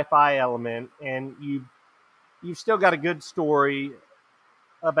the sci-fi element, and you've still got a good story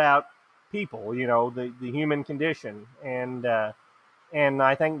about people, the human condition, and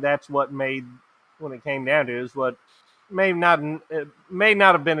I think that's what made, when it came down to, is what may not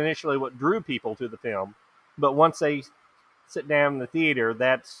have been initially what drew people to the film, but once they sit down in the theater,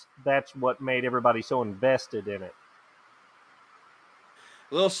 that's what made everybody so invested in it.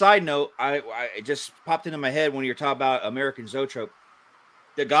 A little side note, I it just popped into my head when you're talking about American Zoetrope.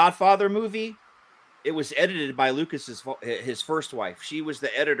 The Godfather movie, it was edited by Lucas's his first wife. She was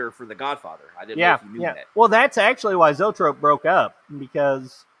the editor for The Godfather. I didn't know if you knew that. Well, that's actually why Zoetrope broke up,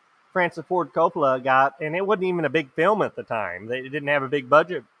 because Francis Ford Coppola and it wasn't even a big film at the time. They didn't have a big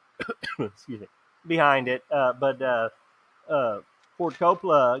budget excuse me, behind it. But Ford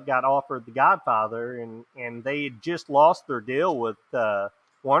Coppola got offered The Godfather, and they had just lost their deal with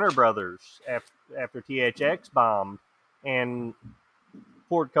Warner Brothers after THX bombed, and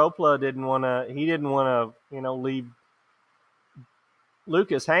Ford Coppola didn't want to leave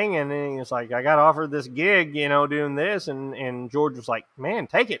Lucas hanging, and he was like, I got offered this gig, doing this, and George was like, man,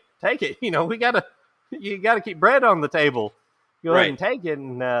 take it, you gotta keep bread on the table, go ahead and take it,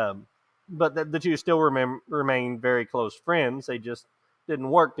 and but the two still remain very close friends. They just didn't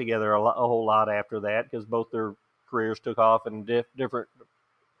work together a whole lot after that, because both their careers took off in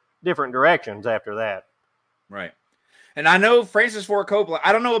different directions after that. Right. And I know Francis Ford Coppola,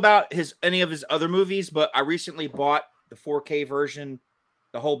 I don't know about any of his other movies, but I recently bought the 4K version,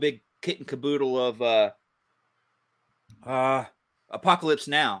 the whole big kit and caboodle of Apocalypse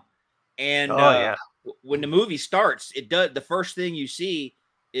Now. And when the movie starts, the first thing you see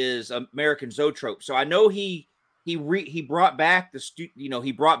is American Zoetrope. So I know he brought back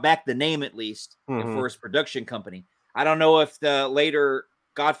he brought back the name, at least, for his production company. I don't know if the later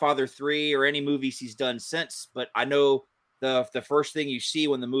Godfather 3 or any movies he's done since, but I know the first thing you see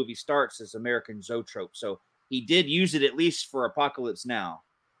when the movie starts is American Zoetrope. So he did use it, at least for Apocalypse Now.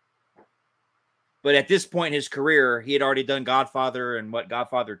 But at this point in his career, he had already done Godfather and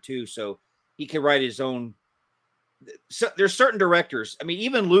Godfather 2, so he can write his own. So there's certain directors. I mean,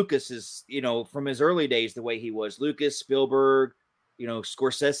 even Lucas is, from his early days, the way he was. Lucas, Spielberg,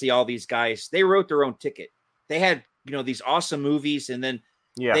 Scorsese, all these guys, they wrote their own ticket. They had, these awesome movies, and then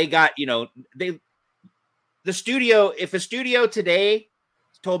they got, the studio, if a studio today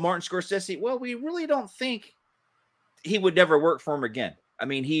told Martin Scorsese, well, we really don't think, he would never work for him again. I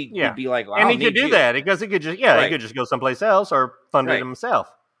mean, he'd be like, well, and he could do that because he could just, he could just go someplace else or fund it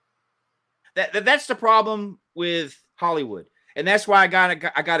himself. That's the problem with Hollywood. And that's why I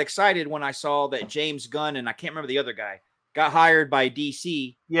got excited when I saw that James Gunn, and I can't remember the other guy, got hired by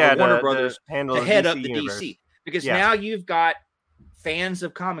DC, Warner Brothers, to head up the DC. Because now you've got fans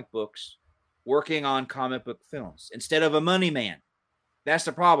of comic books working on comic book films instead of a money man. That's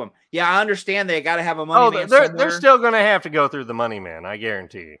the problem. Yeah, I understand they got to have a money man somewhere. They're still going to have to go through the money man, I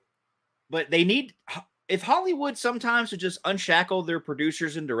guarantee you. But they need, if Hollywood sometimes would just unshackle their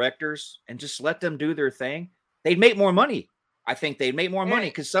producers and directors and just let them do their thing, they'd make more money. I think they'd make more money,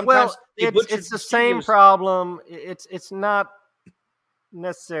 because sometimes it's the same problem. It's not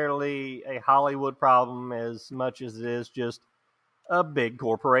necessarily a Hollywood problem as much as it is just a big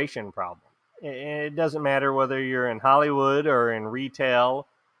corporation problem. It doesn't matter whether you're in Hollywood or in retail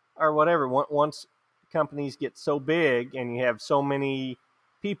or whatever. Once companies get so big and you have so many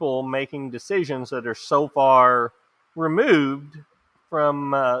people making decisions that are so far removed from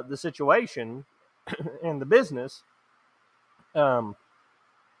the situation and the business, the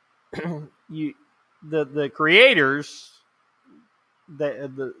creators,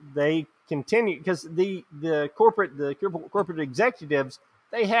 they continue, because the corporate executives,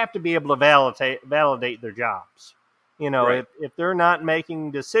 they have to be able to validate their jobs. Right. If they're not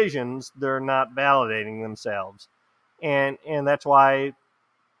making decisions, they're not validating themselves. And that's why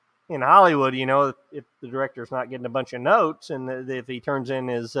in Hollywood, if the director's not getting a bunch of notes, and if he turns in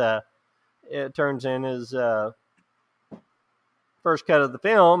his it turns in his first cut of the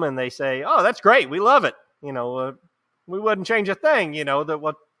film, and they say, "Oh, that's great, we love it." We wouldn't change a thing.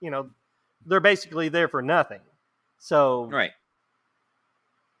 They're basically there for nothing. So right,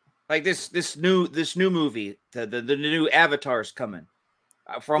 like this new movie, the new Avatar's coming.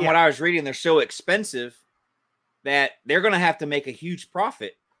 From what I was reading, they're so expensive that they're going to have to make a huge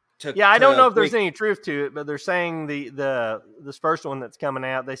profit. I don't know if there's any truth to it, but they're saying this first one that's coming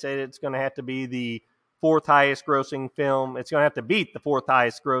out, they say it's going to have to be the fourth highest grossing film. It's going to have to beat the fourth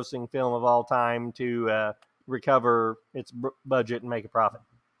highest grossing film of all time to recover its budget and make a profit.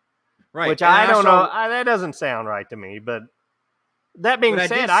 Right. Which I don't know. That doesn't sound right to me. But that being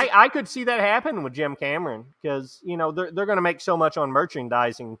said, I could see that happen with Jim Cameron because, they're going to make so much on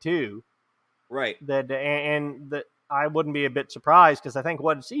merchandising too. Right. That I wouldn't be a bit surprised because I think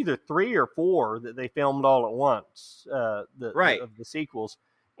it's either 3 or 4 that they filmed all at once. Of the sequels.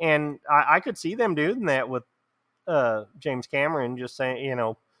 And I could see them doing that with James Cameron, just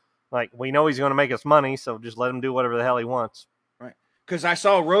saying, like, we know he's going to make us money, so just let him do whatever the hell he wants. Right. Because I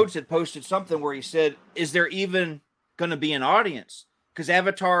saw Rhodes had posted something where he said, is there even going to be an audience? Because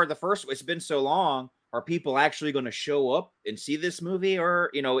Avatar, the first, it's been so long. Are people actually going to show up and see this movie? Or,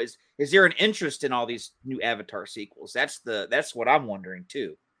 is there an interest in all these new Avatar sequels? That's what I'm wondering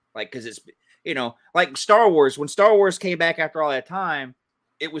too. Like, because it's, like Star Wars, when Star Wars came back after all that time,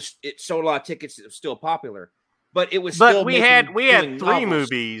 it sold a lot of tickets. It was still popular, but it was still. We had 3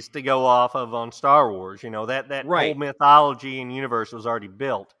 movies to go off of on Star Wars. That whole mythology and universe was already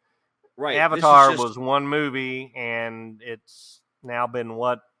built. Right. Avatar was one movie, and it's now been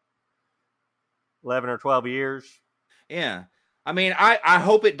 11 or 12 years. Yeah. I mean, I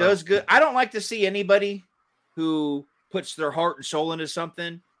hope it does good. I don't like to see anybody who puts their heart and soul into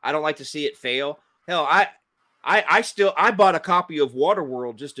something. I don't like to see it fail. Hell, I bought a copy of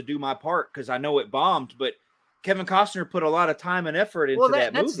Waterworld just to do my part because I know it bombed, but Kevin Costner put a lot of time and effort into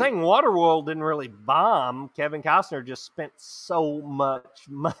that movie. That's the thing. Waterworld didn't really bomb. Kevin Costner just spent so much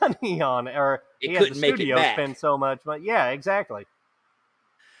money on it, or he had the studio spend so much money. Yeah, exactly.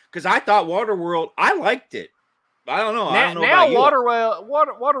 Because I thought Waterworld, I liked it. I don't know. I don't know now about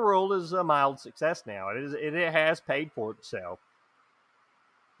Waterworld is a mild success now. It has paid for itself.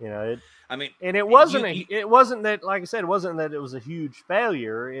 It wasn't that, like I said, it wasn't that it was a huge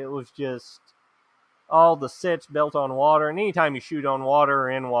failure. It was just all the sets built on water, and anytime you shoot on water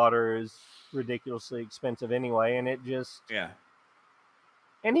or in water is ridiculously expensive anyway. And it just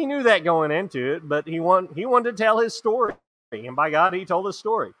and he knew that going into it, but he wanted to tell his story, and by God, he told his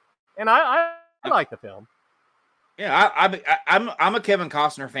story. And I like the film. Yeah, I'm a Kevin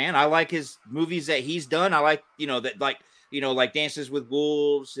Costner fan. I like his movies that he's done. I like like Dances with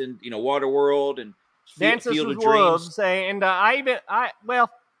Wolves and Waterworld and Dances Field with of Dreams. Wolves. And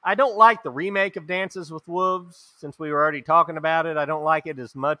I don't like the remake of Dances with Wolves since we were already talking about it. I don't like it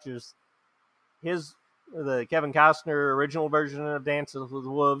as much as the Kevin Costner original version of Dances with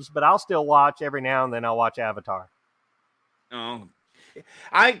Wolves, but I'll still watch every now and then. I'll watch Avatar. Oh,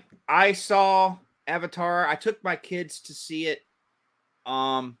 I saw Avatar. I took my kids to see it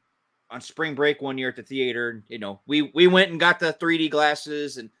on spring break one year at the theater. We went and got the 3D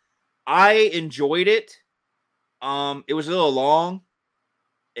glasses, and I enjoyed it. It was a little long,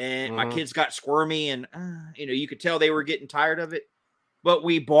 and my kids got squirmy, and you could tell they were getting tired of it. But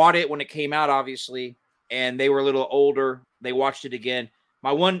we bought it when it came out, obviously, and they were a little older. They watched it again.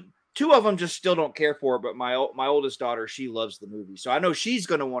 Two of them just still don't care for it, but my oldest daughter, she loves the movie, so I know she's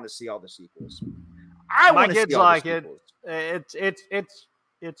going to want to see all the sequels. My kids like it.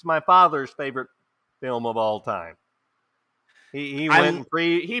 It's my father's favorite film of all time. He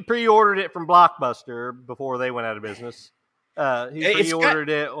pre-ordered it from Blockbuster before they went out of business. He pre-ordered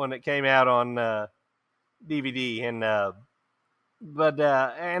it when it came out on DVD, and that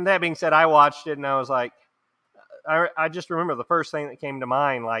being said, I watched it and I was like, I just remember the first thing that came to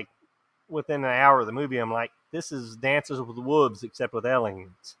mind, like within an hour of the movie, I'm like, this is Dances with Wolves except with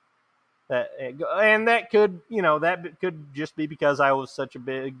aliens. That could just be because I'm such a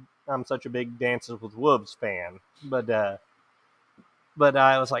big Dances with Wolves fan. But I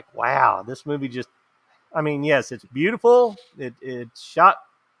was like, wow, this movie just, yes, it's beautiful. It's shot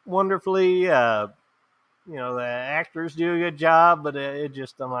wonderfully. The actors do a good job, but it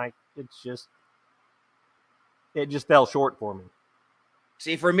just fell short for me.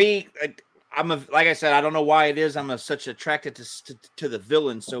 See, for me, like I said, I don't know why it is. I'm such attracted to the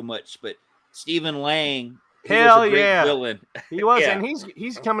villain so much, but Stephen Lang, he was a great villain. He was, and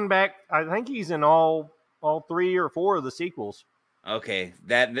he's coming back. I think he's in all 3 or 4 of the sequels. Okay,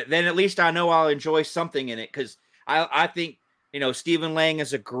 then at least I know I'll enjoy something in it, because I think Stephen Lang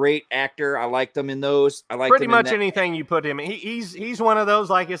is a great actor. I liked him in those. I liked Pretty him much in that. anything you put him in. He's one of those,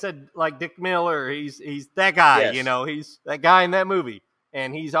 like I said, like Dick Miller. He's that guy. Yes. He's that guy in that movie,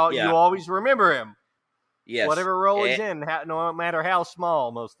 and you always remember him. Yes. Whatever role he's in, no matter how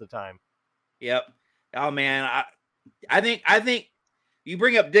small, most of the time. Yep. Oh man, I think you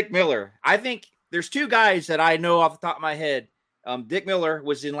bring up Dick Miller. I think there's two guys that I know off the top of my head. Dick Miller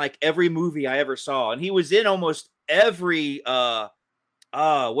was in like every movie I ever saw, and he was in almost every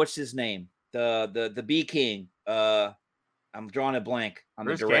what's his name? The Bee King. I'm drawing a blank on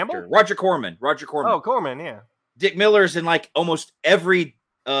Bruce the director. Campbell? Roger Corman. Oh, Corman, yeah. Dick Miller's in like almost every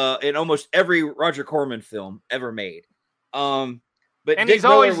Roger Corman film ever made. But and Dick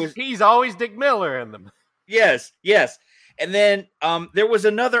he's always Dick Miller in them. Yes. And then there was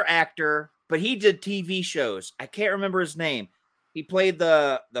another actor, but he did TV shows. I can't remember his name. He played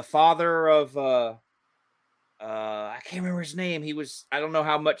the father of I can't remember his name. I don't know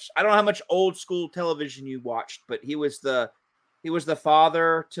how much old school television you watched, but he was the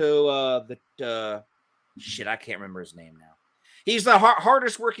father to shit, I can't remember his name now. He's the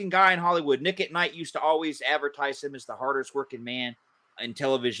hardest working guy in Hollywood. Nick at Night used to always advertise him as the hardest working man in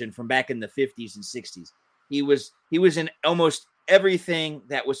television from back in the 50s and 60s. He was in almost everything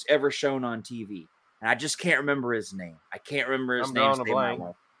that was ever shown on TV. And I just can't remember his name. I can't remember his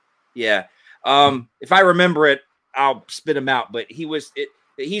name. Yeah. If I remember it, I'll spit him out. But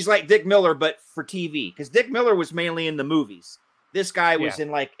he's like Dick Miller, but for TV. Because Dick Miller was mainly in the movies. This guy was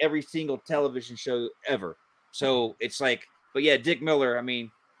in like every single television show ever. So it's like, but yeah, Dick Miller, I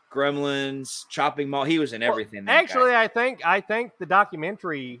mean, Gremlins, Chopping Mall, he was in everything. Well, actually, I think the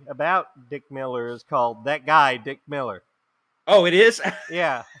documentary about Dick Miller is called That Guy, Dick Miller. Oh, it is?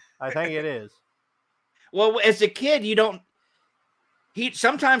 Yeah, I think it is. Well, as a kid,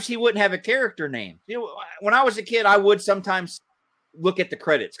 sometimes he wouldn't have a character name. When I was a kid, I would sometimes look at the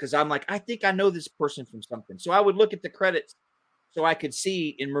credits because I'm like, I think I know this person from something. So I would look at the credits so I could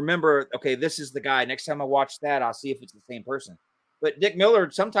see and remember, okay, this is the guy. Next time I watch that, I'll see if it's the same person. But Dick Miller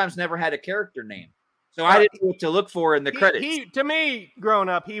sometimes never had a character name. So I didn't know what to look for in the credits. To me, growing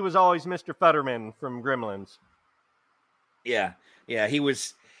up, he was always Mr. Futterman from Gremlins. Yeah. He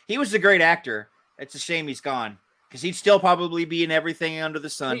was a great actor. It's a shame he's gone because he'd still probably be in everything under the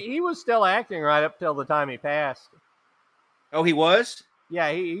sun. He was still acting right up till the time he passed. Oh, he was?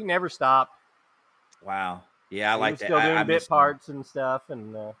 Yeah, he never stopped. Wow. Yeah, I like that. He was still doing bit parts and stuff,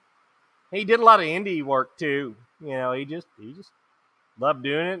 and he did a lot of indie work too. He just loved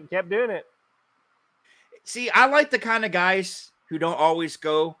doing it and kept doing it. See, I like the kind of guys who don't always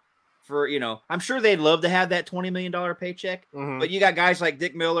go for, I'm sure they'd love to have that $20 million paycheck, but you got guys like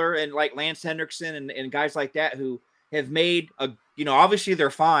Dick Miller and like Lance Henriksen and guys like that who have made obviously they're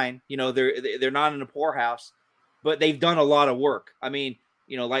fine. They're not in a poorhouse, but they've done a lot of work. I mean,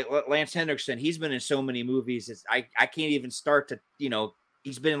 like Lance Henriksen, he's been in so many movies. I can't even start to,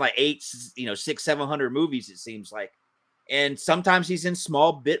 he's been in like 700 movies, it seems like. And sometimes he's in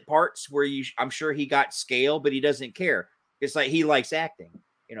small bit parts where I'm sure he got scale, but he doesn't care. It's like he likes acting,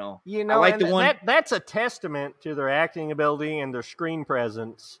 I like the one that's a testament to their acting ability and their screen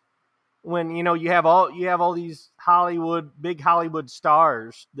presence. When you have all these big Hollywood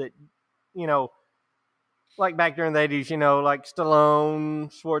stars that like back during the 80s, like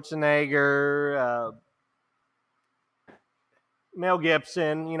Stallone, Schwarzenegger, Mel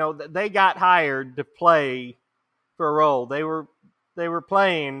Gibson, they got hired to play for a role. They were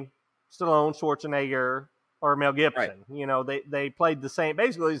playing Stallone, Schwarzenegger, or Mel Gibson. Right. They played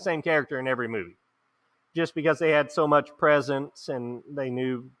basically the same character in every movie, just because they had so much presence and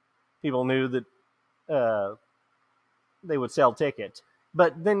people knew that they would sell tickets.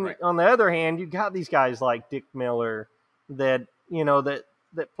 But then on the other hand, you got these guys like Dick Miller that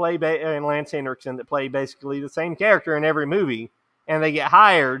play and Lance Henriksen that play basically the same character in every movie, and they get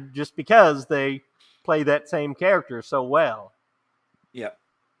hired just because they play that same character so well. Yeah.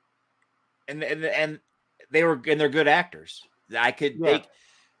 And they're good actors. They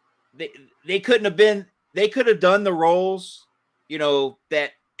couldn't have been, they could have done the roles,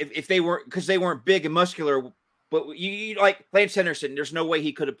 that if they weren't, because they weren't big and muscular, but you like Lance Henriksen, there's no way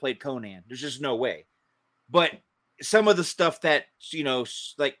he could have played Conan. There's just no way. But some of the stuff that,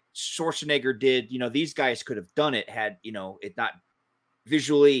 like Schwarzenegger did, these guys could have done it had, it not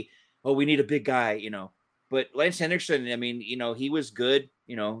visually, we need a big guy, But Lance Henriksen, I mean, he was good,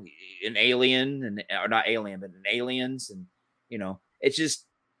 in Alien or not Alien, but in Aliens. And, it's just,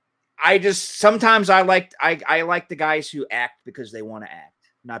 sometimes I like the guys who act because they want to act,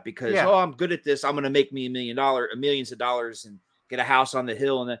 not because, I'm good at this, I'm going to make me millions of dollars and get a house on the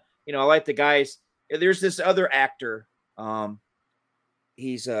hill. And I like the guys. There's this other actor.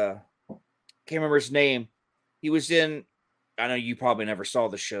 He's can't remember his name. He was in. I know you probably never saw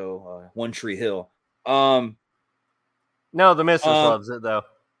the show, One Tree Hill. No, the missus loves it though.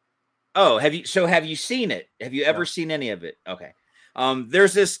 Oh, have you seen it? Have you ever seen any of it? Okay.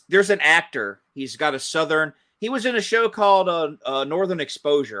 There's an actor. He's got a southern. He was in a show called Northern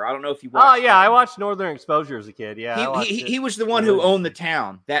Exposure. I don't know if you watched. Oh yeah, I watched Northern Exposure as a kid. Yeah, he was the one who owned the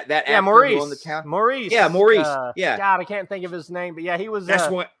town. That actor Maurice who owned the town. Maurice. Yeah, Maurice. Yeah. God, I can't think of his name, but yeah, he was. That's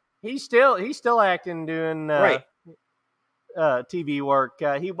what. He's still acting, doing right. TV work.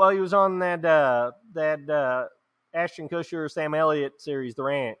 He was on that Ashton Kutcher, Sam Elliott series, The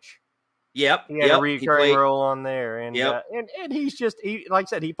Ranch. Yep. He had a recurring role on there, and and he's like I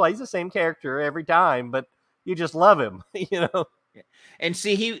said, he plays the same character every time, but you just love him, you know. And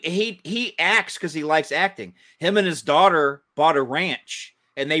see, he acts because he likes acting. Him and his daughter bought a ranch,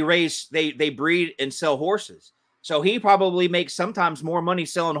 and they breed and sell horses. So he probably makes sometimes more money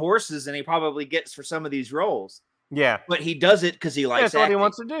selling horses than he probably gets for some of these roles. Yeah, but he does it because he likes. That's acting. What he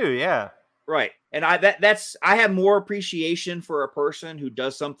wants to do. Yeah, right. And I have more appreciation for a person who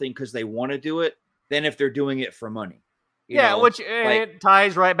does something because they want to do it than if they're doing it for money. You know, it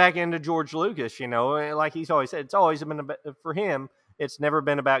ties right back into George Lucas. You know, like he's always said, it's always been about, for him. It's never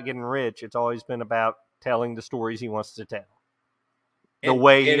been about getting rich. It's always been about telling the stories he wants to tell, the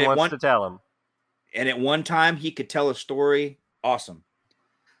way he wants to tell them. And at one time, he could tell a story. Awesome.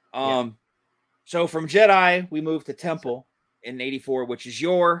 So from Jedi, we moved to Temple in '84, which is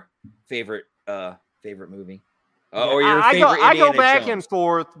your favorite movie. Or your favorite I go back Jones. And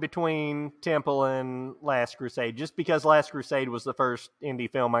forth between Temple and Last Crusade, just because Last Crusade was the first indie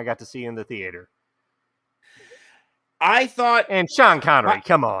film I got to see in the theater. I thought, and Sean Connery,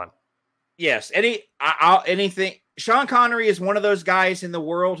 come on. Yes, anything. Sean Connery is one of those guys in the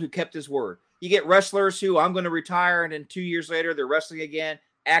world who kept his word. You get wrestlers who I'm going to retire, and then 2 years later they're wrestling again.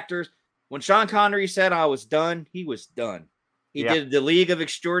 Actors. When Sean Connery said I was done, he was done. He did The League of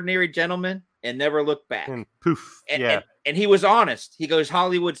Extraordinary Gentlemen and never looked back. And poof. And he was honest. He goes,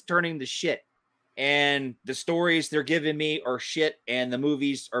 Hollywood's turning to shit. And the stories they're giving me are shit, and the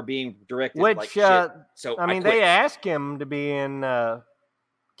movies are being directed like shit. So I mean, they asked him to be in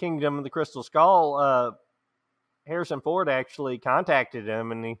Kingdom of the Crystal Skull. Harrison Ford actually contacted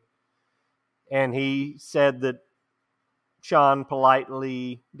him, and he said that Sean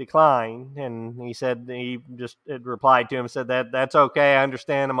politely declined, and he said he just replied to him, said that's okay. I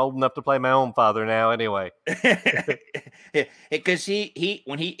understand. I'm old enough to play my own father now anyway. Because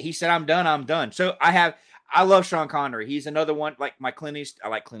when he said I'm done. So I love Sean Connery. He's another one like my Clint Eastwood. I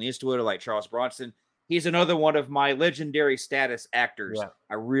like Clint Eastwood. I like Charles Bronson. He's another one of my legendary status actors. Yeah.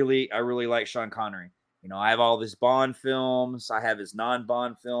 I really like Sean Connery. You know, I have all of his Bond films. I have his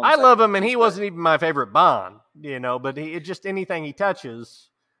non-Bond films. I love him, and he wasn't even my favorite Bond, you know, but just anything he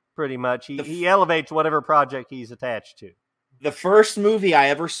touches, pretty much, he elevates whatever project he's attached to. The first movie I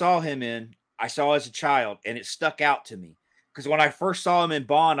ever saw him in, I saw as a child, and it stuck out to me. Because when I first saw him in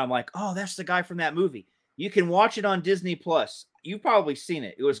Bond, I'm like, oh, that's the guy from that movie. You can watch it on Disney+. You've probably seen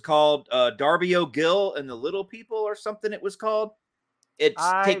it. It was called Darby O'Gill and the Little People or something it was called.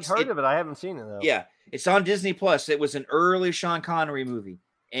 I've heard of it. I haven't seen it, though. Yeah. It's on Disney+. It was an early Sean Connery movie.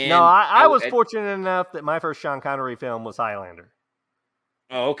 And no, I was fortunate enough that my first Sean Connery film was Highlander.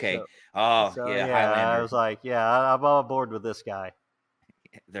 Oh, okay. So, Highlander. I was like, I'm all aboard with this guy.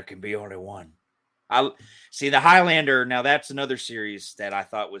 There can be only one. I see the Highlander. Now that's another series that I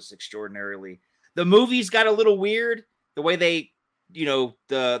thought was extraordinarily. The movies got a little weird. The way they, you know,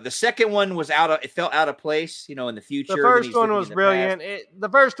 the second one was it felt out of place. You know, in the future. The first one was brilliant. The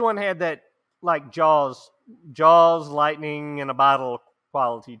first one had that like Jaws, lightning in a bottle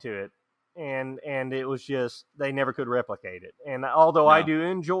quality to it, and it was just they never could replicate it. And although I do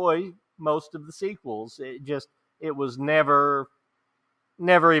enjoy most of the sequels, it was never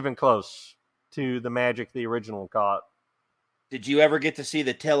even close to the magic the original caught. Did you ever get to see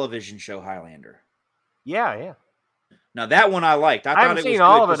the television show Highlander? Yeah. Now that one I liked. I haven't seen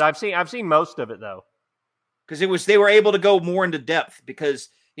all of it. I've seen most of it though, because they were able to go more into depth because.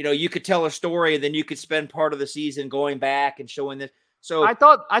 You know, you could tell a story, and then you could spend part of the season going back and showing this. So I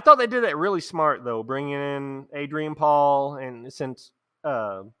thought they did that really smart, though, bringing in Adrian Paul, and since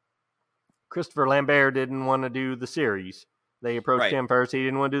Christopher Lambert didn't want to do the series, they approached him first. He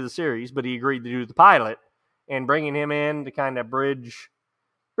didn't want to do the series, but he agreed to do the pilot, and bringing him in to kind of bridge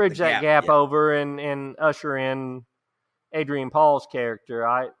that gap over and usher in Adrian Paul's character.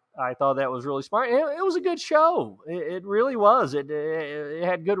 I thought that was really smart. It was a good show. It really was. It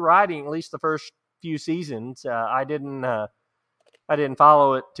had good writing, at least the first few seasons. I didn't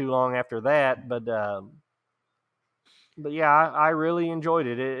follow it too long after that, but but yeah, I really enjoyed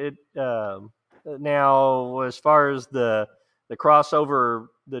it. Now, as far as the crossover,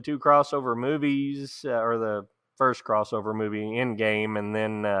 the two crossover movies, or the first crossover movie, Endgame, and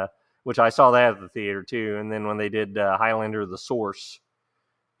then which I saw that at the theater too, and then when they did Highlander: The Source,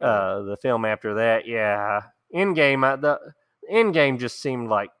 the film after that, yeah, Endgame, the Endgame just seemed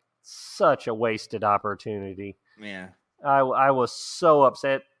like such a wasted opportunity. Yeah, I was so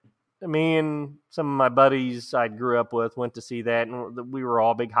upset. Me and some of my buddies I grew up with went to see that, and we were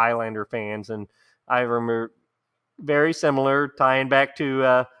all big Highlander fans. And I remember very similar, tying back to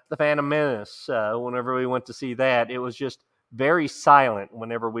the Phantom Menace. Whenever we went to see that, it was just very silent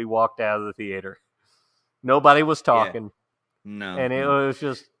whenever we walked out of the theater. Nobody was talking. Yeah. No. And it was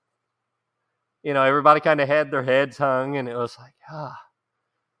just, everybody kind of had their heads hung, and it was like,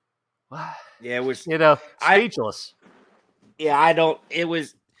 yeah, it was, speechless. It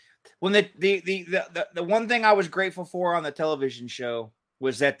was, when the one thing I was grateful for on the television show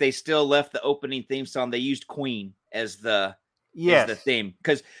was that they still left the opening theme song. They used Queen as the theme,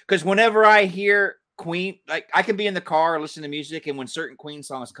 because whenever I hear Queen, like I can be in the car listening to music, and when certain Queen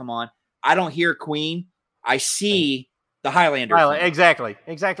songs come on, I don't hear Queen. I see the Highlander. Exactly.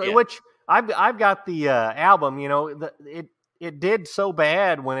 Yeah. Which I've got the album. It did so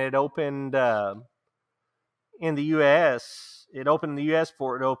bad when it opened in the U.S. It opened in the U.S.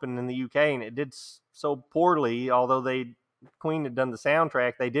 before it opened in the U.K., and it did so poorly. Although Queen had done the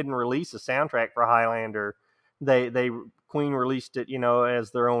soundtrack, they didn't release a soundtrack for Highlander. Queen released it,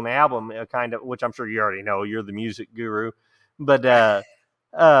 as their own album, kind of, which I'm sure you already know. You're the music guru, but the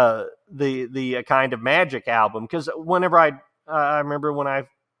kind of magic album. Because whenever I remember when I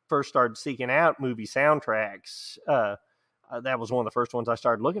first started seeking out movie soundtracks, that was one of the first ones I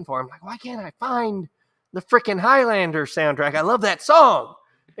started looking for. I'm like, why can't I find the freaking Highlander soundtrack? I love that song.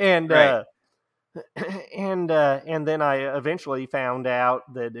 And right. And then I eventually found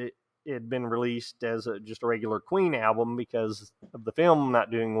out that it had been released as just a regular Queen album because of the film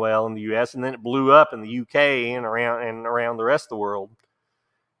not doing well in the U.S. And then it blew up in the U.K. and around the rest of the world.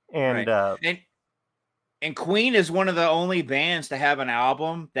 And right. And Queen is one of the only bands to have an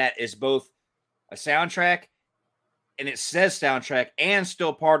album that is both a soundtrack, and it says soundtrack, and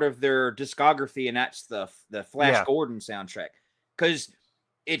still part of their discography, and that's the Flash Gordon soundtrack. Because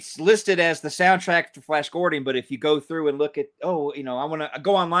it's listed as the soundtrack to Flash Gordon, but if you go through and look at, I want to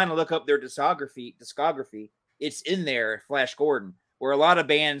go online and look up their discography, it's in there, Flash Gordon, where a lot of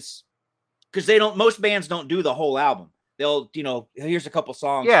bands, because most bands don't do the whole album. They'll, here's a couple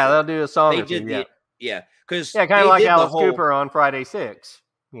songs. Yeah, they'll do a song. They did because kind of like Alice Cooper on Friday 6.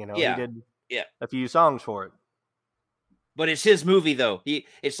 He did a few songs for it. But it's his movie, though.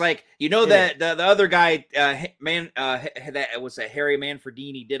 It's like, that the other guy, that was a Harry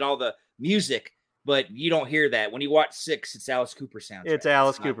Manfredini, did all the music, but you don't hear that. When you watch 6, it's Alice Cooper soundtrack. It's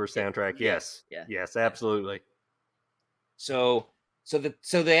Alice Cooper soundtrack. Yes. Yeah. Yes, absolutely. So the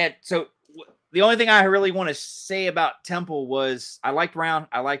only thing I really want to say about Temple was I liked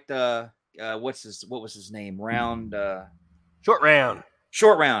what was his name? Short Round.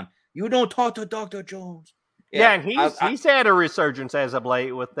 Short Round. You don't talk to Dr. Jones. Yeah, and he's had a resurgence as of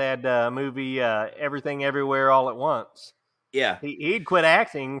late with that movie Everything Everywhere All at Once. Yeah. He'd quit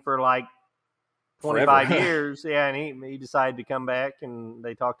acting for like 25 years. Yeah, and he decided to come back, and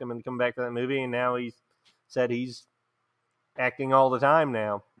they talked him into coming back for that movie, and now he's said he's acting all the time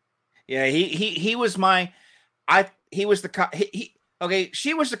now. Yeah, he was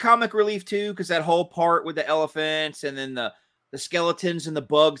she was the comic relief too, because that whole part with the elephants and then the skeletons and the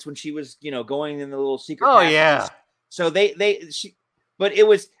bugs when she was, going in the little secret. Oh, passages. Yeah. So but it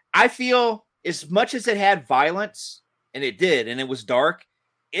was, I feel, as much as it had violence, and it did, and it was dark,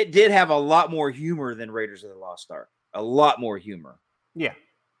 it did have a lot more humor than Raiders of the Lost Ark. A lot more humor. Yeah.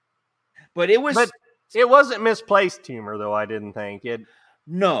 But it wasn't misplaced humor, though, I didn't think. It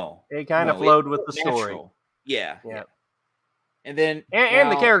kind of flowed with the story. Yeah. And then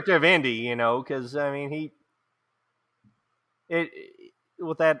and the character of Indy, because I mean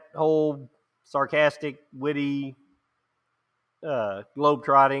with that whole sarcastic, witty,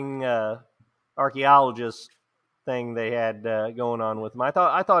 globe-trotting archaeologist thing they had going on with him, I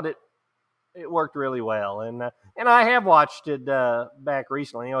thought it worked really well, and I have watched it back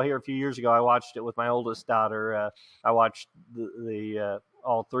recently. Here a few years ago, I watched it with my oldest daughter. I watched the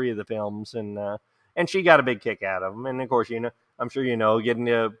all 3 of the films, and she got a big kick out of them. And of course, I'm sure getting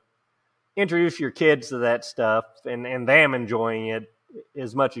to introduce your kids to that stuff and them enjoying it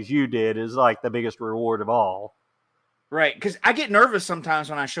as much as you did is like the biggest reward of all. Right. Because I get nervous sometimes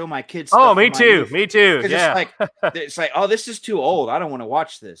when I show my kids stuff. Oh, me too. Me too. Yeah. It's like, oh, this is too old. I don't want to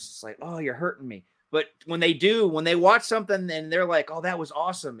watch this. It's like, oh, you're hurting me. But when they watch something and they're like, "Oh, that was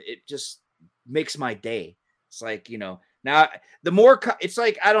awesome," it just makes my day. It's like, now the more it's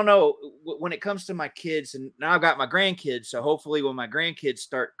like, I don't know, when it comes to my kids, and now I've got my grandkids. So hopefully when my grandkids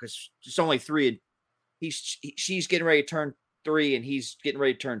start, because it's only 3 and she's getting ready to turn 3 and he's getting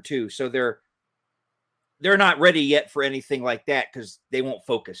ready to turn 2. So they're not ready yet for anything like that because they won't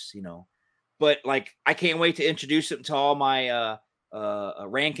focus, But like, I can't wait to introduce them to all my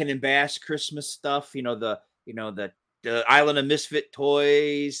Rankin and Bass Christmas stuff. The Island of Misfit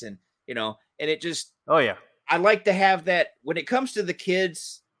toys, and and it just, oh yeah, I like to have that when it comes to the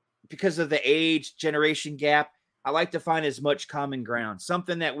kids, because of the age generation gap. I like to find as much common ground,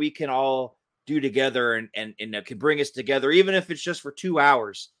 something that we can all do together and can bring us together, even if it's just for 2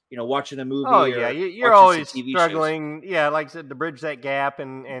 hours. Watching a movie. Oh yeah, you're always struggling. Shows. Yeah, like I said, to bridge that gap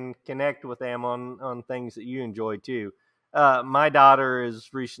and connect with them on things that you enjoy too. My daughter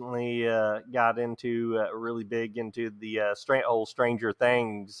has recently got into really big into the whole Stranger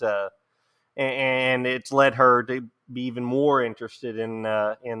Things, and it's led her to be even more interested in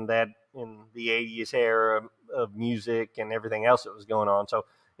the 80s era of music and everything else that was going on. So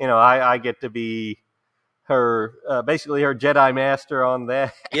I get to be her basically her Jedi master on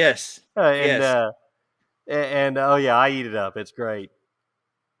that. Yes. And oh yeah, I eat it up. It's great.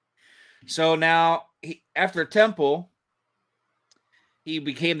 So now after Temple, he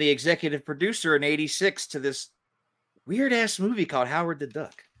became the executive producer in '86 to this weird ass movie called Howard the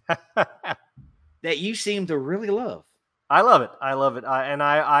Duck that you seem to really love. I love it.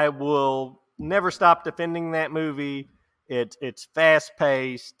 I will never stop defending that movie. It's fast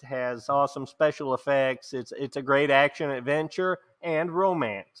paced, has awesome special effects. It's a great action adventure and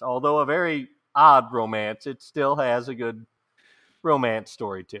romance. Although a very odd romance, it still has a good romance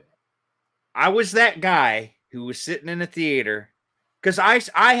story to it. I was that guy who was sitting in a theater because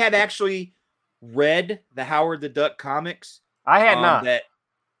I had actually read the Howard the Duck comics. I had not. That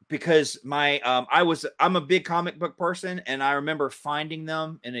because I'm a big comic book person, and I remember finding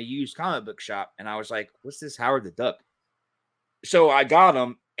them in a used comic book shop, and I was like, "What's this Howard the Duck?" So I got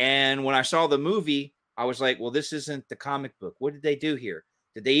them, and when I saw the movie, I was like, "Well, this isn't the comic book. What did they do here?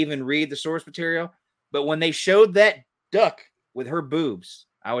 Did they even read the source material?" But when they showed that duck with her boobs,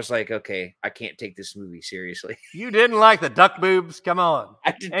 I was like, "Okay, I can't take this movie seriously." You didn't like the duck boobs? Come on.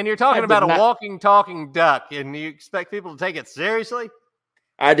 And you're talking about a walking, talking duck, and you expect people to take it seriously?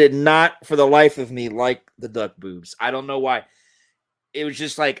 I did not, for the life of me, like the duck boobs. I don't know why. It was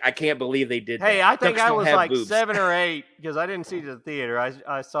just like, I can't believe they did that. Hey, I think I was like boobs. 7 or 8 because I didn't see it at the theater.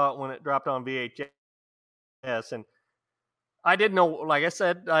 I saw it when it dropped on VHS, and I didn't know, like I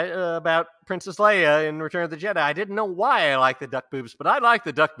said, about Princess Leia in Return of the Jedi. I didn't know why I like the duck boobs, but I like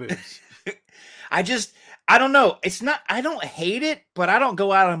the duck boobs. I don't know. It's not, I don't hate it, but I don't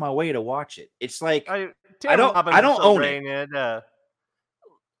go out of my way to watch it. It's like, I don't own it.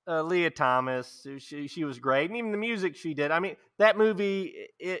 Leah Thomas, she was great, and even the music she did. I mean, that movie,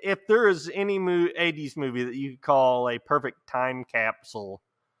 if there is any 80s movie that you could call a perfect time capsule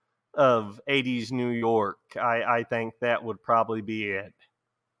of 80s New York, I think that would probably be it.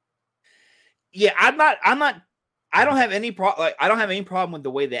 Yeah, I don't have any problem. Like, I don't have any problem with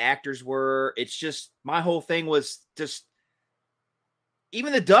the way the actors were. It's just, my whole thing was just,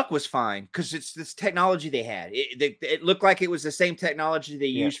 even the duck was fine because it's this technology they had. It looked like it was the same technology they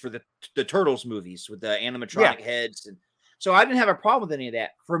used for the Turtles movies with the animatronic heads. And so I didn't have a problem with any of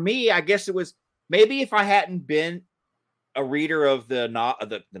that. For me, I guess it was, maybe if I hadn't been a reader of the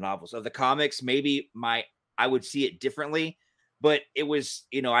novels, of the comics, maybe I would see it differently. But it was,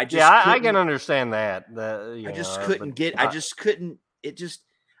 I just I can understand that. I just couldn't get. It just,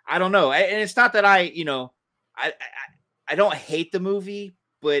 I don't know. And it's not that I don't hate the movie,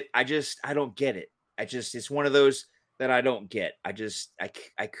 but I don't get it. It's one of those that I don't get. I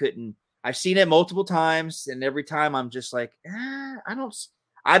couldn't. I've seen it multiple times, and every time I'm just like,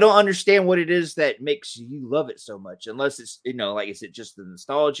 I don't understand what it is that makes you love it so much, unless it's, like, is it just the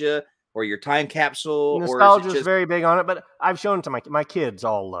nostalgia or your time capsule? Nostalgia is very big on it, but I've shown it to my kids.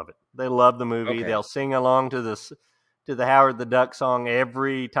 All love it. They love the movie. Okay. They'll sing along to the Howard the Duck song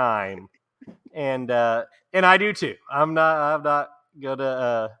every time. And I do too. I'm not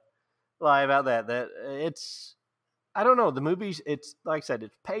gonna lie about that. That it's, I don't know, the movies. It's like I said,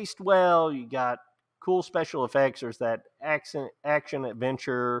 it's paced well. You got cool special effects. There's that action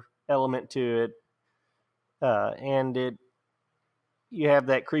adventure element to it, and you have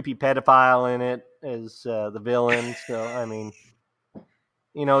that creepy pedophile in it as the villain. So I mean,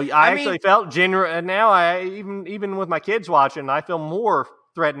 I actually felt genuine. Now I even with my kids watching, I feel more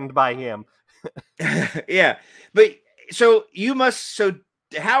threatened by him. Yeah, but so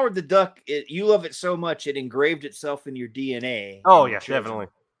Howard the Duck, you love it so much it engraved itself in your DNA. Oh and your yeah, children. definitely.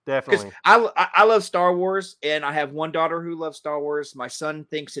 Because I love Star Wars, and I have one daughter who loves Star Wars. My son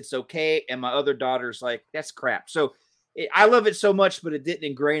thinks it's okay, and my other daughter's like, that's crap. So I love it so much, but it didn't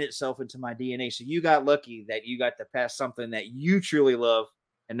ingrain itself into my DNA. So you got lucky that you got to pass something that you truly love,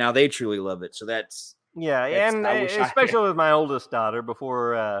 and now they truly love it. So that's and especially with my oldest daughter,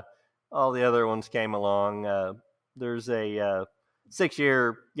 before all the other ones came along, there's a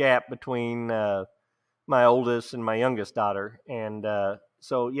 6-year gap between my oldest and my youngest daughter, and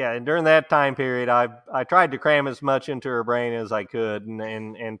so yeah, and during that time period, I tried to cram as much into her brain as I could,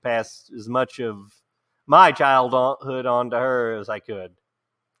 and pass as much of my childhood on to her as I could.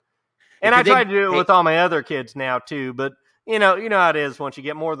 And I tried to do it with all my other kids now too, but you know how it is once you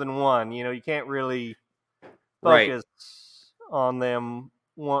get more than one. You can't really focus on them.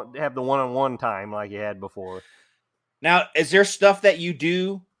 Have the one-on-one time like you had before. Now, is there stuff that you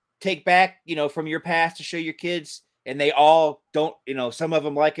do take back, from your past to show your kids, and they all don't? Some of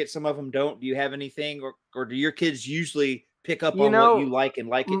them like it, some of them don't. Do you have anything, or do your kids usually pick up on what you like and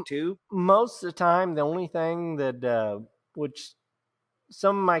like it too? Most of the time, the only thing that which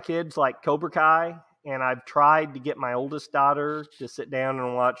some of my kids like Cobra Kai, and I've tried to get my oldest daughter to sit down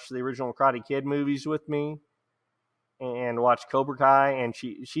and watch the original Karate Kid movies with me and watch Cobra Kai, and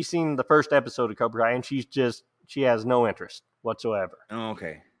she's seen the first episode of Cobra Kai, and she has no interest whatsoever. Oh,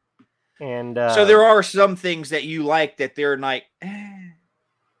 okay. And so there are some things that you like that they're like,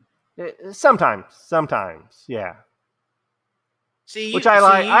 Sometimes, yeah. See, which I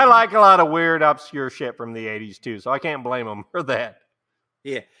like. I like a lot of weird, obscure shit from the 80s too, so I can't blame them for that.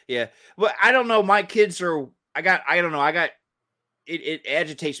 Yeah. Well, I don't know. My kids are. I don't know. It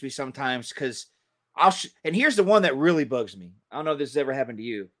agitates me sometimes because and here's the one that really bugs me. I don't know if this has ever happened to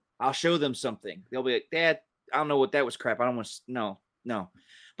you. I'll show them something. They'll be like, Dad, I don't know what that was crap. I don't want to. No.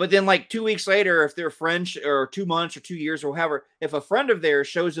 But then like 2 weeks later, if they're friends, or 2 months or 2 years or however, if a friend of theirs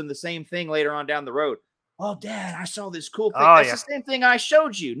shows them the same thing later on down the road, oh, Dad, I saw this cool thing. That's the same thing I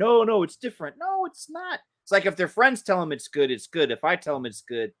showed you. No, it's different. No, it's not. It's like if their friends tell them it's good, it's good. If I tell them it's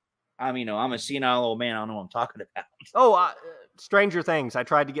good, I'm a senile old man. I don't know what I'm talking about. Oh, Stranger Things. I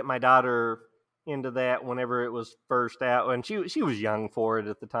tried to get my daughter into that whenever it was first out, and she was young for it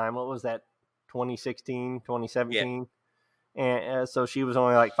at the time. What was that? 2016, 2017? Yeah. And so she was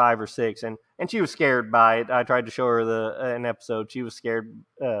only like 5 or 6, and she was scared by it. I tried to show her an episode. She was scared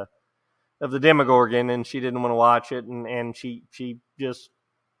of the Demogorgon, and she didn't want to watch it. And she just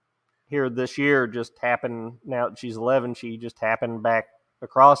here this year just happened. Now that she's 11, she just happened back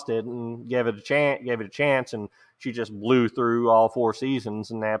across it and gave it a chance, and she just blew through all 4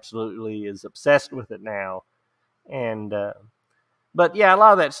 seasons and absolutely is obsessed with it now. And but yeah, a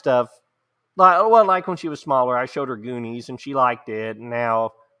lot of that stuff. Like when she was smaller, I showed her Goonies and she liked it. And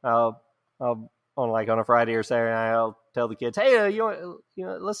now on a Friday or Saturday night, I'll tell the kids, "Hey,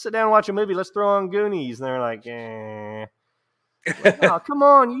 let's sit down and watch a movie. Let's throw on Goonies." And they're like, "Oh, come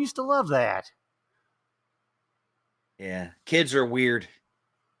on! You used to love that." Yeah, kids are weird.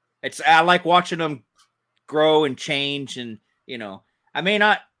 I like watching them grow and change, and I may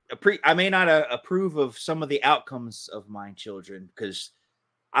not approve of some of the outcomes of my children because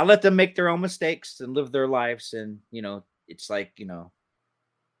I let them make their own mistakes and live their lives. And, it's like,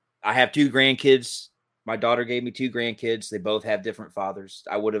 I have 2 grandkids. My daughter gave me 2 grandkids. They both have different fathers.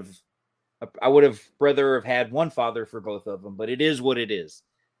 I would have rather have had one father for both of them, but it is what it is.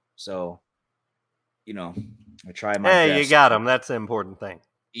 So, I try my best. Hey, you got them. That's the important thing.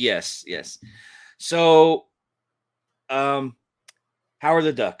 Yes. So, Howard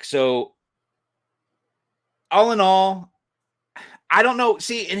the Duck. So, all in all, I don't know.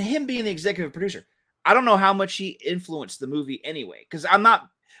 See, and him being the executive producer, I don't know how much he influenced the movie anyway. Because I'm not.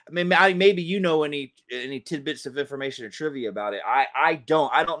 I mean, maybe any tidbits of information or trivia about it. I don't.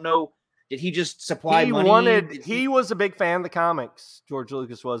 I don't know. Did he just supply money? He was a big fan of the comics. George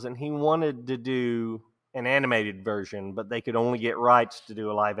Lucas was, and he wanted to do an animated version, but they could only get rights to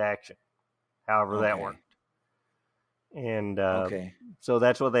do a live action. However, that worked. And so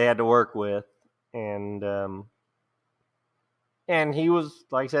that's what they had to work with, and he was,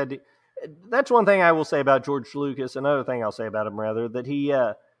 like I said, that's one thing I will say about George Lucas. Another thing I'll say about him, rather, that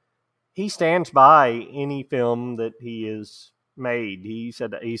he stands by any film that he has made. He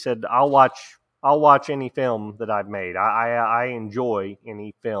said, I'll watch any film that I've made. I enjoy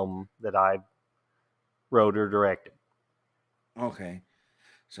any film that I've wrote or directed. Okay.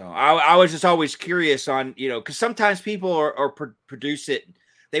 So I was just always curious on, because sometimes people produce it.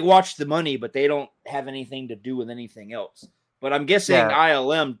 They watch the money, but they don't have anything to do with anything else. But I'm guessing Yeah.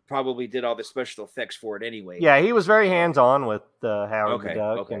 ILM probably did all the special effects for it anyway. Yeah, he was very hands-on with Howard the Okay,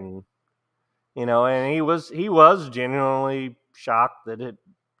 Duck, okay. and and he was genuinely shocked that it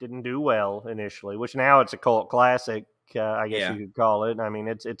didn't do well initially. Which now it's a cult classic, I guess Yeah. you could call it. I mean,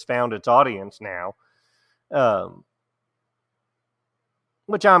 it's found its audience now,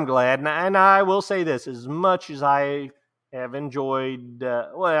 which I'm glad. And I will say this: as much as I have enjoyed,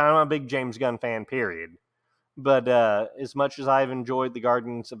 well, I'm a big James Gunn fan, period. But as much as I've enjoyed the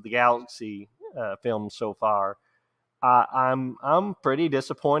Guardians of the Galaxy films so far, I'm pretty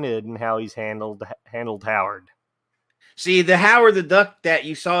disappointed in how he's handled Howard. See, the Howard the Duck that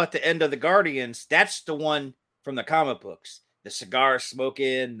you saw at the end of the Guardians, that's the one from the comic books. The cigar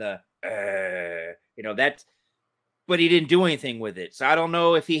smoking, that's. But he didn't do anything with it, so I don't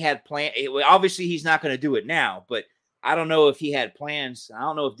know if he had plans. Obviously, he's not going to do it now, but I don't know if he had plans. I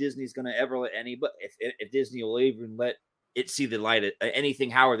don't know if Disney's going to ever let but if Disney will even let it see the light of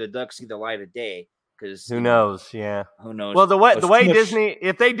anything Howard the Duck see the light of day. Because who knows? Yeah, who knows? Well, the way Disney,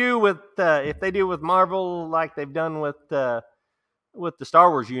 if they do with Marvel like they've done with the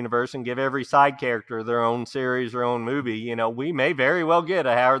Star Wars universe and give every side character their own series, their own movie, we may very well get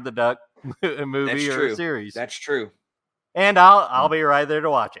a Howard the Duck movie or a series. That's true. And I'll be right there to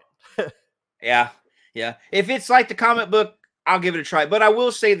watch it. Yeah. If it's like the comic book, I'll give it a try. But I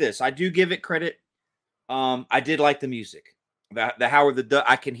will say this: I do give it credit. I did like the music. The Howard the Duck.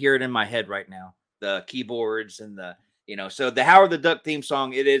 I can hear it in my head right now. The keyboards and so the Howard the Duck theme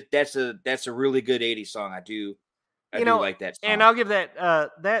song. That's a really good '80s song. I do like that song. And I'll give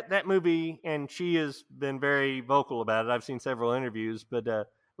that movie. And she has been very vocal about it. I've seen several interviews, but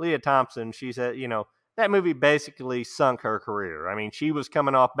Leah Thompson, she said, that movie basically sunk her career. I mean, she was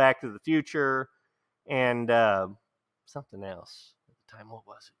coming off Back to the Future and something else at the time. What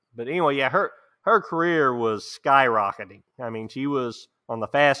was it? But anyway, yeah, her career was skyrocketing. I mean, she was on the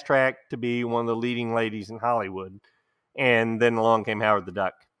fast track to be one of the leading ladies in Hollywood. And then along came Howard the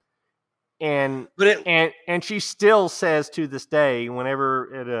Duck. And she still says to this day,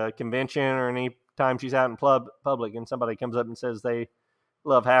 whenever at a convention or any time she's out in public and somebody comes up and says they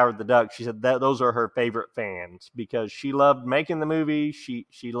love Howard the Duck, she said that those are her favorite fans because she loved making the movie. She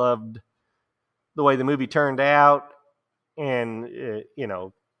loved the way the movie turned out, and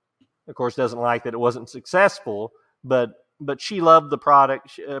of course, doesn't like that it wasn't successful. But she loved the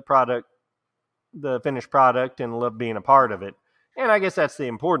product, the finished product, and loved being a part of it. And I guess that's the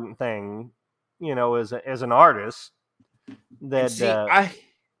important thing, as an artist. That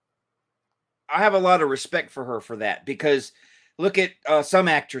I have a lot of respect for her for that because. Look at some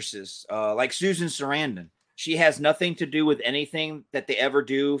actresses like Susan Sarandon. She has nothing to do with anything that they ever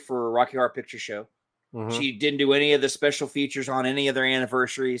do for Rocky Horror Picture Show. Mm-hmm. She didn't do any of the special features on any of their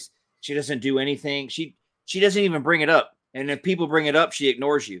anniversaries. She doesn't do anything. She doesn't even bring it up. And if people bring it up, she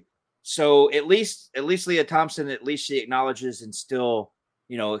ignores you. So at least Leah Thompson, at least she acknowledges and still,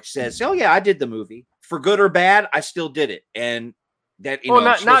 says, "Oh yeah, I did the movie for good or bad. I still did it." And that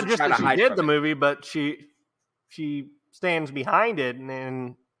not just that she did the movie, but she stands behind it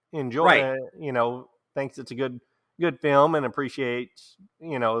and enjoy thinks it's a good film and appreciates,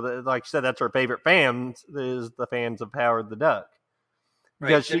 like you said, that's her favorite fans is the fans of Howard the Duck.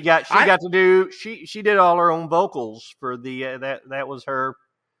 Because she did all her own vocals for the that was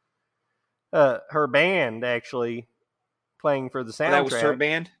her band actually playing for the soundtrack. That was her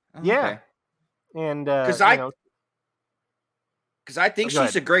band? Oh, yeah. Okay. And because I think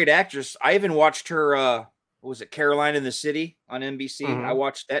she's a great actress. I even watched her what was it, Caroline in the City on NBC? Mm-hmm. I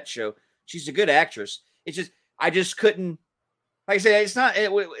watched that show. She's a good actress. It's just I just couldn't. Like I said, it's not. I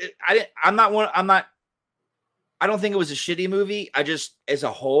don't think it was a shitty movie. I just, as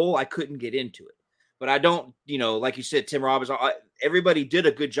a whole, I couldn't get into it. But I don't, like you said, Tim Robbins. Everybody did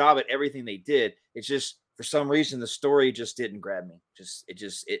a good job at everything they did. It's just for some reason the story just didn't grab me.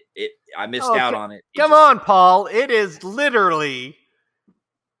 I missed out on it. Come on, Paul. It is literally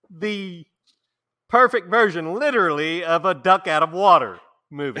the perfect version, literally, of a duck out of water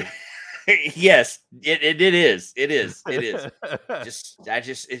movie. Yes, it is. It is. It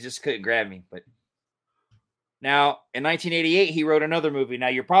just couldn't grab me. But now in 1988, he wrote another movie. Now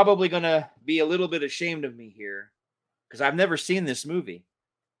you're probably gonna be a little bit ashamed of me here because I've never seen this movie.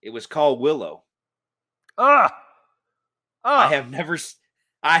 It was called Willow. I have never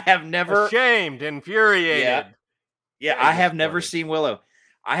ashamed, infuriated. Yeah, I have never seen Willow.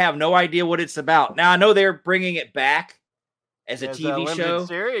 I have no idea what it's about. Now I know they're bringing it back as a TV show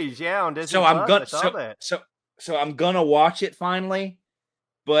series, yeah, on Disney. So I'm gonna so I'm gonna watch it finally,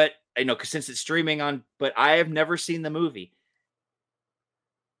 but since it's streaming on, but I have never seen the movie.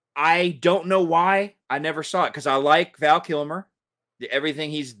 I don't know why I never saw it because I like Val Kilmer. Everything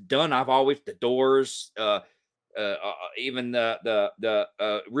he's done, I've always The Doors, even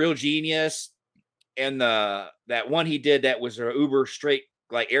the Real Genius, and that one he did that was a uber straight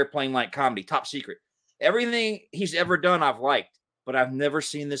like airplane like comedy, Top Secret. Everything he's ever done, I've liked, but I've never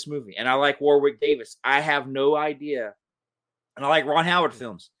seen this movie. And I like Warwick Davis. I have no idea, and I like Ron Howard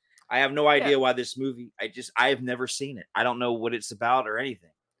films. I have no idea why this movie. I have never seen it. I don't know what it's about or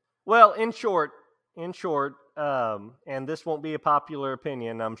anything. Well, in short, and this won't be a popular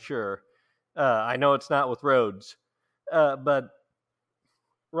opinion, I'm sure. I know it's not with Rhodes, but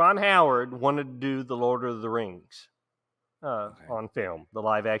Ron Howard wanted to do the Lord of the Rings on film, the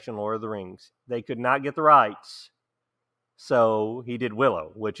live action Lord of the Rings. They could not get the rights, so he did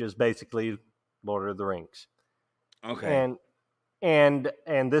Willow, which is basically Lord of the Rings. Okay. And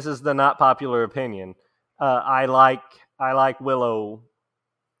this is the not popular opinion. I like Willow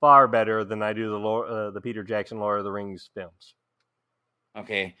far better than I do the Peter Jackson Lord of the Rings films.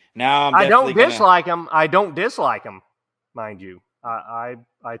 Okay, now I don't dislike them. I don't dislike them, mind you. I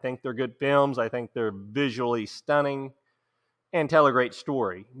think they're good films. I think they're visually stunning and tell a great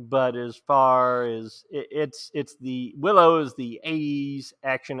story. But as far as it's the Willow is the 80s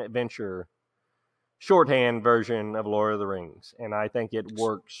action adventure shorthand version of Lord of the Rings, and I think it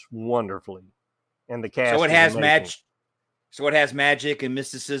works wonderfully. And the cast. So it has match. So it has magic and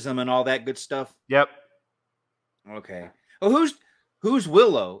mysticism and all that good stuff. Yep. Okay. Well, who's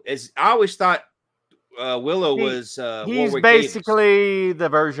Willow? I always thought Willow was he's Warwick basically Davis. The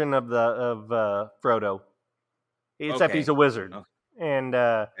version of Frodo, except he's a wizard. Okay. And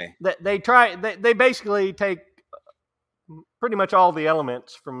they basically take pretty much all the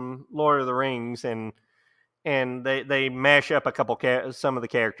elements from Lord of the Rings and they mash up a couple some of the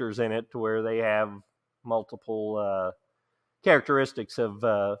characters in it to where they have multiple characteristics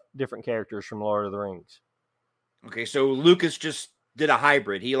of different characters from Lord of the Rings. Okay, so Lucas just did a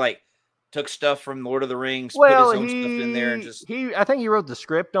hybrid. He took stuff from Lord of the Rings, put his own stuff in there, and I think he wrote the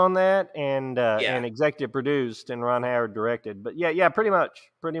script on that and executive produced, and Ron Howard directed. But yeah, pretty much,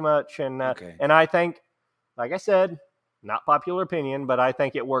 and and I think, like I said, not popular opinion, but I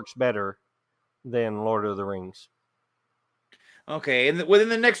think it works better than Lord of the Rings. Okay, and within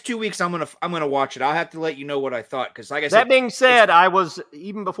the next 2 weeks, I'm gonna watch it. I'll have to let you know what I thought because, like I said, that being said, I was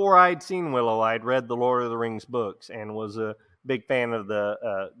even before I'd seen Willow, I'd read the Lord of the Rings books and was a big fan of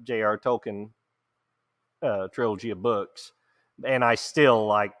the J.R. Tolkien trilogy of books, and I still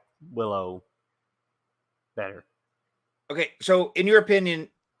like Willow better. Okay, so in your opinion,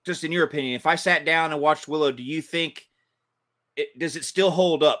 if I sat down and watched Willow, do you think does it still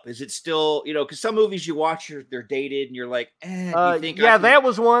hold up? Is it still, because some movies you watch, they're dated and you're like, do you think that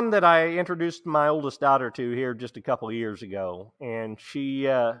was one that I introduced my oldest daughter to here just a couple of years ago. And she,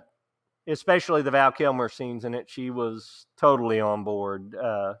 especially the Val Kilmer scenes in it, she was totally on board.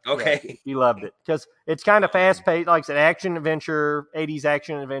 Okay. Yeah, she loved it because it's kind of fast paced, like I said, action adventure, 80s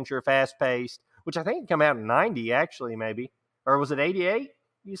action adventure, fast paced, which I think came out in 90 actually, maybe. Or was it 88?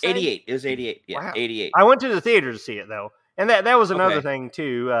 88. It was 88. Yeah, wow. 88. I went to the theater to see it though. And that was another thing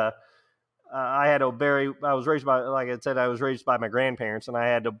too. I was raised by, like I said, I was raised by my grandparents, and I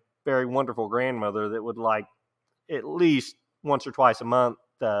had a very wonderful grandmother that would at least once or twice a month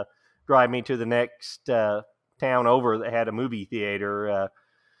drive me to the next town over that had a movie theater.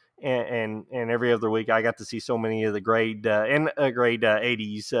 And every other week I got to see so many of the grade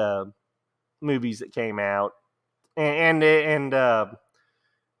 80s movies that came out. And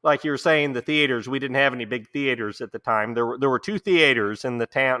like you were saying, the theaters, we didn't have any big theaters at the time. There were two theaters in the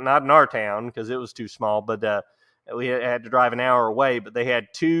town, not in our town because it was too small, but we had to drive an hour away. But they had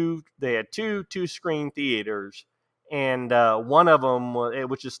two screen theaters, and one of them,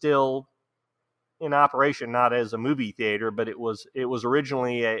 which is still in operation, not as a movie theater, but it was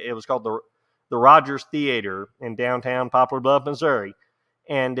originally it was called the Rogers Theater in downtown Poplar Bluff, Missouri,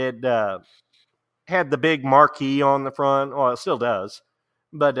 and it had the big marquee on the front. Well, it still does.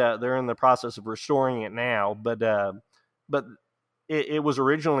 But they're in the process of restoring it now. But it was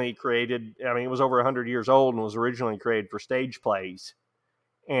originally created. I mean, it was over 100 years old and was originally created for stage plays,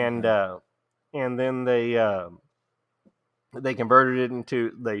 and then they converted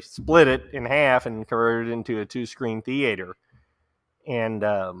it they split it in half and converted it into a 2-screen theater, and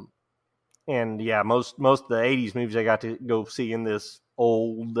yeah, most of the 80s movies I got to go see in this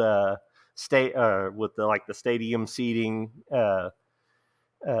old with the stadium seating.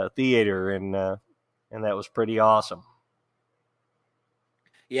 Theater and that was pretty awesome.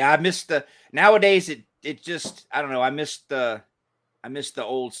 Yeah, I missed nowadays it just, I don't know, I missed the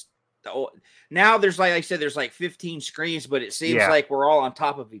old Now there's like I said, there's like 15 screens, but it seems like we're all on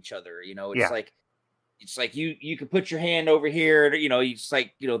top of each other. You know, it's like you can put your hand over here. You know, it's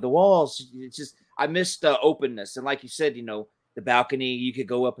like the walls. It's just I miss the openness, and like you said, the balcony. You could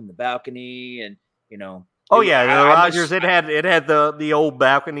go up in the balcony, and Oh yeah, the Rogers. It had the old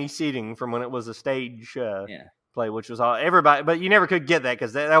balcony seating from when it was a stage play, which was all everybody. But you never could get that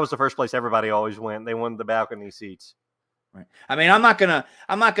because that was the first place everybody always went. They wanted the balcony seats. Right. I mean, I'm not gonna.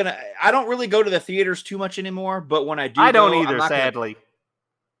 I don't really go to the theaters too much anymore. But when I do, I don't either, sadly.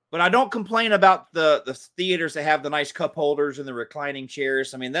 But I don't complain about the theaters that have the nice cup holders and the reclining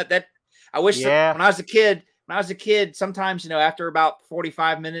chairs. I mean, that I wish that when I was a kid, sometimes, after about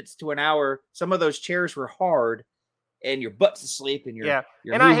 45 minutes to an hour, some of those chairs were hard and your butt's asleep and you're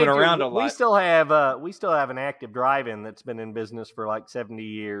moving around a lot. We still have an active drive-in that's been in business for like 70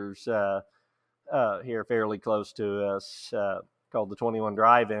 years here fairly close to us called the 21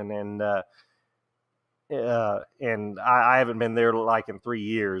 Drive-In. And I haven't been there like in 3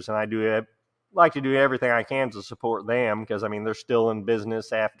 years, and I like to do everything I can to support them because, I mean, they're still in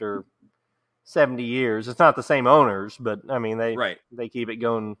business after 70 years. It's not the same owners, but I mean, they keep it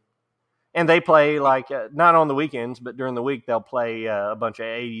going, and they play like not on the weekends, but during the week they'll play a bunch of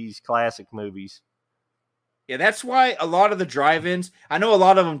 80s classic movies. Yeah, that's why a lot of the drive-ins, I know a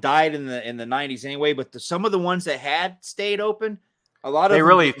lot of them died in the 90s anyway, but some of the ones that had stayed open, a lot of them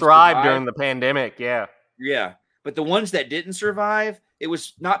really thrived during the pandemic. Yeah, but the ones that didn't survive, it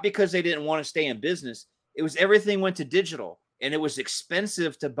was not because they didn't want to stay in business. It was everything went to digital. And it was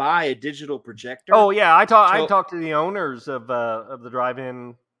expensive to buy a digital projector. Oh yeah, I talked to the owners of the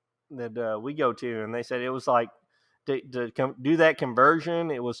drive-in that we go to, and they said it was like to do that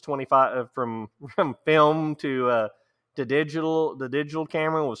conversion. It was 25 from film to digital. The digital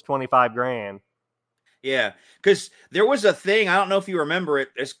camera was $25,000. Yeah, because there was a thing. I don't know if you remember it.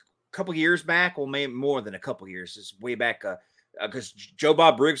 It's a couple years back. Well, maybe more than a couple years. It's way back. Because Joe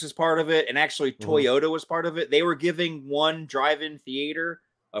Bob Briggs was part of it, and actually Toyota was part of it. They were giving one drive-in theater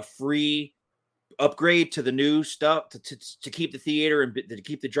a free upgrade to the new stuff to keep the theater and to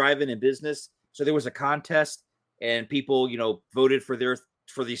keep the drive-in in business. So there was a contest, and people, voted for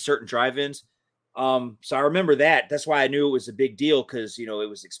these certain drive-ins. So I remember that. That's why I knew it was a big deal because it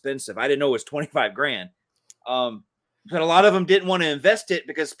was expensive. I didn't know it was $25,000. But a lot of them didn't want to invest it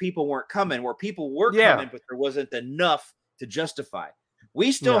because people weren't coming. Where people were coming, but there wasn't enough to justify.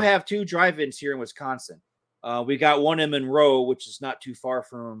 We still have 2 drive-ins here in Wisconsin. We got one in Monroe, which is not too far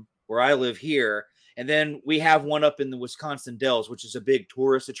from where I live here. And then we have one up in the Wisconsin Dells, which is a big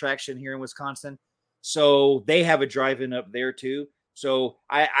tourist attraction here in Wisconsin. So they have a drive-in up there too. So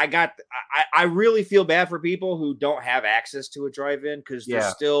I really feel bad for people who don't have access to a drive-in because they're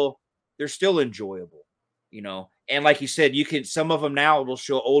still enjoyable, And like you said, some of them now will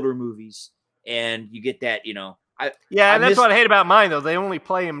show older movies and you get that, and that's what I hate about mine though. They only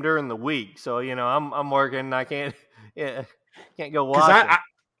play them during the week, so I'm working. I can't go watch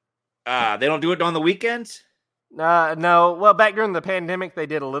them. They don't do it on the weekends. No. Well, back during the pandemic, they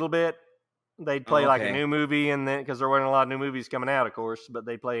did a little bit. They'd play like a new movie, and then because there weren't a lot of new movies coming out, of course, but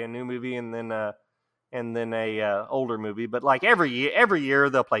they play a new movie and then a older movie. But like every year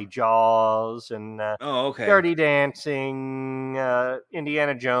they'll play Jaws and Dirty Dancing,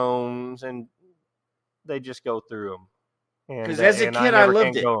 Indiana Jones, and they just go through them. Because as a kid, I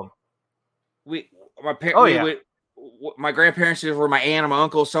loved it. My grandparents were my aunt and my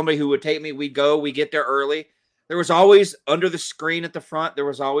uncle, somebody who would take me. We get there early. There was always under the screen at the front. There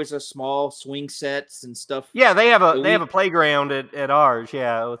was always a small swing sets and stuff. Yeah, they have a playground at ours.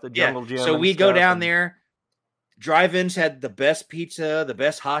 Yeah, with the jungle gym. So we go down there. Drive-ins had the best pizza, the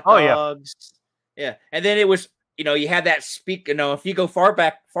best hot dogs. Yeah, and then it was you had that speaker. If you go far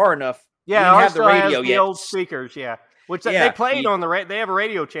enough. Yeah, ours have the radio has the old speakers. Yeah, which they played on the they have a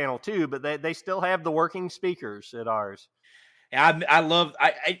radio channel too, but they still have the working speakers at ours. Yeah, I love.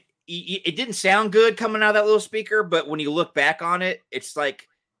 It didn't sound good coming out of that little speaker, but when you look back on it, it's like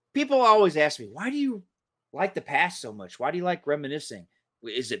people always ask me, "Why do you like the past so much? Why do you like reminiscing?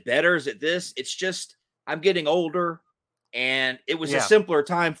 Is it better? Is it this?" It's just I'm getting older, and it was a simpler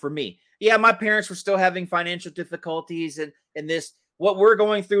time for me. Yeah, my parents were still having financial difficulties, and this. What we're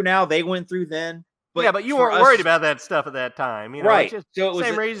going through now, they went through then. But you weren't worried about that stuff at that time, right? Just, so it was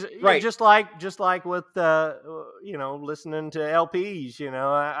same reason, right? Just like with listening to LPs,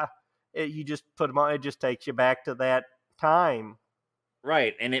 you just put them on. It just takes you back to that time,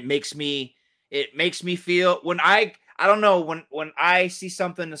 right? And it makes me feel when I don't know when I see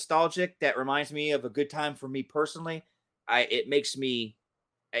something nostalgic that reminds me of a good time for me personally, it makes me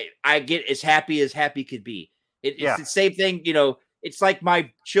I get as happy could be. It's the same thing, it's like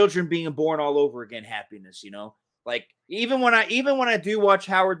my children being born all over again happiness, you know? Like even when I do watch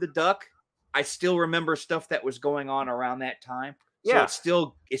Howard the Duck, I still remember stuff that was going on around that time. So Yeah.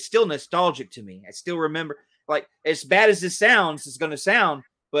 it's still nostalgic to me. I still remember, like, as bad as this sounds, it's going to sound,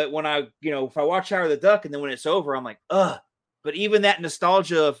 but when I, if I watch Howard the Duck and then when it's over, I'm like, ugh. But even that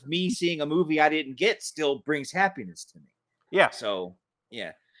nostalgia of me seeing a movie I didn't get still brings happiness to me. Yeah. So,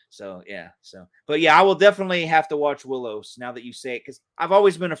 yeah. But yeah, I will definitely have to watch Willows now that you say it, because I've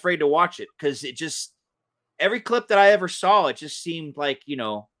always been afraid to watch it because every clip that I ever saw, it just seemed like,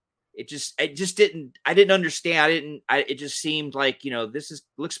 it just didn't, I didn't understand. It just seemed like,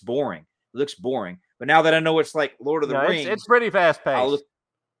 looks boring. It looks boring. But now that I know it's like Lord of the Rings, it's pretty fast paced.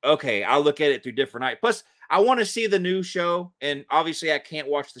 I'll look at it through different eyes. Plus, I want to see the new show, and obviously I can't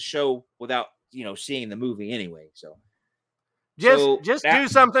watch the show without, seeing the movie anyway. So just do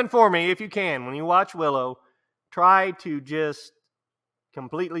something for me if you can. When you watch Willow, try to just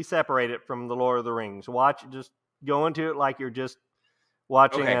completely separate it from the Lord of the Rings. Just go into it like you're just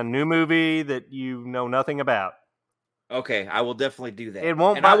watching a new movie that you know nothing about. Okay, I will definitely do that. It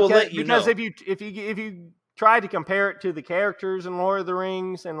won't, and I will let you know. Because if you try to compare it to the characters in Lord of the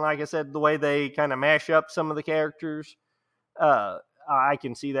Rings, and like I said, the way they kind of mash up some of the characters, I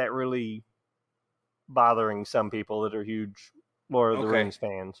can see that really bothering some people that are huge Lord of the Rings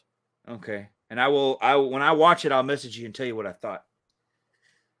fans. Okay, and I will when I watch it, I'll message you and tell you what I thought.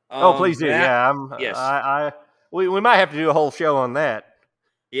 Please do. Yes. We might have to do a whole show on that.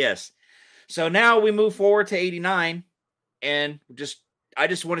 Yes. So now we move forward to 89, and I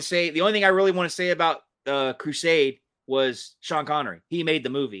just want to say the only thing I really want to say about Crusade was Sean Connery. He made the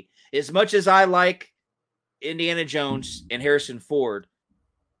movie. As much as I like Indiana Jones and Harrison Ford,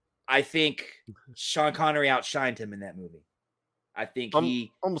 I think Sean Connery outshined him in that movie. I think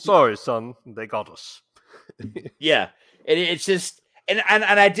I'm sorry, son. They got us. Yeah, and it's just. And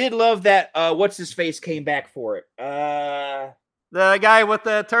I did love that. What's his face came back for it? The guy with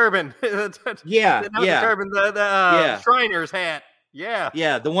the turban. The turban. The Shriner's hat.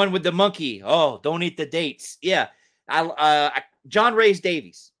 Yeah, the one with the monkey. Oh, don't eat the dates. Yeah, John Rhys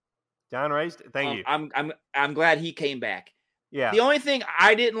Davies. John Rhys. Thank you. I'm glad he came back. Yeah. The only thing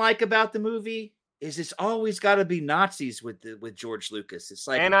I didn't like about the movie is it's always got to be Nazis with George Lucas. It's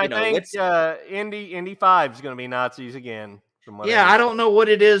like, and I think Indy 5 is going to be Nazis again. I don't know what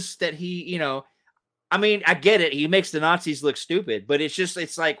it is that he, I mean, I get it. He makes the Nazis look stupid, but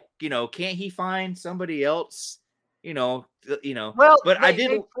it's like, can't he find somebody else? Well, but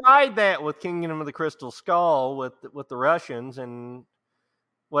they tried that with Kingdom of the Crystal Skull with the Russians, and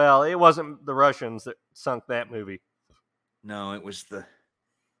well, it wasn't the Russians that sunk that movie. No, it was the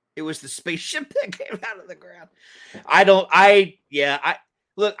spaceship that came out of the ground.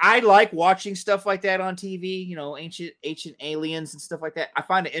 Look, I like watching stuff like that on TV, ancient aliens and stuff like that. I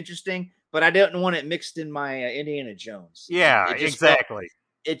find it interesting, but I didn't want it mixed in my Indiana Jones. Yeah, exactly.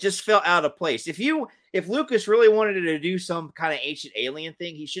 It just felt out of place. If Lucas really wanted to do some kind of ancient alien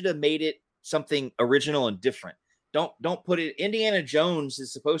thing, he should have made it something original and different. Don't put it. Indiana Jones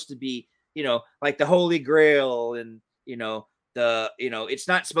is supposed to be, like the Holy Grail, and it's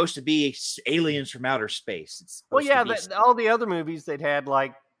not supposed to be aliens from outer space. All the other movies they'd had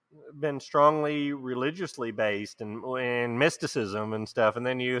been strongly religiously based and mysticism and stuff, and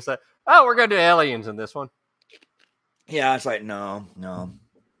then you say, "Oh, we're going to do aliens in this one." Yeah, it's like no.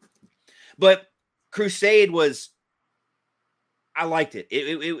 But Crusade was, I liked it.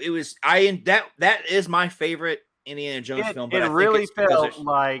 It was that is my favorite Indiana Jones film. But it really felt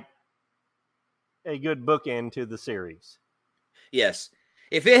like a good bookend to the series. Yes.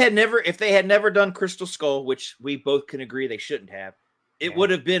 If they had never done Crystal Skull, which we both can agree they shouldn't have, it would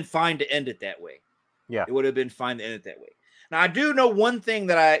have been fine to end it that way. Yeah. It would have been fine to end it that way. Now, I do know one thing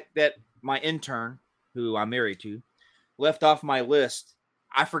that my intern, who I'm married to, left off my list.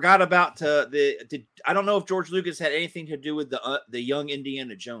 I forgot about I don't know if George Lucas had anything to do with the young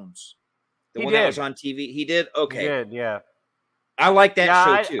Indiana Jones. The one that was on TV. He did? Okay. He did, yeah. I like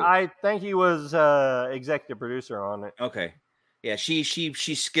that show too. I think he was executive producer on it. Okay. Yeah, she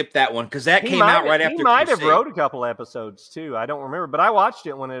skipped that one because that came out right after. He might have wrote a couple episodes too. I don't remember, but I watched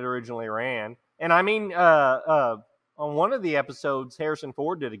it when it originally ran. And I mean, on one of the episodes, Harrison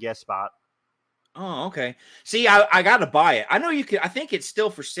Ford did a guest spot. Oh, okay. See, I got to buy it. I know you could. I think it's still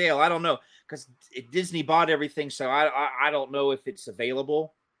for sale. I don't know because Disney bought everything, so I don't know if it's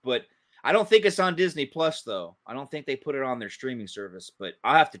available. But I don't think it's on Disney Plus though. I don't think they put it on their streaming service. But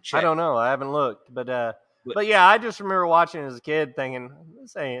I'll have to check. I don't know. I haven't looked, but yeah, I just remember watching as a kid thinking,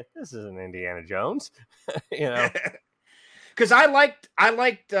 this isn't Indiana Jones, Because I liked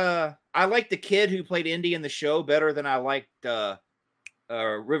the kid who played Indy in the show better than I liked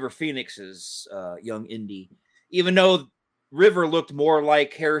River Phoenix's young Indy. Even though River looked more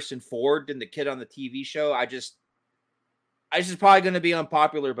like Harrison Ford than the kid on the TV show, this is probably going to be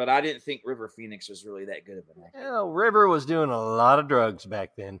unpopular, but I didn't think River Phoenix was really that good of an actor. River was doing a lot of drugs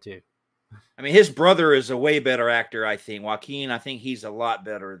back then too. I mean, his brother is a way better actor, I think. Joaquin, I think he's a lot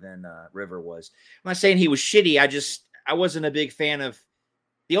better than River was. I'm not saying he was shitty. I wasn't a big fan of.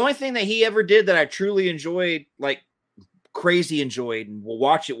 The only thing that he ever did that I truly enjoyed, like crazy enjoyed, and will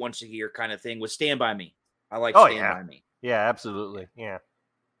watch it once a year kind of thing, was Stand By Me. I like Stand By Me. Yeah, absolutely. Yeah.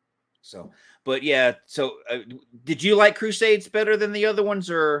 So, but yeah. So, did you like Crusades better than the other ones,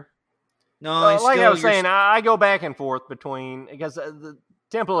 or no? Like I was saying, I go back and forth between, because the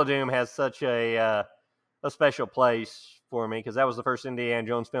Temple of Doom has such a special place for me, because that was the first Indiana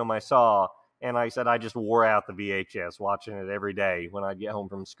Jones film I saw, and like I said, I just wore out the VHS watching it every day when I'd get home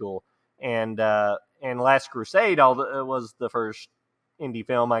from school. And Last Crusade was the first indie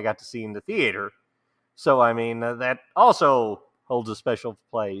film I got to see in the theater. So I mean that also holds a special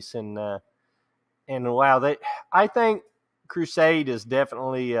place. And wow, I think Crusade is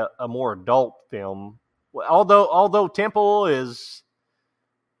definitely a more adult film. Although Temple is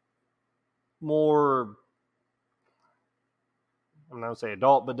more, I'm not going to say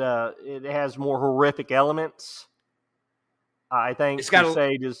adult, but it has more horrific elements. I think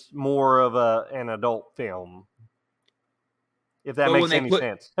Crusade is more of an adult film, if that makes any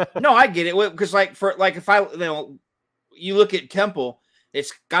sense. No, I get it, because if you look at Temple,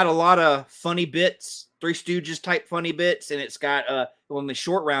 it's got a lot of funny bits, Three Stooges type funny bits, and it's got when the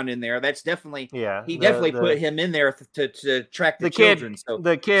Short Round in there. That's definitely he definitely put him in there to attract the children.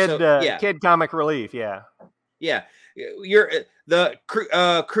 Kid comic relief, yeah.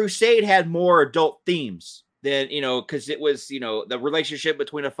 Crusade had more adult themes than, because it was, the relationship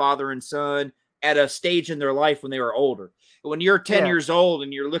between a father and son at a stage in their life when they were older. When you're 10 years old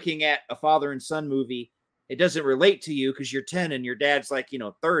and you're looking at a father and son movie, it doesn't relate to you because you're 10 and your dad's like,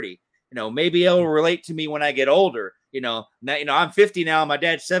 30. Maybe it'll relate to me when I get older. Now, I'm 50 now, my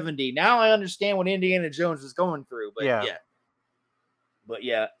dad's 70. Now I understand what Indiana Jones is going through. But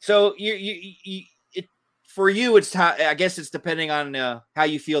yeah. So for you, it's I guess it's depending on how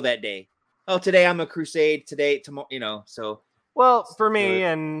you feel that day. Oh, today I'm a Crusade. Today, tomorrow, so. Well, for me,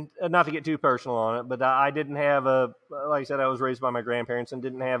 and not to get too personal on it, but I didn't have like I said, I was raised by my grandparents and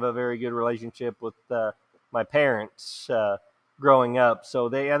didn't have a very good relationship with my parents growing up. So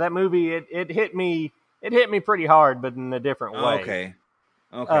that movie, it hit me pretty hard, but in a different way. Okay.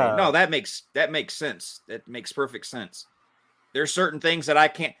 No, that makes sense. That makes perfect sense. There's certain things that I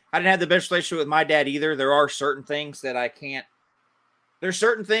didn't have the best relationship with my dad either. There are certain things that there's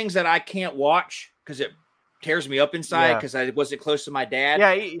certain things that I can't watch because it tears me up inside because I wasn't close to my dad.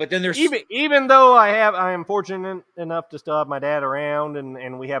 Yeah, but then there's even though I am fortunate enough to still have my dad around,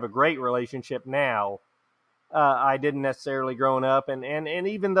 and we have a great relationship now. I didn't necessarily growing up, and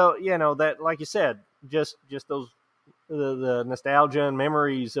even though that, like you said, just those the nostalgia and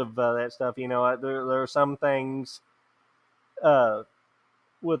memories of that stuff. There are some things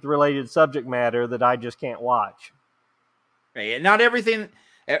with related subject matter that I just can't watch. Right. And not everything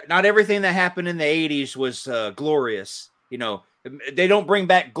that happened in the 80s was glorious. They don't bring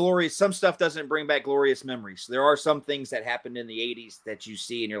back glorious. Some stuff doesn't bring back glorious memories. There are some things that happened in the 80s that you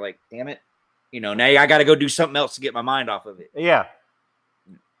see and you're like, damn it. Now I got to go do something else to get my mind off of it. Yeah.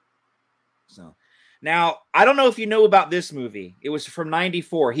 So now I don't know if you know about this movie. It was from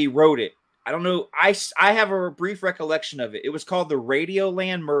 94. He wrote it. I don't know. I have a brief recollection of it. It was called The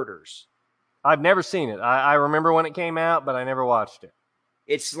Radioland Murders. I've never seen it. I remember when it came out, but I never watched it.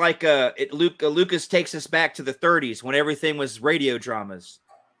 It's like Lucas takes us back to the 30s when everything was radio dramas.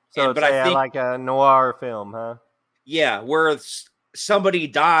 So it's like a noir film, huh? Yeah, where somebody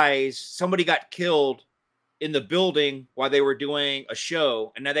dies, somebody got killed in the building while they were doing a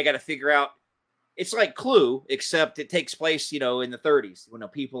show, and now they got to figure out. It's like Clue, except it takes place, in the 30s when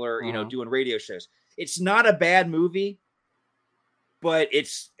people are, doing radio shows. It's not a bad movie, but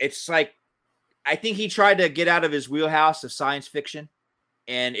it's like, I think he tried to get out of his wheelhouse of science fiction,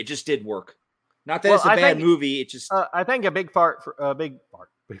 and it just didn't work. Not that it's a bad movie. It just, I think a big part for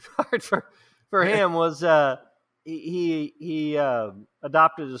him was he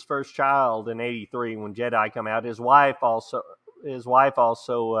adopted his first child in '83 when Jedi come out. His wife also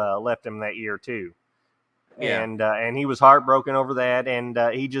left him that year too. Yeah. And he was heartbroken over that. And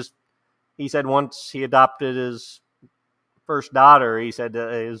he said once he adopted his first daughter, he said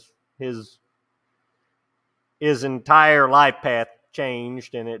his entire life path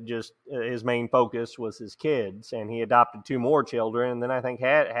changed, and it just his main focus was his kids. And he adopted 2 more children, and then I think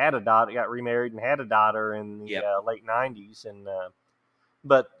had a daughter, got remarried and had a daughter in the late '90s. And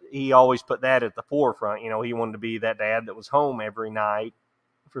but he always put that at the forefront. He wanted to be that dad that was home every night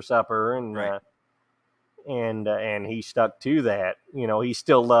for supper, and Right. And he stuck to that. He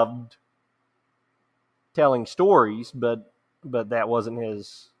still loved telling stories, but that wasn't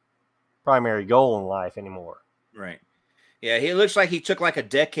his primary goal in life anymore. Right. Yeah, he looks like he took like a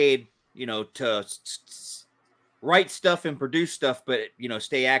decade, to write stuff and produce stuff, but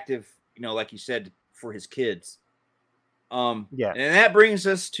stay active, like you said, for his kids. Yeah. And that brings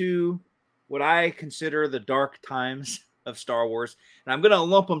us to what I consider the dark times of Star Wars, and I'm gonna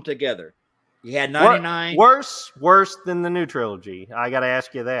lump them together. You had 99. Worse than the new trilogy. I got to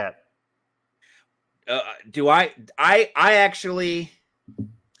ask you that. Do I actually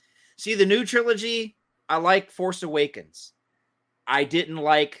see the new trilogy? I like Force Awakens. I didn't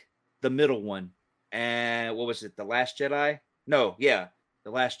like the middle one. And what was it? The Last Jedi? No, yeah,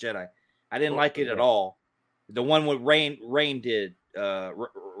 The Last Jedi. I didn't like it at all. The one with Rain did,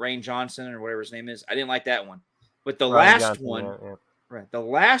 Rain Johnson or whatever his name is. I didn't like that one. But the Ryan last Johnson, one, yeah. right? The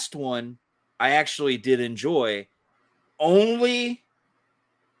last one, I actually did enjoy. Only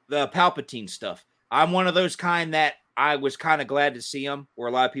the Palpatine stuff. I'm one of those kind that I was kind of glad to see him. Where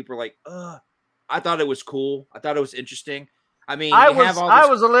a lot of people are like, I thought it was cool. I thought it was interesting. I mean, I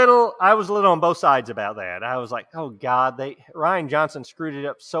was a little on both sides about that. I was like, oh God, Ryan Johnson screwed it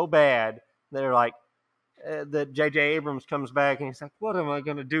up so bad. They're like, that J.J. Abrams comes back and he's like, what am I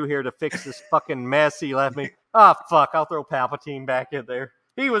going to do here to fix this fucking mess he left me? Oh, fuck, I'll throw Palpatine back in there.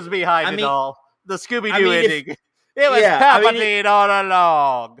 He was behind it all. The Scooby-Doo ending. It was Palpatine all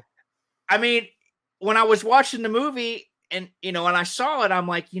along. I mean, when I was watching the movie and I saw it, I'm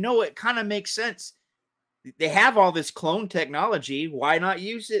like, it kind of makes sense. They have all this clone technology. Why not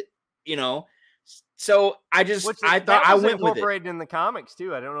use it? So I thought I went with it. Incorporated in the comics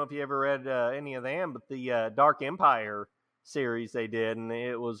too. I don't know if you ever read any of them, but the Dark Empire series they did, and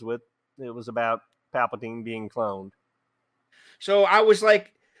it was about Palpatine being cloned. So I was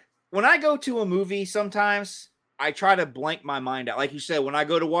like, when I go to a movie, sometimes I try to blank my mind out. Like you said, when I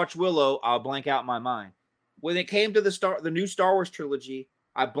go to watch Willow, I'll blank out my mind. When it came to the new Star Wars trilogy,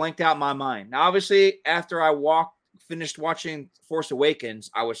 I blanked out my mind. Now, obviously, after I finished watching Force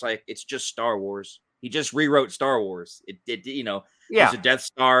Awakens, I was like, it's just Star Wars. He just rewrote Star Wars. There's a Death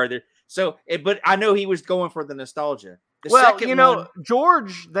Star there. So, but I know he was going for the nostalgia.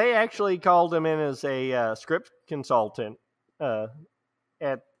 George, they actually called him in as a script consultant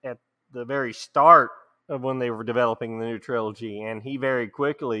at the very start of when they were developing the new trilogy, and he very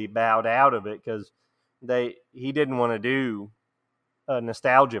quickly bowed out of it because he didn't want to do a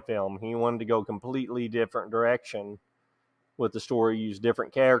nostalgia film. He wanted to go completely different direction with the story, use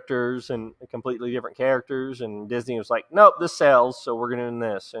different characters and completely different characters. And Disney was like, nope, this sells, so we're going to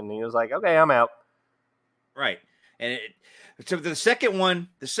do this. And he was like, okay, I'm out. Right. And so the second one,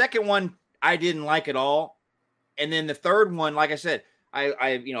 I didn't like at all. And then the third one, like I said,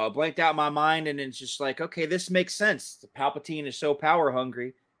 I blanked out my mind, and it's just like, okay, this makes sense. The Palpatine is so power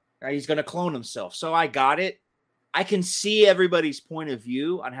hungry. Right? He's going to clone himself. So I got it. I can see everybody's point of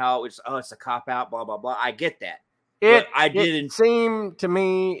view on how it's a cop out, blah, blah, blah. I get that. It seemed to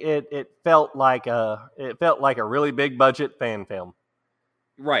me it felt like a really big budget fan film,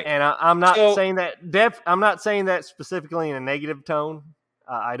 right? And I'm not saying that I'm not saying that specifically in a negative tone.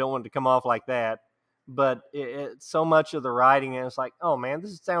 I don't want it to come off like that, but so much of the writing, and it's like, oh man,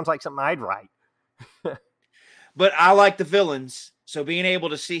 this sounds like something I'd write. But I like the villains, so being able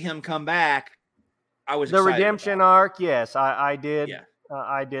to see him come back, I was the redemption arc. Yes, I did. Yeah.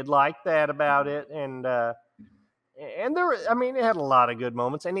 I did like that about it, and there, it had a lot of good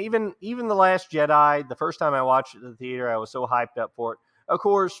moments, and even The Last Jedi. The first time I watched it at the theater, I was so hyped up for it. Of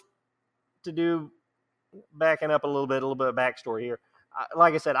course, backing up a little bit of backstory here.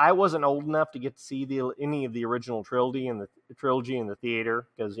 Like I said, I wasn't old enough to get to see any of the original trilogy in the theater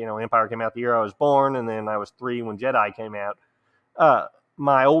because Empire came out the year I was born, and then I was 3 when Jedi came out.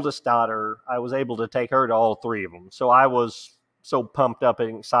 My oldest daughter, I was able to take her to all 3 of them, so I was so pumped up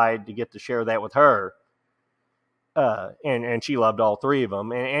and excited to get to share that with her. And she loved all 3 of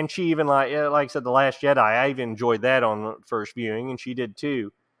them, and she even like I said, The Last Jedi. I even enjoyed that on the first viewing, and she did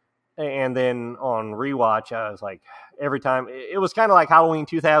too. And then on rewatch, I was like, every time it was kind of like Halloween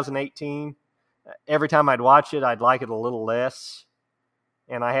 2018. Every time I'd watch it, I'd like it a little less,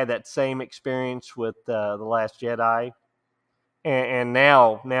 and I had that same experience with The Last Jedi. And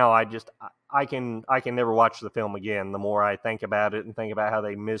now I can never watch the film again. The more I think about it and think about how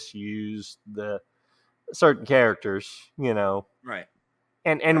they misused the certain characters, right.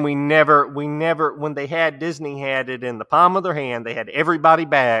 And we never when Disney had it in the palm of their hand, they had everybody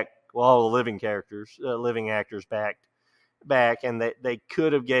back, well, all the living actors back, back, and they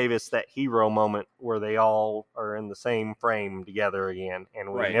could have gave us that hero moment where they all are in the same frame together again,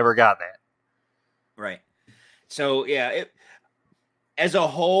 and we never got that. Right. So yeah, as a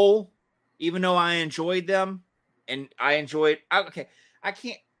whole, even though I enjoyed them, and I can't,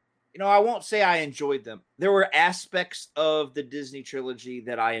 I won't say I enjoyed them. There were aspects of the Disney trilogy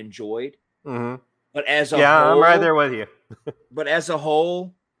that I enjoyed, but as a whole, I'm right there with you. But as a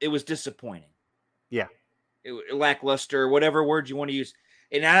whole, it was disappointing. Yeah. Lackluster, whatever word you want to use.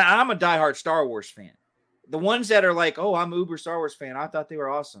 And I'm a diehard Star Wars fan. The ones that are like, oh, I'm uber Star Wars fan, I thought they were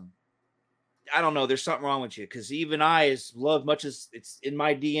awesome. I don't know. There's something wrong with you, because even I, as love much as it's in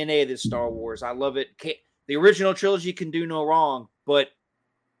my DNA, this Star Wars, I love it. The original trilogy can do no wrong, but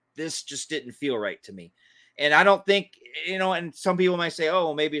this just didn't feel right to me. And I don't think, and some people might say,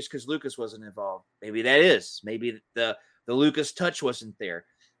 oh, maybe it's because Lucas wasn't involved. Maybe that is. Maybe the Lucas touch wasn't there.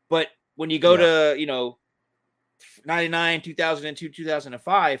 But when you go to, 99, 2002,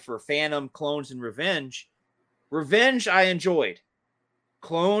 2005 for Phantom, Clones, and Revenge I enjoyed.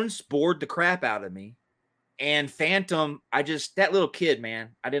 Clones bored the crap out of me. And Phantom, that little kid, man,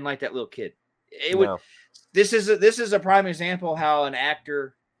 I didn't like that little kid. This is a prime example how an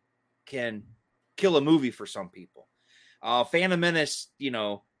actor can kill a movie for some people. Phantom Menace,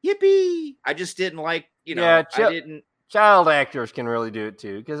 yippee! I just didn't like, I didn't. Child actors can really do it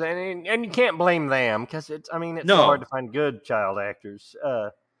too, because and you can't blame them, because it's so hard to find good child actors,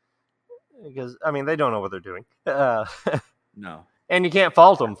 because they don't know what they're doing. No, and you can't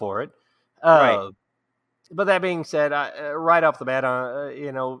fault them for it. Right. But that being said, right off the bat,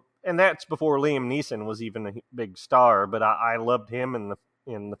 and that's before Liam Neeson was even a big star. But I loved him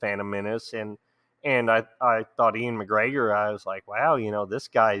in the Phantom Menace, and I thought Ian McGregor. I was like, wow, this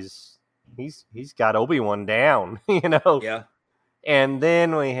guy's he's got Obi-Wan down, Yeah. And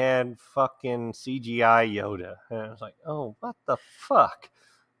then we had fucking CGI Yoda, and I was like, oh, what the fuck?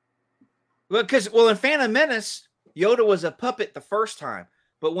 Well, in Phantom Menace, Yoda was a puppet the first time,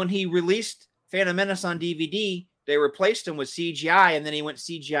 but when he released Phantom Menace on DVD, they replaced him with CGI, and then he went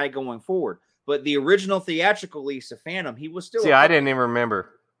CGI going forward. But the original theatrical release of Phantom, he was still. See, I didn't even remember.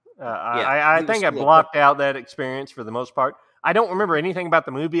 I think I blocked out that experience for the most part. I don't remember anything about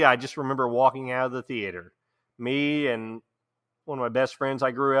the movie. I just remember walking out of the theater. Me and one of my best friends I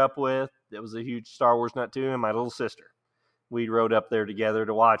grew up with, that was a huge Star Wars nut too, and my little sister. We rode up there together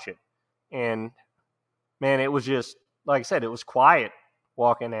to watch it. And, man, it was just, like I said, it was quiet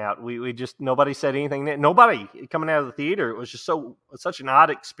walking out. We just, nobody said anything. Nobody coming out of the theater. It was just such an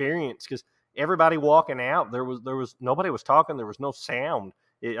odd experience, because everybody walking out, there was nobody was talking. There was no sound.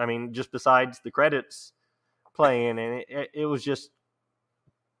 Just besides the credits playing, and it was just,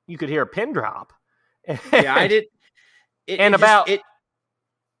 you could hear a pin drop. Yeah, I did.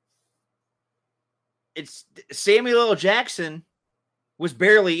 It's Samuel L. Jackson was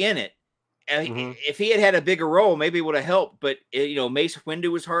barely in it. If he had a bigger role, maybe it would have helped. But Mace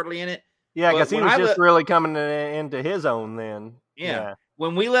Windu was hardly in it. Yeah, because he was just really coming into his own then. Yeah.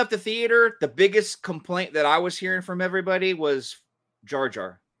 When we left the theater, the biggest complaint that I was hearing from everybody was Jar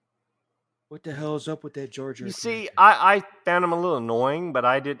Jar. What the hell is up with that Jar Jar? You see, I found him a little annoying,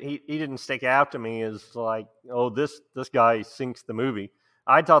 but he didn't stick out to me as like, oh, this guy sinks the movie.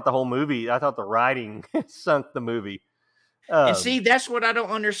 I thought the writing sunk the movie. And see, that's what I don't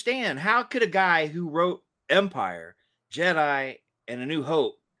understand. How could a guy who wrote Empire, Jedi, and A New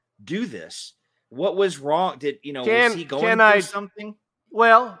Hope do this? What was wrong? Was he going through something?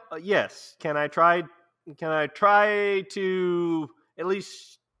 Well, yes. Can I try to at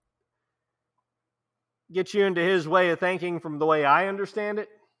least get you into his way of thinking from the way I understand it?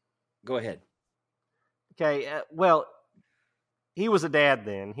 Go ahead. Okay. Well, he was a dad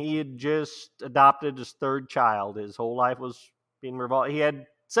then. He had just adopted his third child. His whole life was being revolved. He had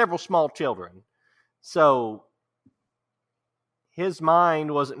several small children. So his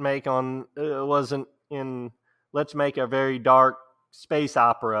mind wasn't in let's make a very dark space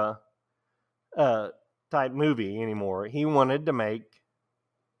opera type movie anymore. He wanted to make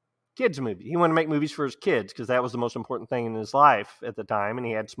kids movies. He wanted to make movies for his kids, because that was the most important thing in his life at the time, and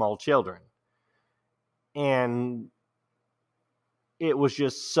he had small children. And it was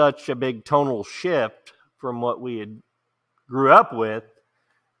just such a big tonal shift from what we had grew up with,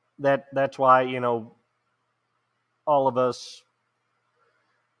 that's why, all of us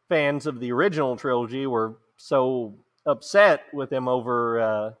fans of the original trilogy were so upset with him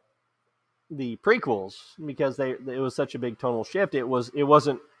over the prequels, because it was such a big tonal shift. It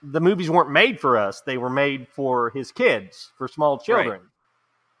wasn't, the movies weren't made for us. They were made for his kids, for small children.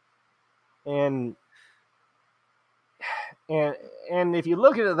 Right. And if you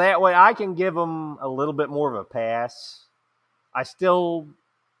look at it that way, I can give them a little bit more of a pass.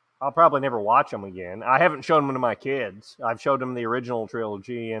 I'll probably never watch them again. I haven't shown them to my kids. I've showed them the original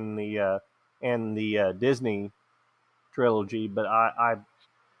trilogy and the Disney trilogy, but I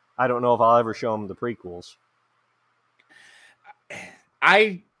don't know if I'll ever show them the prequels.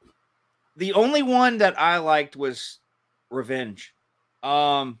 The only one that I liked was Revenge.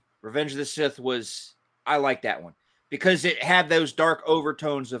 Revenge of the Sith I liked that one because it had those dark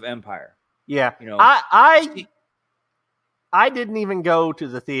overtones of Empire. Yeah, I didn't even go to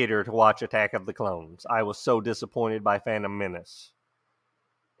the theater to watch Attack of the Clones. I was so disappointed by Phantom Menace.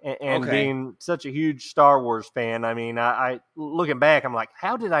 And being such a huge Star Wars fan, I mean, I looking back, I'm like,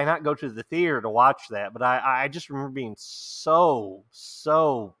 how did I not go to the theater to watch that? But I just remember being so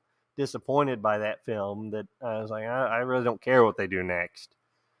disappointed by that film that I was like, I really don't care what they do next.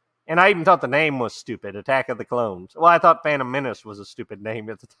 And I even thought the name was stupid, Attack of the Clones. Well, I thought Phantom Menace was a stupid name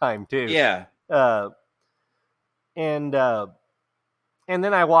at the time, too. Yeah. And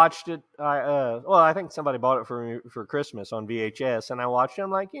then I watched it. I think somebody bought it for me for Christmas on VHS, and I watched it. I'm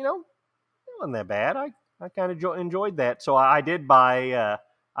like, it wasn't that bad. I kind of enjoyed that. So I did buy.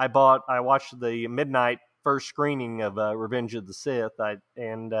 I watched the midnight first screening of Revenge of the Sith.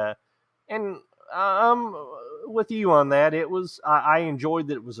 I'm with you on that. It was. I enjoyed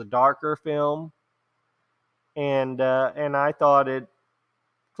that it was a darker film, and I thought it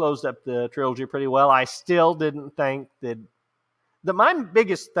closed up the trilogy pretty well. I still didn't think that my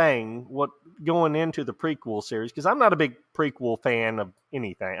biggest thing, going into the prequel series, because I'm not a big prequel fan of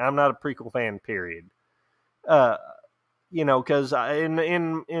anything. I'm not a prequel fan, period. Because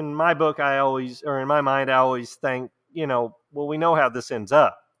in my book, in my mind, I always think, well, we know how this ends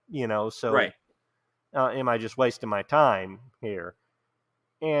up, so right. Am I just wasting my time here?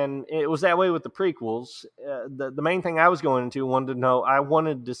 And it was that way with the prequels. The main thing I was going into, I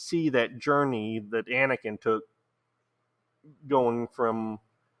wanted to see that journey that Anakin took, going from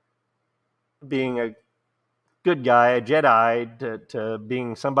being a good guy, a Jedi, to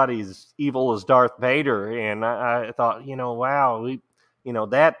being somebody as evil as Darth Vader. And I thought, wow,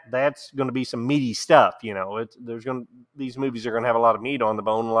 that's going to be some meaty stuff. These movies are going to have a lot of meat on the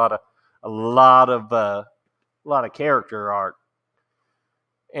bone, a lot of character arc.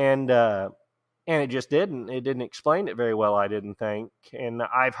 And it just didn't. It didn't explain it very well, I didn't think. And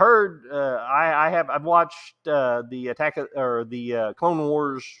I've heard, I've watched the Clone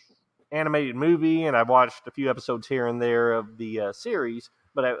Wars animated movie, and I've watched a few episodes here and there of the series.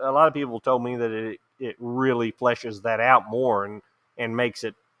 But a lot of people told me that it really fleshes that out more and makes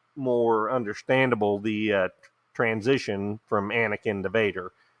it more understandable, the transition from Anakin to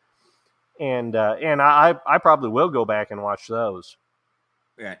Vader. And I probably will go back and watch those.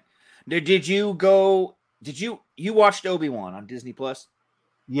 Right. You watched Obi-Wan on Disney Plus?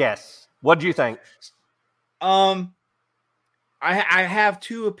 Yes. What do you think? I have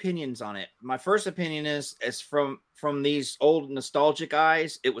two opinions on it. My first opinion is from these old nostalgic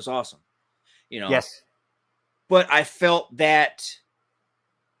eyes, it was awesome. Yes. But I felt that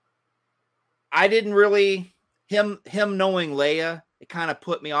I didn't really him knowing Leia, it kind of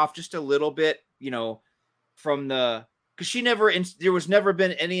put me off just a little bit, from the. Because there was never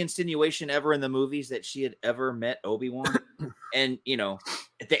been any insinuation ever in the movies that she had ever met Obi-Wan. And,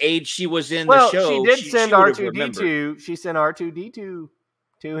 at the age she was in the show, she did send R2-D2. She sent R2-D2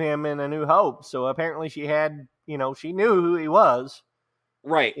 to him in A New Hope. So apparently she had, she knew who he was.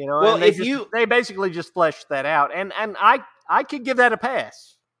 Right. Well, they basically just fleshed that out. And I could give that a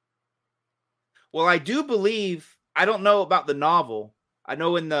pass. Well, I do believe, I don't know about the novel. I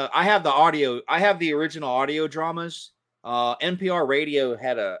know I have the original audio dramas. NPR radio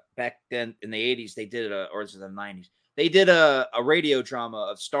had back then in the 80s, they did or is it the 90s? They did a radio drama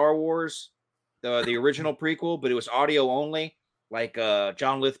of Star Wars, the original prequel, but it was audio only. Like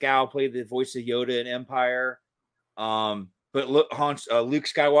John Lithgow played the voice of Yoda in Empire. But Luke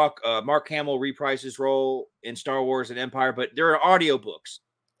Skywalker, Mark Hamill reprised his role in Star Wars and Empire, but there are audio books.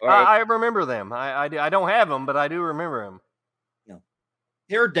 I remember them. I don't have them, but I do remember them.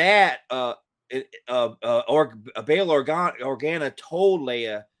 Their dad, Bail Organa told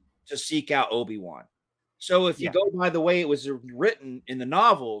Leia to seek out Obi-Wan. So if you go by the way it was written in the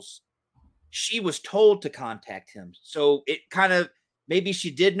novels, she was told to contact him. So it kind of, maybe she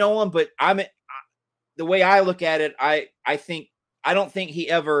did know him, but the way I look at it, I don't think she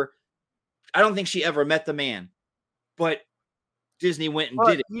ever met the man, but Disney went and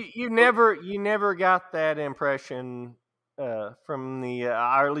did it. You never got that impression from the,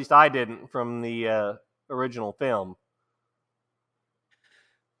 or at least I didn't, from the original film.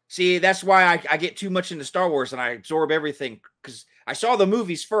 See, that's why I get too much into Star Wars and I absorb everything, because I saw the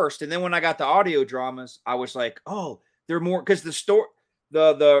movies first, and then when I got the audio dramas, I was like, oh, they're more because the story.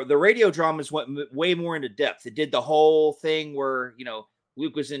 The radio dramas went way more into depth. It did the whole thing where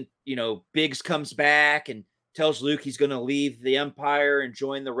Luke was in Biggs comes back and tells Luke he's going to leave the Empire and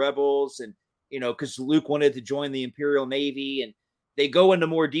join the rebels, and because Luke wanted to join the Imperial Navy, and they go into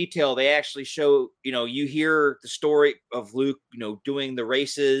more detail. They actually show you hear the story of Luke doing the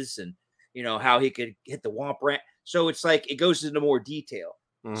races and how he could hit the Womp Rat. So it's like it goes into more detail.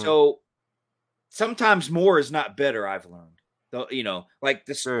 Mm-hmm. So sometimes more is not better. I've learned. Like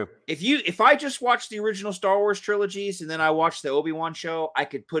this. True. If I just watched the original Star Wars trilogies and then I watched the Obi-Wan show, I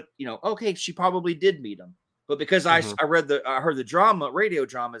could put, okay, she probably did meet him. But because I heard the radio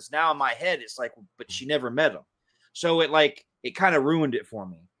dramas, now in my head it's like, but she never met him. So it kind of ruined it for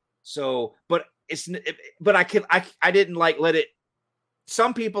me. So, but I didn't let it.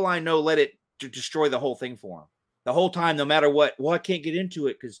 Some people I know let it destroy the whole thing for him the whole time, no matter what. Well, I can't get into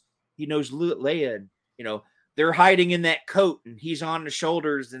it because he knows Leia, and they're hiding in that coat and he's on the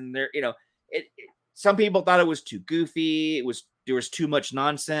shoulders and they're, some people thought it was too goofy. There was too much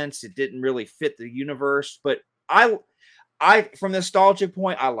nonsense. It didn't really fit the universe, but I from the nostalgia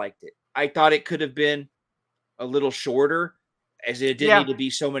point, I liked it. I thought it could have been a little shorter as it didn't need to be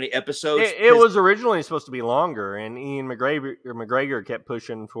so many episodes. It was originally supposed to be longer and Ian McGregor kept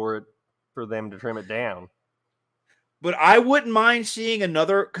pushing for them to trim it down. But I wouldn't mind seeing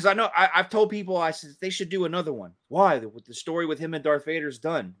another, because I know I've told people, I said they should do another one. Why? The story with him and Darth Vader's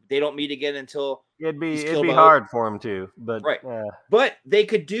done. They don't meet again until it'd be hard for him to. But right, but they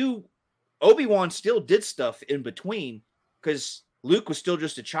could do. Obi-Wan still did stuff in between because Luke was still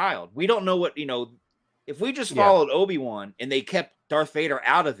just a child. We don't know what If we just followed Obi-Wan and they kept Darth Vader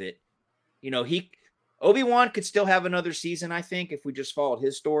out of it, Obi-Wan could still have another season. I think if we just followed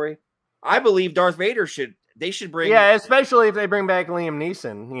his story, I believe Darth Vader should. They should bring... Yeah, especially if they bring back Liam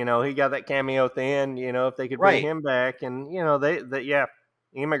Neeson. He got that cameo at the end. If they could bring him back. And, Ian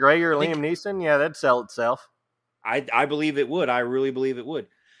McGregor, Liam Neeson, that'd sell itself. I believe it would. I really believe it would.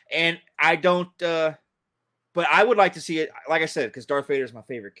 And I don't... but I would like to see it, like I said, because Darth Vader is my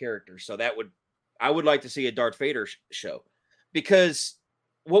favorite character. So I would like to see a Darth Vader show. Because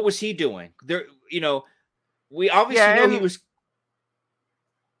what was he doing? There, we obviously know he was...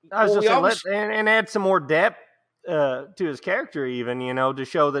 I was just saying, and add some more depth to his character, even to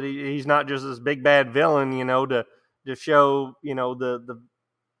show that he's not just this big bad villain. To show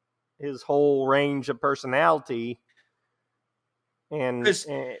his whole range of personality, and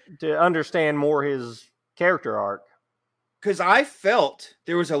to understand more his character arc. Because I felt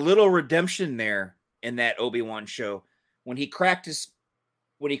there was a little redemption there in that Obi-Wan show when he cracked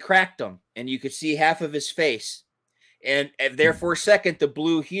him, and you could see half of his face. And there for a second, the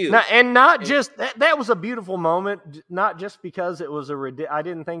blue hue. That was a beautiful moment, not just because it was I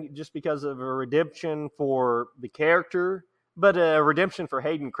didn't think just because of a redemption for the character, but a redemption for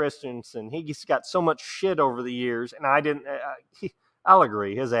Hayden Christensen. He's got so much shit over the years, and I'll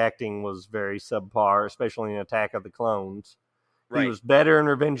agree, his acting was very subpar, especially in Attack of the Clones. Right. He was better in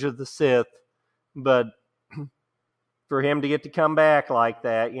Revenge of the Sith, but for him to get to come back like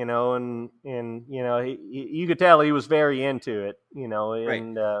that, and you could tell he was very into it,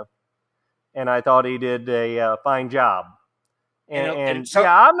 and and I thought he did a fine job. I'm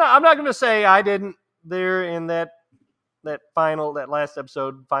not going to say I didn't there in that last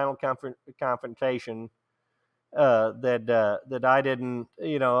episode, final confrontation, that I didn't,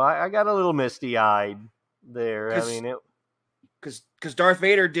 I got a little misty eyed there. I mean, because Darth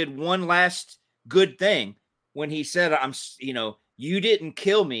Vader did one last good thing. When he said, you didn't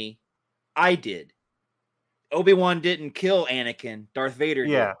kill me, I did. Obi-Wan didn't kill Anakin, Darth Vader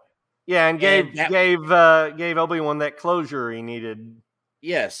did. Yeah, and gave Obi-Wan that closure he needed.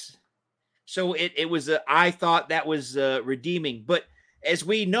 Yes. So it was I thought that was redeeming. But as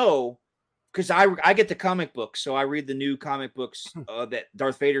we know, because I get the comic books, so I read the new comic books, that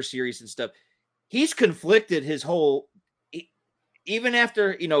Darth Vader series and stuff. He's conflicted his whole... Even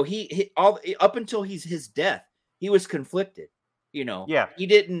after, he up until his death, he was conflicted, he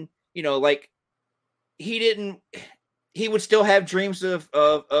didn't, he would still have dreams of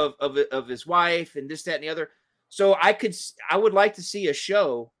his wife and this, that, and the other. So I would like to see a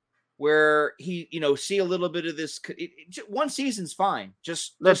show where he, see a little bit of this. One season's fine.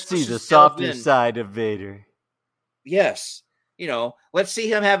 Let's see the softer side of Vader. Yes. Let's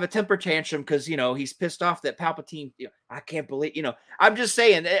see him have a temper tantrum because, he's pissed off that Palpatine, I can't believe, I'm just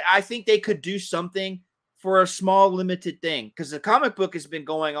saying, I think they could do something for a small limited thing because the comic book has been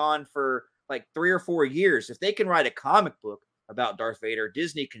going on for like 3 or 4 years. If they can write a comic book about Darth Vader,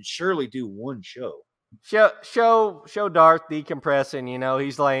 Disney can surely do one show. Show Darth decompressing,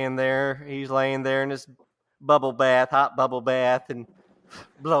 he's laying there in his hot bubble bath, and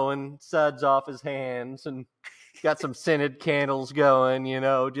blowing suds off his hands, and got some scented candles going,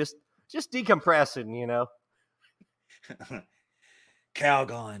 just decompressing,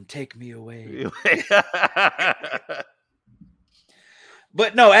 Calgon, take me away.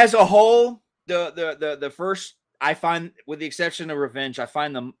 But no, as a whole, the first, I find, with the exception of Revenge, I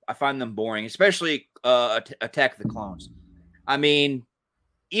find them boring, especially Attack of the Clones. I mean,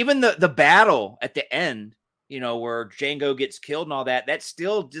 even the battle at the end, where Jango gets killed and all that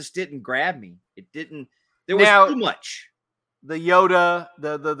still just didn't grab me. It didn't. There was too much. The Yoda,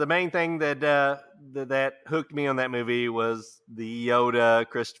 the main thing that hooked me on that movie was the Yoda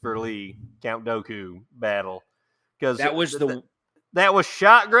Christopher Lee Count Dooku battle, because that was that was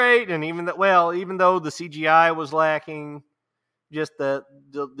shot great, and even though the CGI was lacking, just the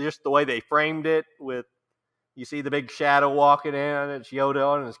way they framed it, with you see the big shadow walking in, it's Yoda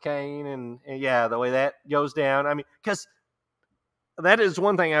on his cane, and yeah, the way that goes down. I mean, because that is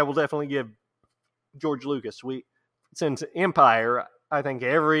one thing I will definitely give George Lucas. Since Empire, I think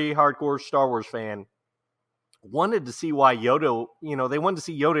every hardcore Star Wars fan wanted to see why Yoda, they wanted to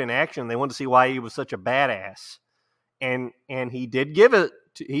see Yoda in action. They wanted to see why he was such a badass. And he did give it,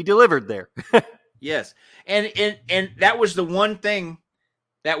 he delivered there. Yes. And that was the one thing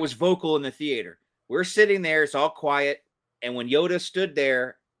that was vocal in the theater. We're sitting there, it's all quiet. And when Yoda stood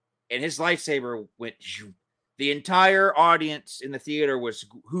there and his lightsaber went, the entire audience in the theater was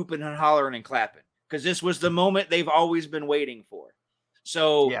hooping and hollering and clapping, because this was the moment they've always been waiting for.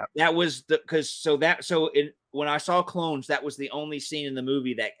 So yeah. That was when I saw Clones, that was the only scene in the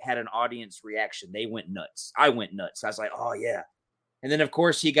movie that had an audience reaction. They went nuts. I went nuts. I was like, oh yeah. And then of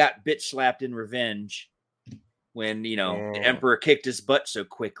course he got bitch slapped in Revenge when, the Emperor kicked his butt so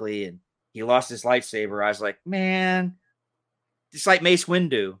quickly and he lost his lightsaber. I was like, man, it's like Mace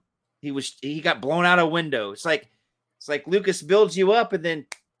Windu. He got blown out a window. It's like Lucas builds you up and then,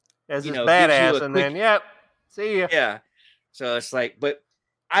 as his badass, and then see ya. Yeah. So it's like, but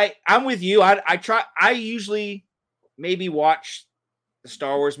I'm with you. I usually maybe watch the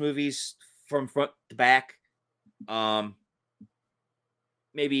Star Wars movies from front to back,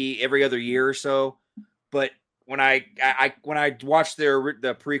 maybe every other year or so. But when I watch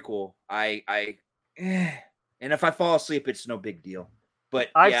the prequel, and if I fall asleep, it's no big deal. But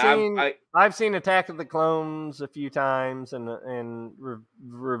I've seen Attack of the Clones a few times and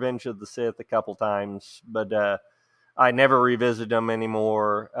Revenge of the Sith a couple times, but I never revisit them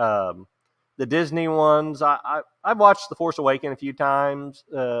anymore. The Disney ones, I've watched The Force Awakens a few times,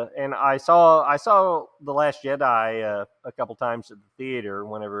 and I saw The Last Jedi a couple times at the theater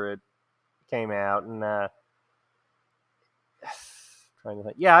whenever it came out, and trying to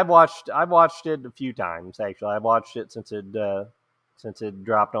think. Yeah, I've watched it a few times actually. I've watched it since it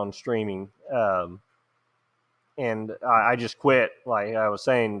dropped on streaming, and I just quit, like I was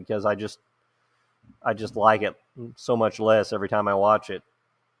saying, because I just like it so much less every time I watch it.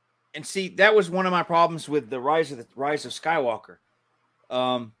 And see, that was one of my problems with the Rise of Skywalker.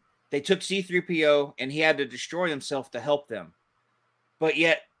 They took C-3PO and he had to destroy himself to help them, but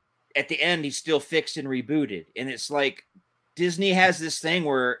yet at the end he's still fixed and rebooted. And it's like Disney has this thing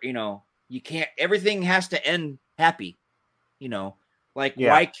where you can't. Everything has to end happy.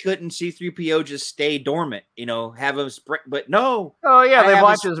 Why couldn't C-3PO just stay dormant? Have him but no. Oh yeah, they've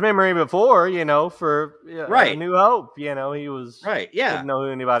watched his memory before. For right. A New Hope. He was right. Yeah, didn't know who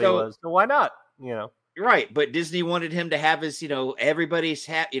anybody was. So why not? Right, but Disney wanted him to have his. Everybody's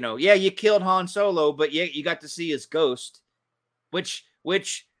Yeah, you killed Han Solo, but yeah, you got to see his ghost. Which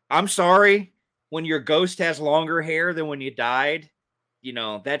I'm sorry, when your ghost has longer hair than when you died,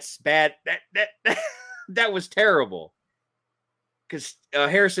 that's bad. That was terrible. Because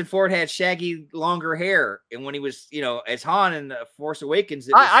Harrison Ford had shaggy, longer hair, and when he was, as Han in The Force Awakens,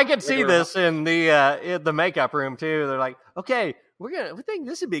 I could see this in the makeup room too. They're like, "Okay, we think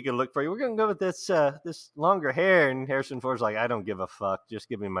this would be a good look for you. We're gonna go with this longer hair." And Harrison Ford's like, "I don't give a fuck. Just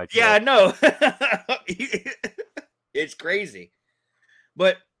give me my check." Yeah, no, it's crazy,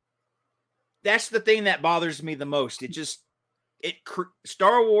 but that's the thing that bothers me the most.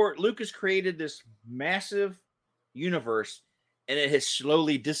 Star Wars. Lucas created this massive universe. And it has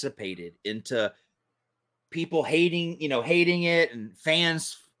slowly dissipated into people hating it, and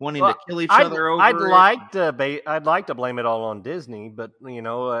fans wanting to kill each other over it. I'd like to blame it all on Disney, but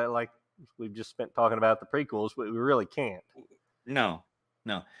like we've just spent talking about the prequels, we really can't. No.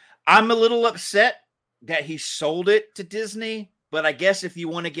 I'm a little upset that he sold it to Disney, but I guess if you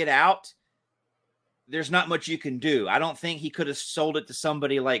want to get out, there's not much you can do. I don't think he could have sold it to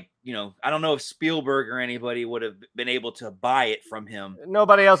somebody like, I don't know if Spielberg or anybody would have been able to buy it from him.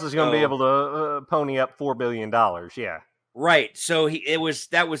 Nobody else is going to be able to pony up $4 billion. Yeah. Right. So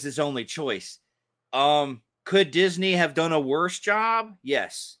that was his only choice. Could Disney have done a worse job?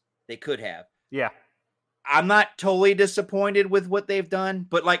 Yes, they could have. Yeah. I'm not totally disappointed with what they've done,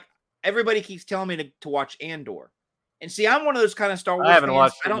 but like everybody keeps telling me to watch Andor. And see, I'm one of those kind of Star Wars I haven't fans.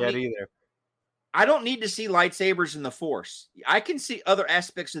 watched it yet either. I don't need to see lightsabers in the Force. I can see other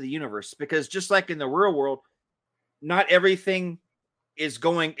aspects of the universe because just like in the real world, not everything is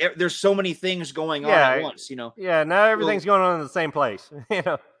going. There's so many things going on at once, Yeah, not everything's going on in the same place.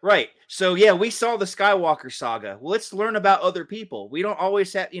 Right. So yeah, we saw the Skywalker saga. Well, let's learn about other people. We don't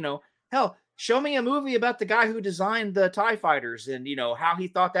always have, hell, show me a movie about the guy who designed the TIE fighters and how he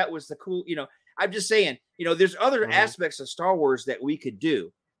thought that was the cool. I'm just saying, there's other aspects of Star Wars that we could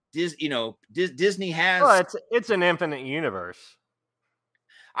do. Disney has. Well, it's an infinite universe.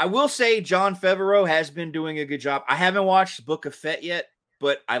 I will say Jon Favreau has been doing a good job. I haven't watched Book of Fett yet,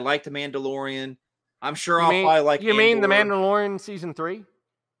 but I like The Mandalorian. I'm sure I'll probably like. You mean The Mandalorian season 3?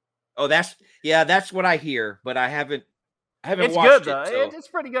 Oh, that's what I hear, but I haven't it's watched good, though. it. So. It's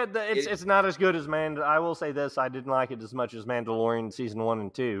pretty good. It's not as good as I will say this: I didn't like it as much as Mandalorian season 1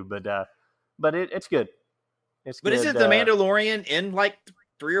 and 2, but it's good. It's but good. Isn't The Mandalorian in like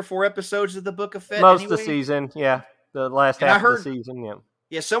 3 or 4 episodes of the Book of Fett? Most of the season, yeah. The last half of the season, yeah.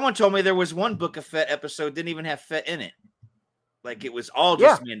 Yeah, someone told me there was one Book of Fett episode didn't even have Fett in it. Like it was all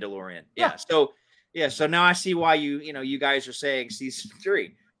just Mandalorian. Yeah. So now I see why you guys are saying season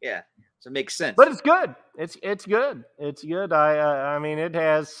 3. Yeah. So it makes sense. But it's good. It's good. It's good. I mean, it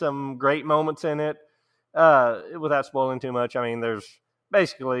has some great moments in it. Without spoiling too much, I mean, there's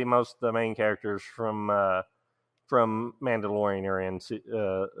basically most of the main characters from Mandalorian are in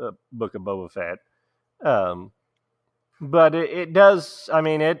Book of Boba Fett. But it does. I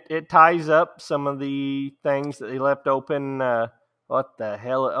mean, it ties up some of the things that they left open. What the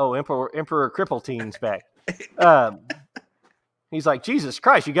hell? Oh, Emperor Crippleteen's back. He's like, Jesus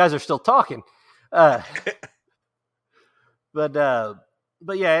Christ, you guys are still talking. But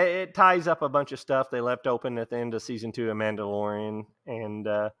yeah, it ties up a bunch of stuff they left open at the end of season 2 of Mandalorian, and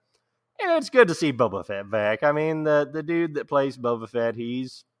it's good to see Boba Fett back. I mean, the dude that plays Boba Fett,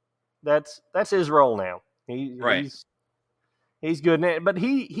 that's his role now. He's good in it, but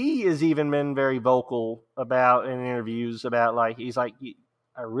he has even been very vocal about in interviews about he's like,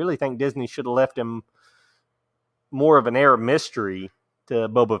 I really think Disney should have left him more of an air of mystery to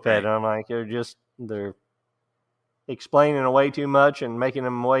Boba Fett. And I'm like, they're explaining away too much and making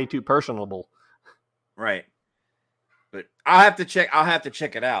him way too personable. Right. But I'll have to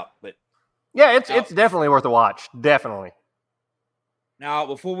check it out. But yeah, it's definitely worth a watch. Definitely. Now,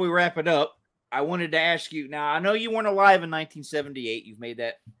 before we wrap it up, I wanted to ask you. Now, I know you weren't alive in 1978. You've made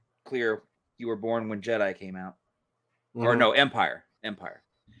that clear. You were born when Jedi came out, or no, Empire.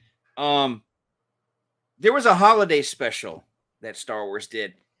 There was a holiday special that Star Wars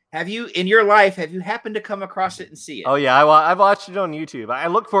did. Have you happened to come across it and see it? Oh yeah, I've watched it on YouTube. I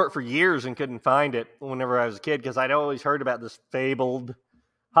looked for it for years and couldn't find it whenever I was a kid because I'd always heard about this fabled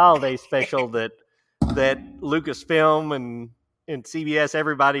holiday special that Lucasfilm and CBS,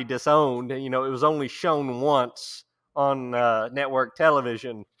 everybody disowned. It was only shown once on network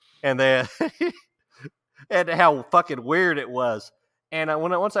television, and and how fucking weird it was. And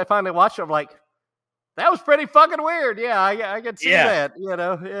once I finally watched it, I'm like, that was pretty fucking weird. Yeah, I could see that.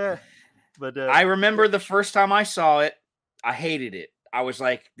 Yeah. But I remember the first time I saw it, I hated it. I was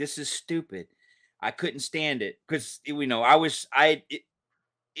like, this is stupid. I couldn't stand it because it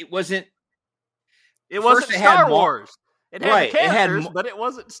wasn't. It wasn't Star Wars. It had characters, but it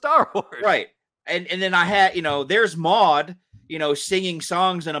wasn't Star Wars. Right. And then I had, there's Maude, singing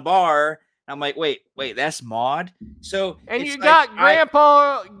songs in a bar. I'm like, wait, that's Maude. So and you got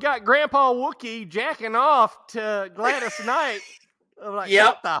Grandpa Wookiee jacking off to Gladys Knight. I'm like,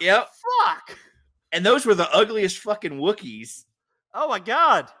 what the fuck? And those were the ugliest fucking Wookiees. Oh my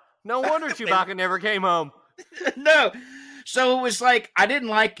God. No wonder Chewbacca never came home. No. So it was like, I didn't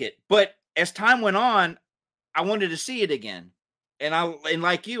like it. But as time went on, I wanted to see it again. And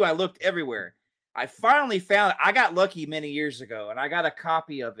like you, I looked everywhere. I finally found it. I got lucky many years ago, and I got a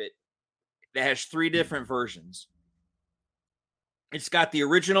copy of it that has 3 different versions. It's got the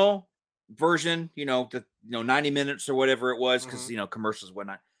original version, 90 minutes or whatever it was, because commercials and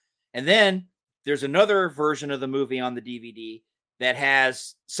whatnot. And then there's another version of the movie on the DVD that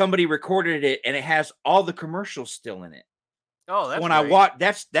has somebody recorded it, and it has all the commercials still in it. Oh, that's when great. I watch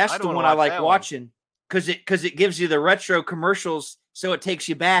that's the one I like watching because it gives you the retro commercials, so it takes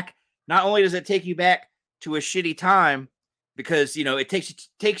you back not only does it take you back to a shitty time, because, you know, it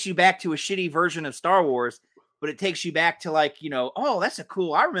takes you back to a shitty version of Star Wars, but it takes you back to, like, you know, oh, that's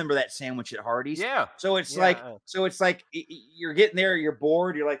I remember that sandwich at Hardee's. Yeah. So it's like you're getting there, you're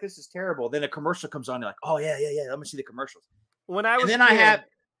bored, you're like, this is terrible. Then a commercial comes on, you're like, oh yeah, let me see the commercials. When I was a kid,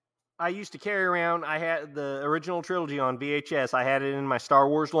 I used to carry around, I had the original trilogy on VHS. I had it in my Star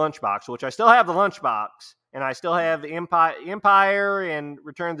Wars lunchbox, which I still have the lunchbox, and I still have Empire and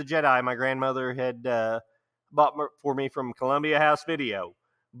Return of the Jedi. My grandmother had bought for me from Columbia House Video.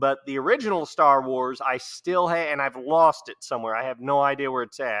 But the original Star Wars, I still have, and I've lost it somewhere. I have no idea where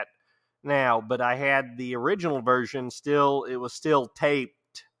it's at now, but I had the original version still. It was still taped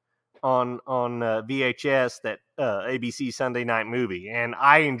on VHS, that ABC Sunday Night Movie, and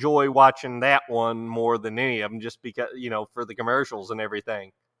I enjoy watching that one more than any of them, just because, you know, for the commercials and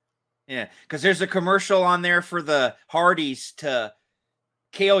everything. Yeah, because there's a commercial on there for the Hardee's to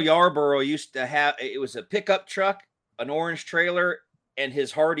Cale Yarborough used to have. It was a pickup truck, an orange trailer, and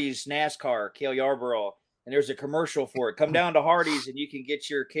his Hardee's NASCAR, Cale Yarborough. And there's a commercial for it. Come down to Hardee's and you can get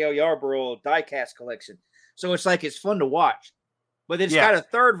your Cale Yarborough diecast collection. So it's like, it's fun to watch. But it's got a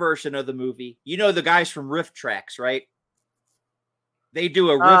third version of the movie. You know the guys from Riff Tracks, right? They do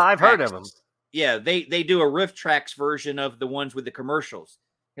a Riff I've heard of them. Yeah, they do a Riff Tracks version of the ones with the commercials.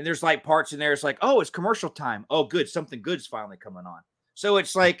 And there's like parts in there. It's like, oh, it's commercial time. Oh, good. Something good's finally coming on. So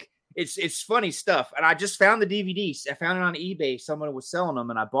it's like, it's funny stuff. And I just found the DVDs. I found it on eBay. Someone was selling them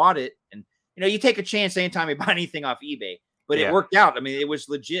and I bought it. And, you know, you take a chance anytime you buy anything off eBay, but it worked out. I mean, it was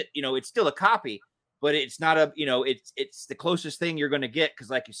legit. You know, it's still a copy, but it's not a, you know, it's the closest thing you're going to get. Cause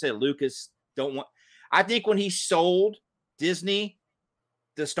like you said, Lucas I think when he sold Disney,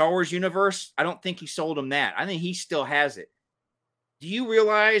 the Star Wars universe, I don't think he sold them that. I think he still has it. Do you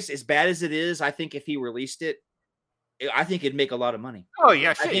realize, as bad as it is, I think if he released it, I think it'd make a lot of money. Oh,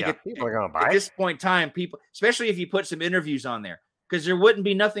 yeah, shit, people are going to buy it. At this point in time, people, especially if you put some interviews on there, because there wouldn't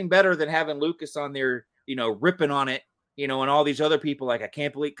be nothing better than having Lucas on there, you know, ripping on it, you know, and all these other people, like, I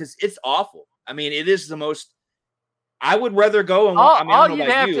can't believe, because it's awful. I mean, it is the most, I would rather go and watch.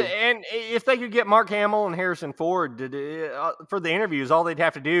 And if they could get Mark Hamill and Harrison Ford for the interviews, all they'd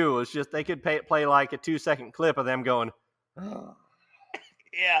have to do was just, they could play like a 2-second clip of them going, oh.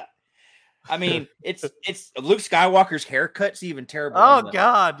 Yeah. I mean, it's Luke Skywalker's haircut's even terrible. Oh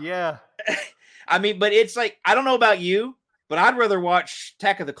God, yeah. I mean, but it's like, I don't know about you, but I'd rather watch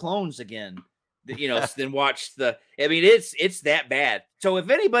Attack of the Clones again, you know, than watch I mean, it's that bad. So if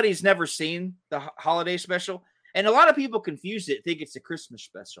anybody's never seen the holiday special, and a lot of people confuse it, think it's a Christmas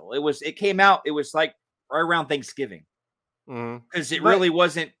special. It came out, it was like right around Thanksgiving. Because it really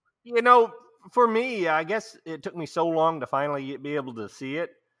wasn't. You know, for me, I guess it took me so long to finally be able to see it.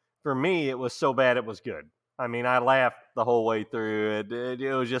 For me, it was so bad it was good. I mean, I laughed the whole way through it.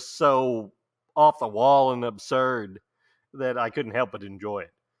 It was just so off the wall and absurd that I couldn't help but enjoy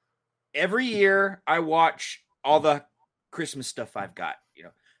it. Every year, I watch all the Christmas stuff I've got. You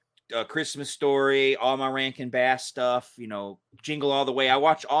know, Christmas Story, all my Rankin Bass stuff. You know, Jingle All the Way. I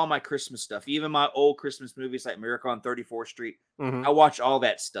watch all my Christmas stuff, even my old Christmas movies like Miracle on 34th Street. I watch all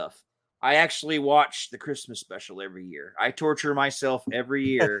that stuff. I actually watch the Christmas special every year. I torture myself every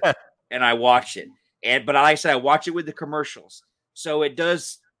year and I watch it. But like I said, I watch it with the commercials. So it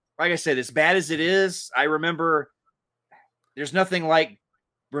does, like I said, as bad as it is, I remember there's nothing like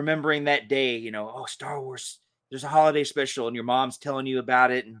remembering that day, you know, oh, Star Wars, there's a holiday special and your mom's telling you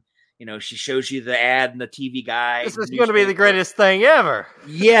about it. And, you know, she shows you the ad and the TV guide. This is going to be the greatest thing ever.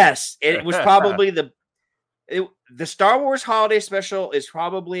 Yes. It was probably the Star Wars holiday special is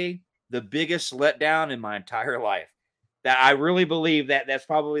probably the biggest letdown in my entire life. That I really believe that's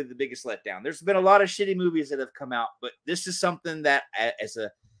probably the biggest letdown. There's been a lot of shitty movies that have come out, but this is something that as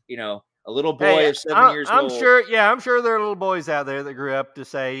a, you know, a little boy of 7 years old. I'm sure there are little boys out there that grew up to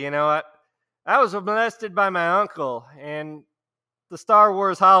say, you know what, I was molested by my uncle and the Star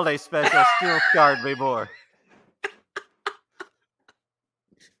Wars holiday special still scarred me more.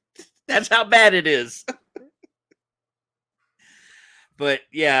 That's how bad it is. But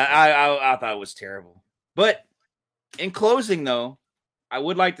yeah, I thought it was terrible. But in closing, though, I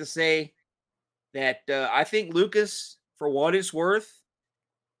would like to say that I think Lucas, for what it's worth,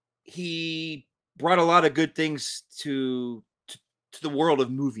 he brought a lot of good things to the world of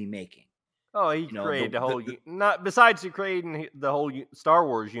movie making. Oh, he created besides creating the whole Star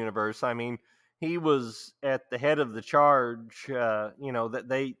Wars universe. I mean, he was at the head of the charge. You know, that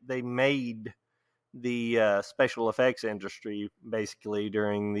they made the special effects industry basically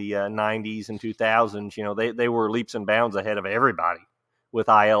during the 90s and 2000s. You know, they were leaps and bounds ahead of everybody with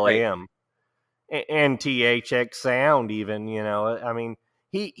ILM and THX sound even, you know. I mean,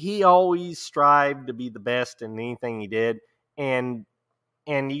 he always strived to be the best in anything he did, and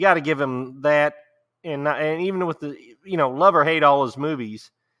you got to give him that. And even with the, love or hate all his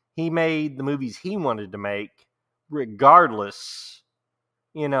movies, he made the movies he wanted to make, regardless.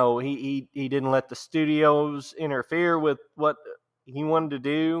 He didn't let the studios interfere with what he wanted to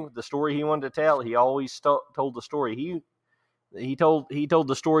do, the story he wanted to tell. He always told the story. He told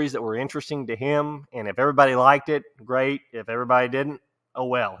the stories that were interesting to him, and if everybody liked it, great. If everybody didn't, oh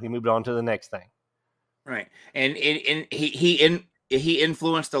well. He moved on to the next thing. Right, and he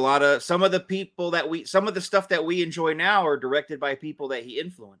influenced a lot of some of the stuff that we enjoy now are directed by people that he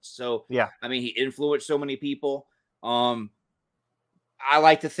influenced. So yeah, I mean, he influenced so many people. I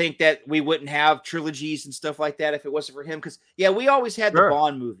like to think that we wouldn't have trilogies and stuff like that if it wasn't for him. Because we always had the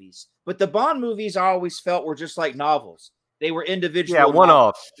Bond movies, but the Bond movies I always felt were just like novels. They were individual,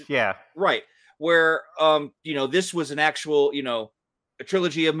 one-offs. Yeah, right. Where this was an actual, a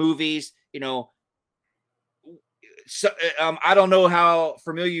trilogy of movies. So I don't know how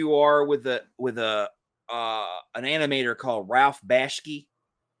familiar you are with an animator called Ralph Bakshi.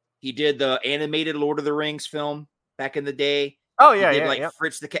 He did the animated Lord of the Rings film back in the day. Oh yeah,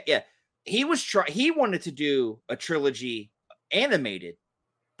 Fritz the Cat. Yeah, he wanted to do a trilogy animated,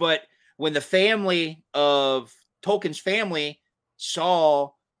 but when the family of Tolkien's family saw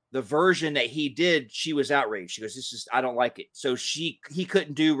the version that he did, she was outraged. She goes, I don't like it. So he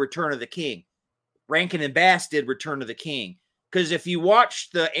couldn't do Return of the King. Rankin and Bass did Return of the King. Because if you watch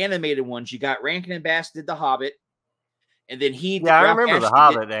the animated ones, you got Rankin and Bass did The Hobbit, and then I remember The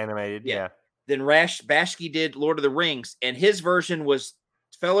Hobbit animated. Yeah. Then Bakshi did Lord of the Rings, and his version was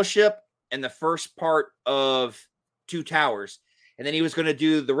Fellowship and the first part of Two Towers. And then he was going to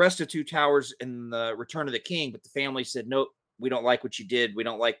do the rest of Two Towers in the Return of the King, but the family said, nope, we don't like what you did. We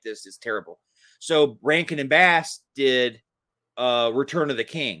don't like this. It's terrible. So Rankin and Bass did Return of the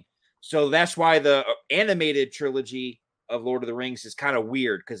King. So that's why the animated trilogy of Lord of the Rings is kind of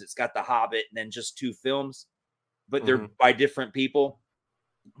weird, because it's got The Hobbit and then just 2 films, but they're by different people.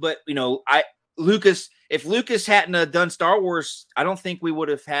 But, if Lucas hadn't done Star Wars, I don't think we would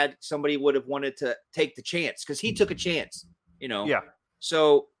have had somebody would have wanted to take the chance, because he took a chance, Yeah.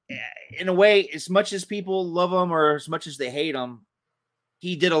 So in a way, as much as people love him or as much as they hate him,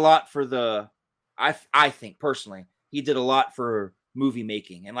 he did a lot for I think personally, he did a lot for movie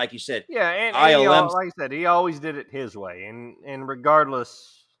making. And like you said, and like I said, he always did it his way. And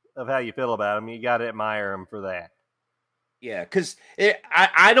regardless of how you feel about him, you got to admire him for that. Yeah, because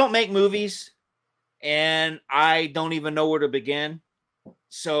I don't make movies, and I don't even know where to begin.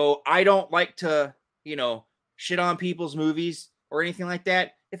 So I don't like to, shit on people's movies or anything like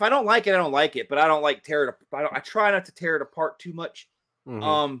that. If I don't like it, I don't like it. But I don't like tear it apart. I try not to tear it apart too much.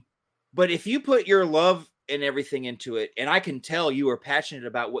 Mm-hmm. But if you put your love and everything into it, and I can tell you are passionate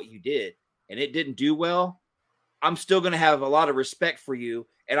about what you did, and it didn't do well, I'm still going to have a lot of respect for you,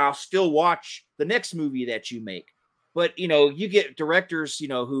 and I'll still watch the next movie that you make. But, you get directors,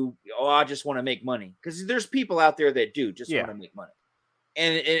 who, I just want to make money. Because there's people out there that do just want to make money.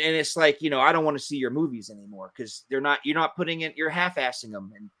 And it's like, I don't want to see your movies anymore, because you're not putting in, you're half-assing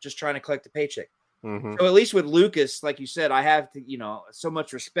them and just trying to collect a paycheck. Mm-hmm. So at least with Lucas, like you said, I have to, so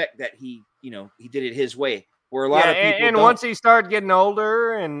much respect that he did it his way. Where a lot of people and once he started getting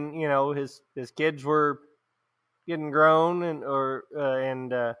older, and his kids were getting grown,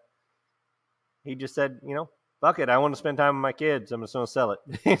 and he just said, fuck it, I want to spend time with my kids. I'm just going to sell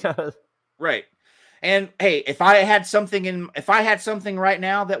it. Right. And hey, if I had something right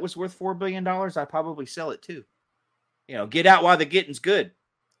now that was worth $4 billion, I'd probably sell it too. Get out while the getting's good.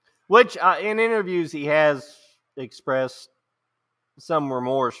 Which in interviews he has expressed some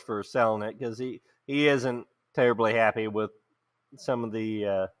remorse for selling it, because he isn't terribly happy with some of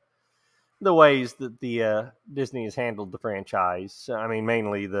the ways that the Disney has handled the franchise. I mean,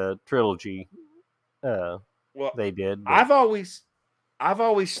 mainly the trilogy. They did. But I've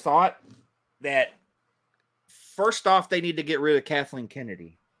always thought that first off, they need to get rid of Kathleen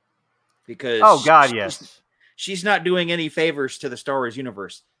Kennedy, because she's not doing any favors to the Star Wars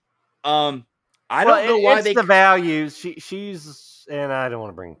universe. I don't know why the values. She's, and I don't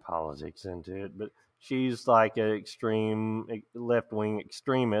want to bring politics into it, but she's like an extreme left-wing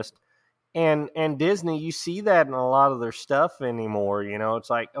extremist. And Disney, you see that in a lot of their stuff anymore. It's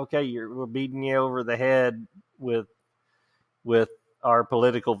like, okay, we're beating you over the head with our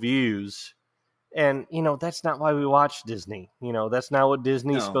political views, and that's not why we watch Disney. That's not what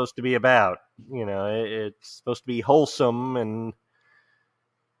Disney's supposed to be about. It's supposed to be wholesome, and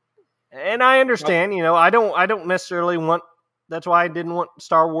I understand. I don't necessarily want. That's why I didn't want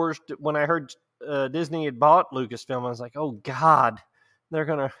Star Wars when I heard Disney had bought Lucasfilm. I was like, oh God.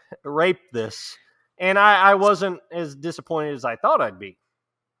 rape this. And I wasn't as disappointed as I thought I'd be.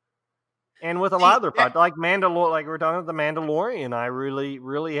 And with a lot of other projects, like Mandalorian, like we're talking about the Mandalorian, I really,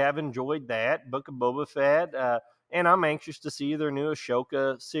 really have enjoyed that. Book of Boba Fett, and I'm anxious to see their new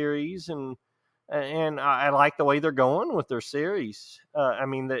Ahsoka series, and I like the way they're going with their series. I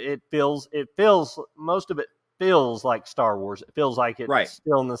mean, it feels most of it feels like Star Wars. It feels like it's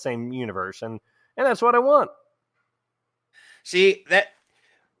still in the same universe, and that's what I want. See that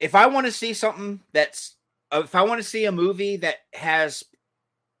if I want to see something if I want to see a movie that has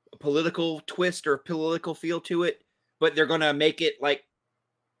a political twist or political feel to it, but they're going to make it like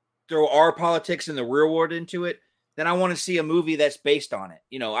throw our politics and the real world into it, then I want to see a movie that's based on it.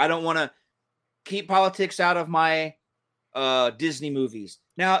 I don't want to keep politics out of my Disney movies.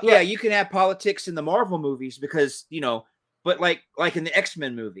 Now, yeah, you can have politics in the Marvel movies because, but like in the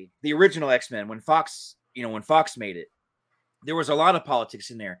X-Men movie, the original X-Men, when Fox made it, there was a lot of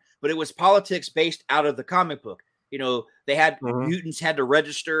politics in there, but it was politics based out of the comic book. They had mutants had to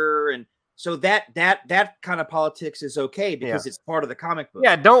register, and so that kind of politics is okay because it's part of the comic book.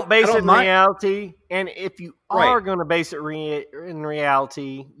 Yeah, don't base it in reality. And if you are going to base it in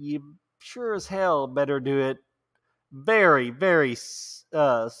reality, you sure as hell better do it very, very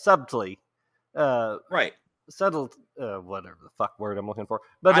subtly. Subtle, whatever the fuck word I'm looking for.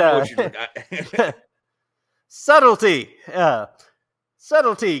 But I know what you're subtlety.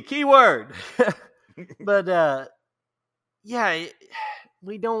 Subtlety, keyword. But yeah,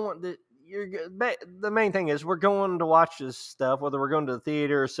 we don't want the. The main thing is we're going to watch this stuff, whether we're going to the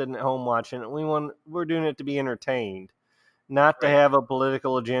theater or sitting at home watching it. We're doing it to be entertained, not to have a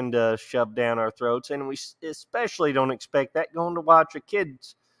political agenda shoved down our throats. And we especially don't expect that going to watch a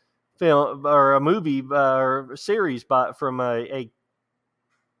kid's film or a movie or a series from a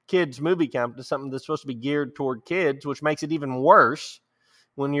kids movie company, something that's supposed to be geared toward kids, which makes it even worse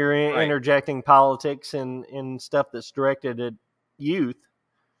when you're interjecting politics and stuff that's directed at youth.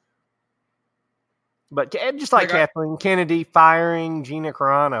 But just like Kathleen Kennedy firing Gina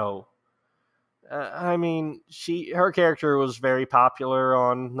Carano, I mean, her character was very popular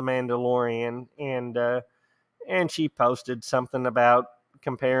on The Mandalorian, and she posted something about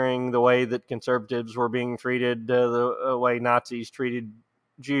comparing the way that conservatives were being treated to the way Nazis treated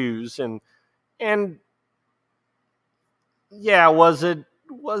Jews, and yeah, was it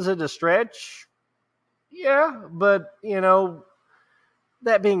a stretch? Yeah, but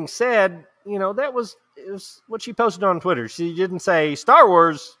that being said, it was what she posted on Twitter. She didn't say Star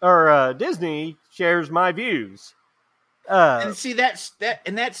Wars or Disney shares my views. And see, that's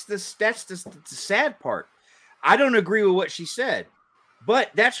the sad part. I don't agree with what she said, but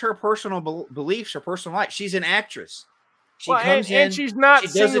that's her personal beliefs, her personal life. She's an actress. She comes in, and she's not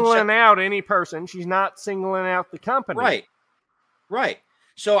singling out any person. She's not singling out the company. Right.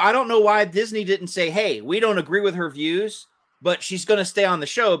 So I don't know why Disney didn't say, hey, we don't agree with her views, but she's going to stay on the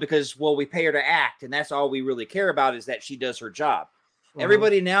show because, well, we pay her to act, and that's all we really care about is that she does her job. Mm-hmm.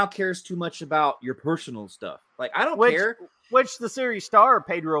 Everybody now cares too much about your personal stuff. Like, I don't care. Which the series star,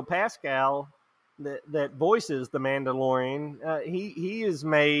 Pedro Pascal, that voices the Mandalorian, he has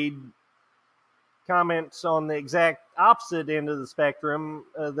made comments on the exact opposite end of the spectrum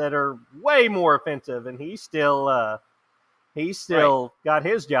that are way more offensive, and he's still got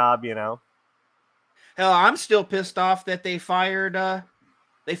his job, Hell, I'm still pissed off that they fired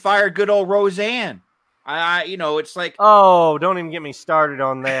good old Roseanne. It's like, oh, don't even get me started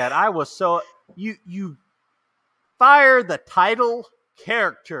on that. I was so you fire the title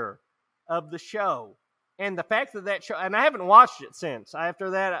character of the show, and the fact that show, and I haven't watched it since. After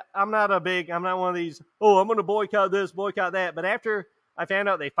that, I'm not one of these, I'm going to boycott this, boycott that. But after I found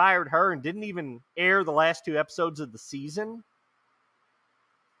out they fired her and didn't even air the last 2 episodes of the season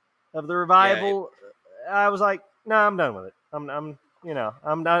of the revival, I was like, no, I'm done with it. I'm done.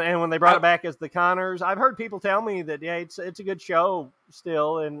 And when they brought it back as the Connors, I've heard people tell me that, it's a good show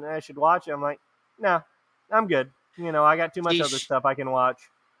still and I should watch it. I'm like, no, I'm good. I got too much other stuff I can watch.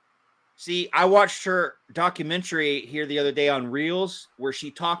 See, I watched her documentary here the other day on Reels where she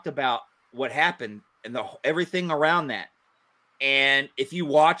talked about what happened and everything around that. And if you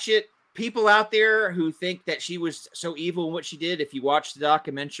watch it, people out there who think that she was so evil in what she did, if you watch the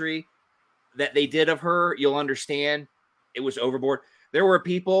documentary that they did of her, you'll understand it was overboard. There were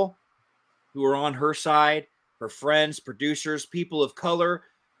people who were on her side, her friends, producers, people of color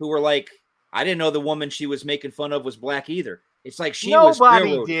who were like, I didn't know the woman she was making fun of was black either. It's like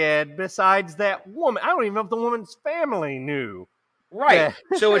nobody did besides that woman. I don't even know if the woman's family knew. Right.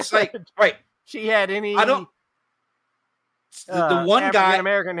 So it's like, right. She had any. I don't. The one guy,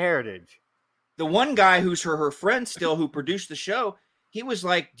 American heritage. The one guy who's her friend still, who produced the show, he was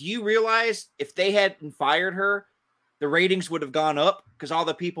like, do you realize if they hadn't fired her, the ratings would have gone up because all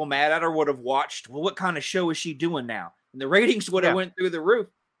the people mad at her would have watched, well, what kind of show is she doing now? And the ratings would have went through the roof.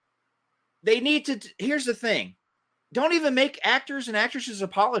 They need to, here's the thing. Don't even make actors and actresses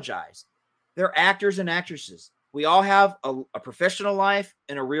apologize. They're actors and actresses. We all have a professional life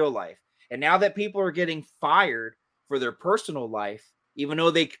and a real life. And now that people are getting fired for their personal life, even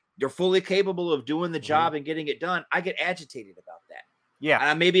though they're fully capable of doing the job and getting it done, I get agitated about that.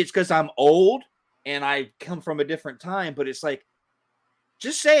 Yeah. Maybe it's because I'm old and I come from a different time, but it's like,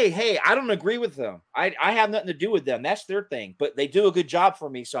 just say, hey, I don't agree with them. I have nothing to do with them. That's their thing. But they do a good job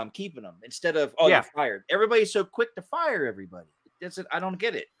for me, so I'm keeping them. Instead of, you're fired. Everybody's so quick to fire everybody. I don't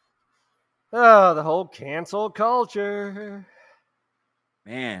get it. Oh, the whole cancel culture.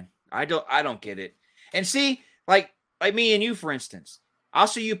 Man, I don't get it. And see, like me and you, for instance, I'll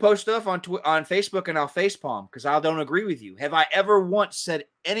see you post stuff on Facebook and I'll facepalm because I don't agree with you. Have I ever once said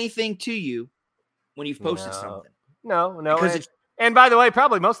anything to you when you've posted something? No. Because and by the way,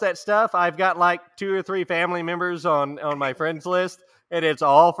 probably most of that stuff, I've got like 2 or 3 family members on my friends list, and it's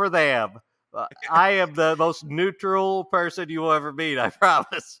all for them. I am the most neutral person you will ever meet, I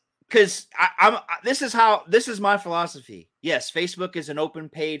promise. Because this is my philosophy. Yes, Facebook is an open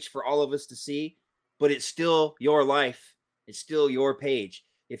page for all of us to see, but it's still your life. It's still your page.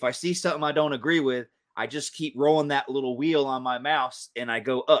 If I see something I don't agree with, I just keep rolling that little wheel on my mouse and I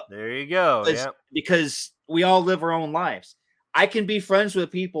go up. There you go. Because we all live our own lives. I can be friends with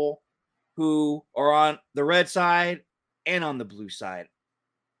people who are on the red side and on the blue side.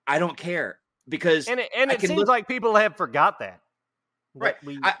 I don't care because it seems like people have forgot that. Right.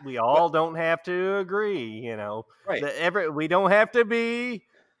 We all don't have to agree, you know. Right. We don't have to be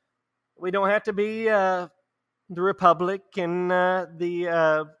the Republic and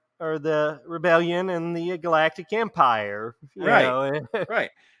the Rebellion and the Galactic Empire. Right. Right.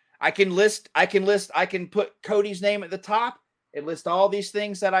 I can put Cody's name at the top and list all these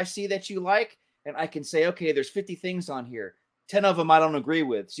things that I see that you like, and I can say, okay, there's 50 things on here. 10 of them I don't agree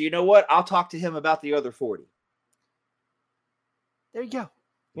with. So you know what? I'll talk to him about the other 40. There you go.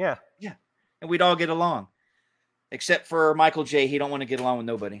 Yeah. Yeah. And we'd all get along. Except for Michael J. He don't want to get along with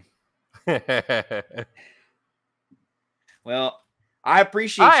nobody. Well, I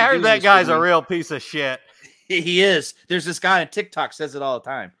appreciate I heard that guy's a real piece of shit. He is. There's this guy on TikTok says it all the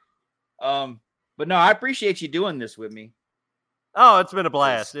time. But no, I appreciate you doing this with me. Oh, it's been a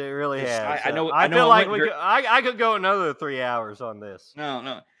blast. It really has. I feel like I could go another 3 hours on this.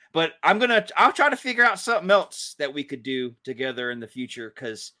 No. But I'll try to figure out something else that we could do together in the future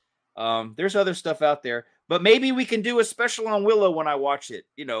because there's other stuff out there. But maybe we can do a special on Willow when I watch it.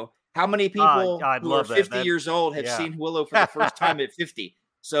 You know, how many people who are 50 years old have seen Willow for the first time at 50?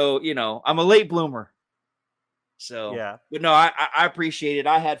 So, you know, I'm a late bloomer. So, but no, I appreciate it.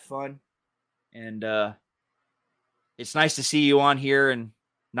 I had fun. And it's nice to see you on here and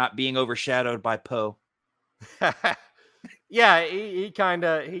not being overshadowed by Poe. Yeah, he kind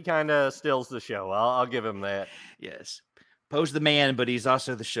of steals the show. I'll give him that. Yes. Poe's the man, but he's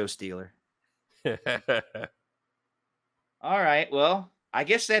also the show stealer. All right. Well, I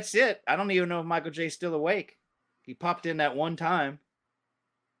guess that's it. I don't even know if Michael J's still awake. He popped in that one time.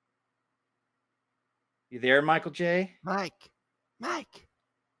 You there, Michael J? Mike.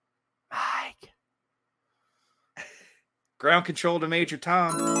 Ground control to Major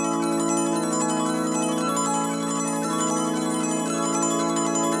Tom.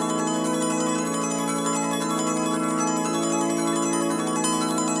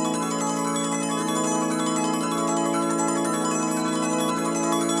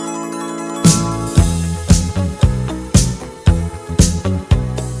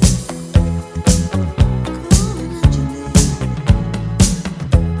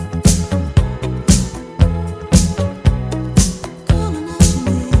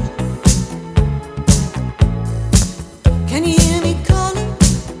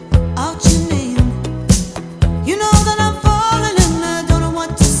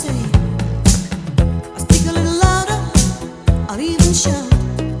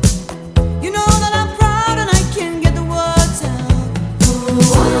 You know that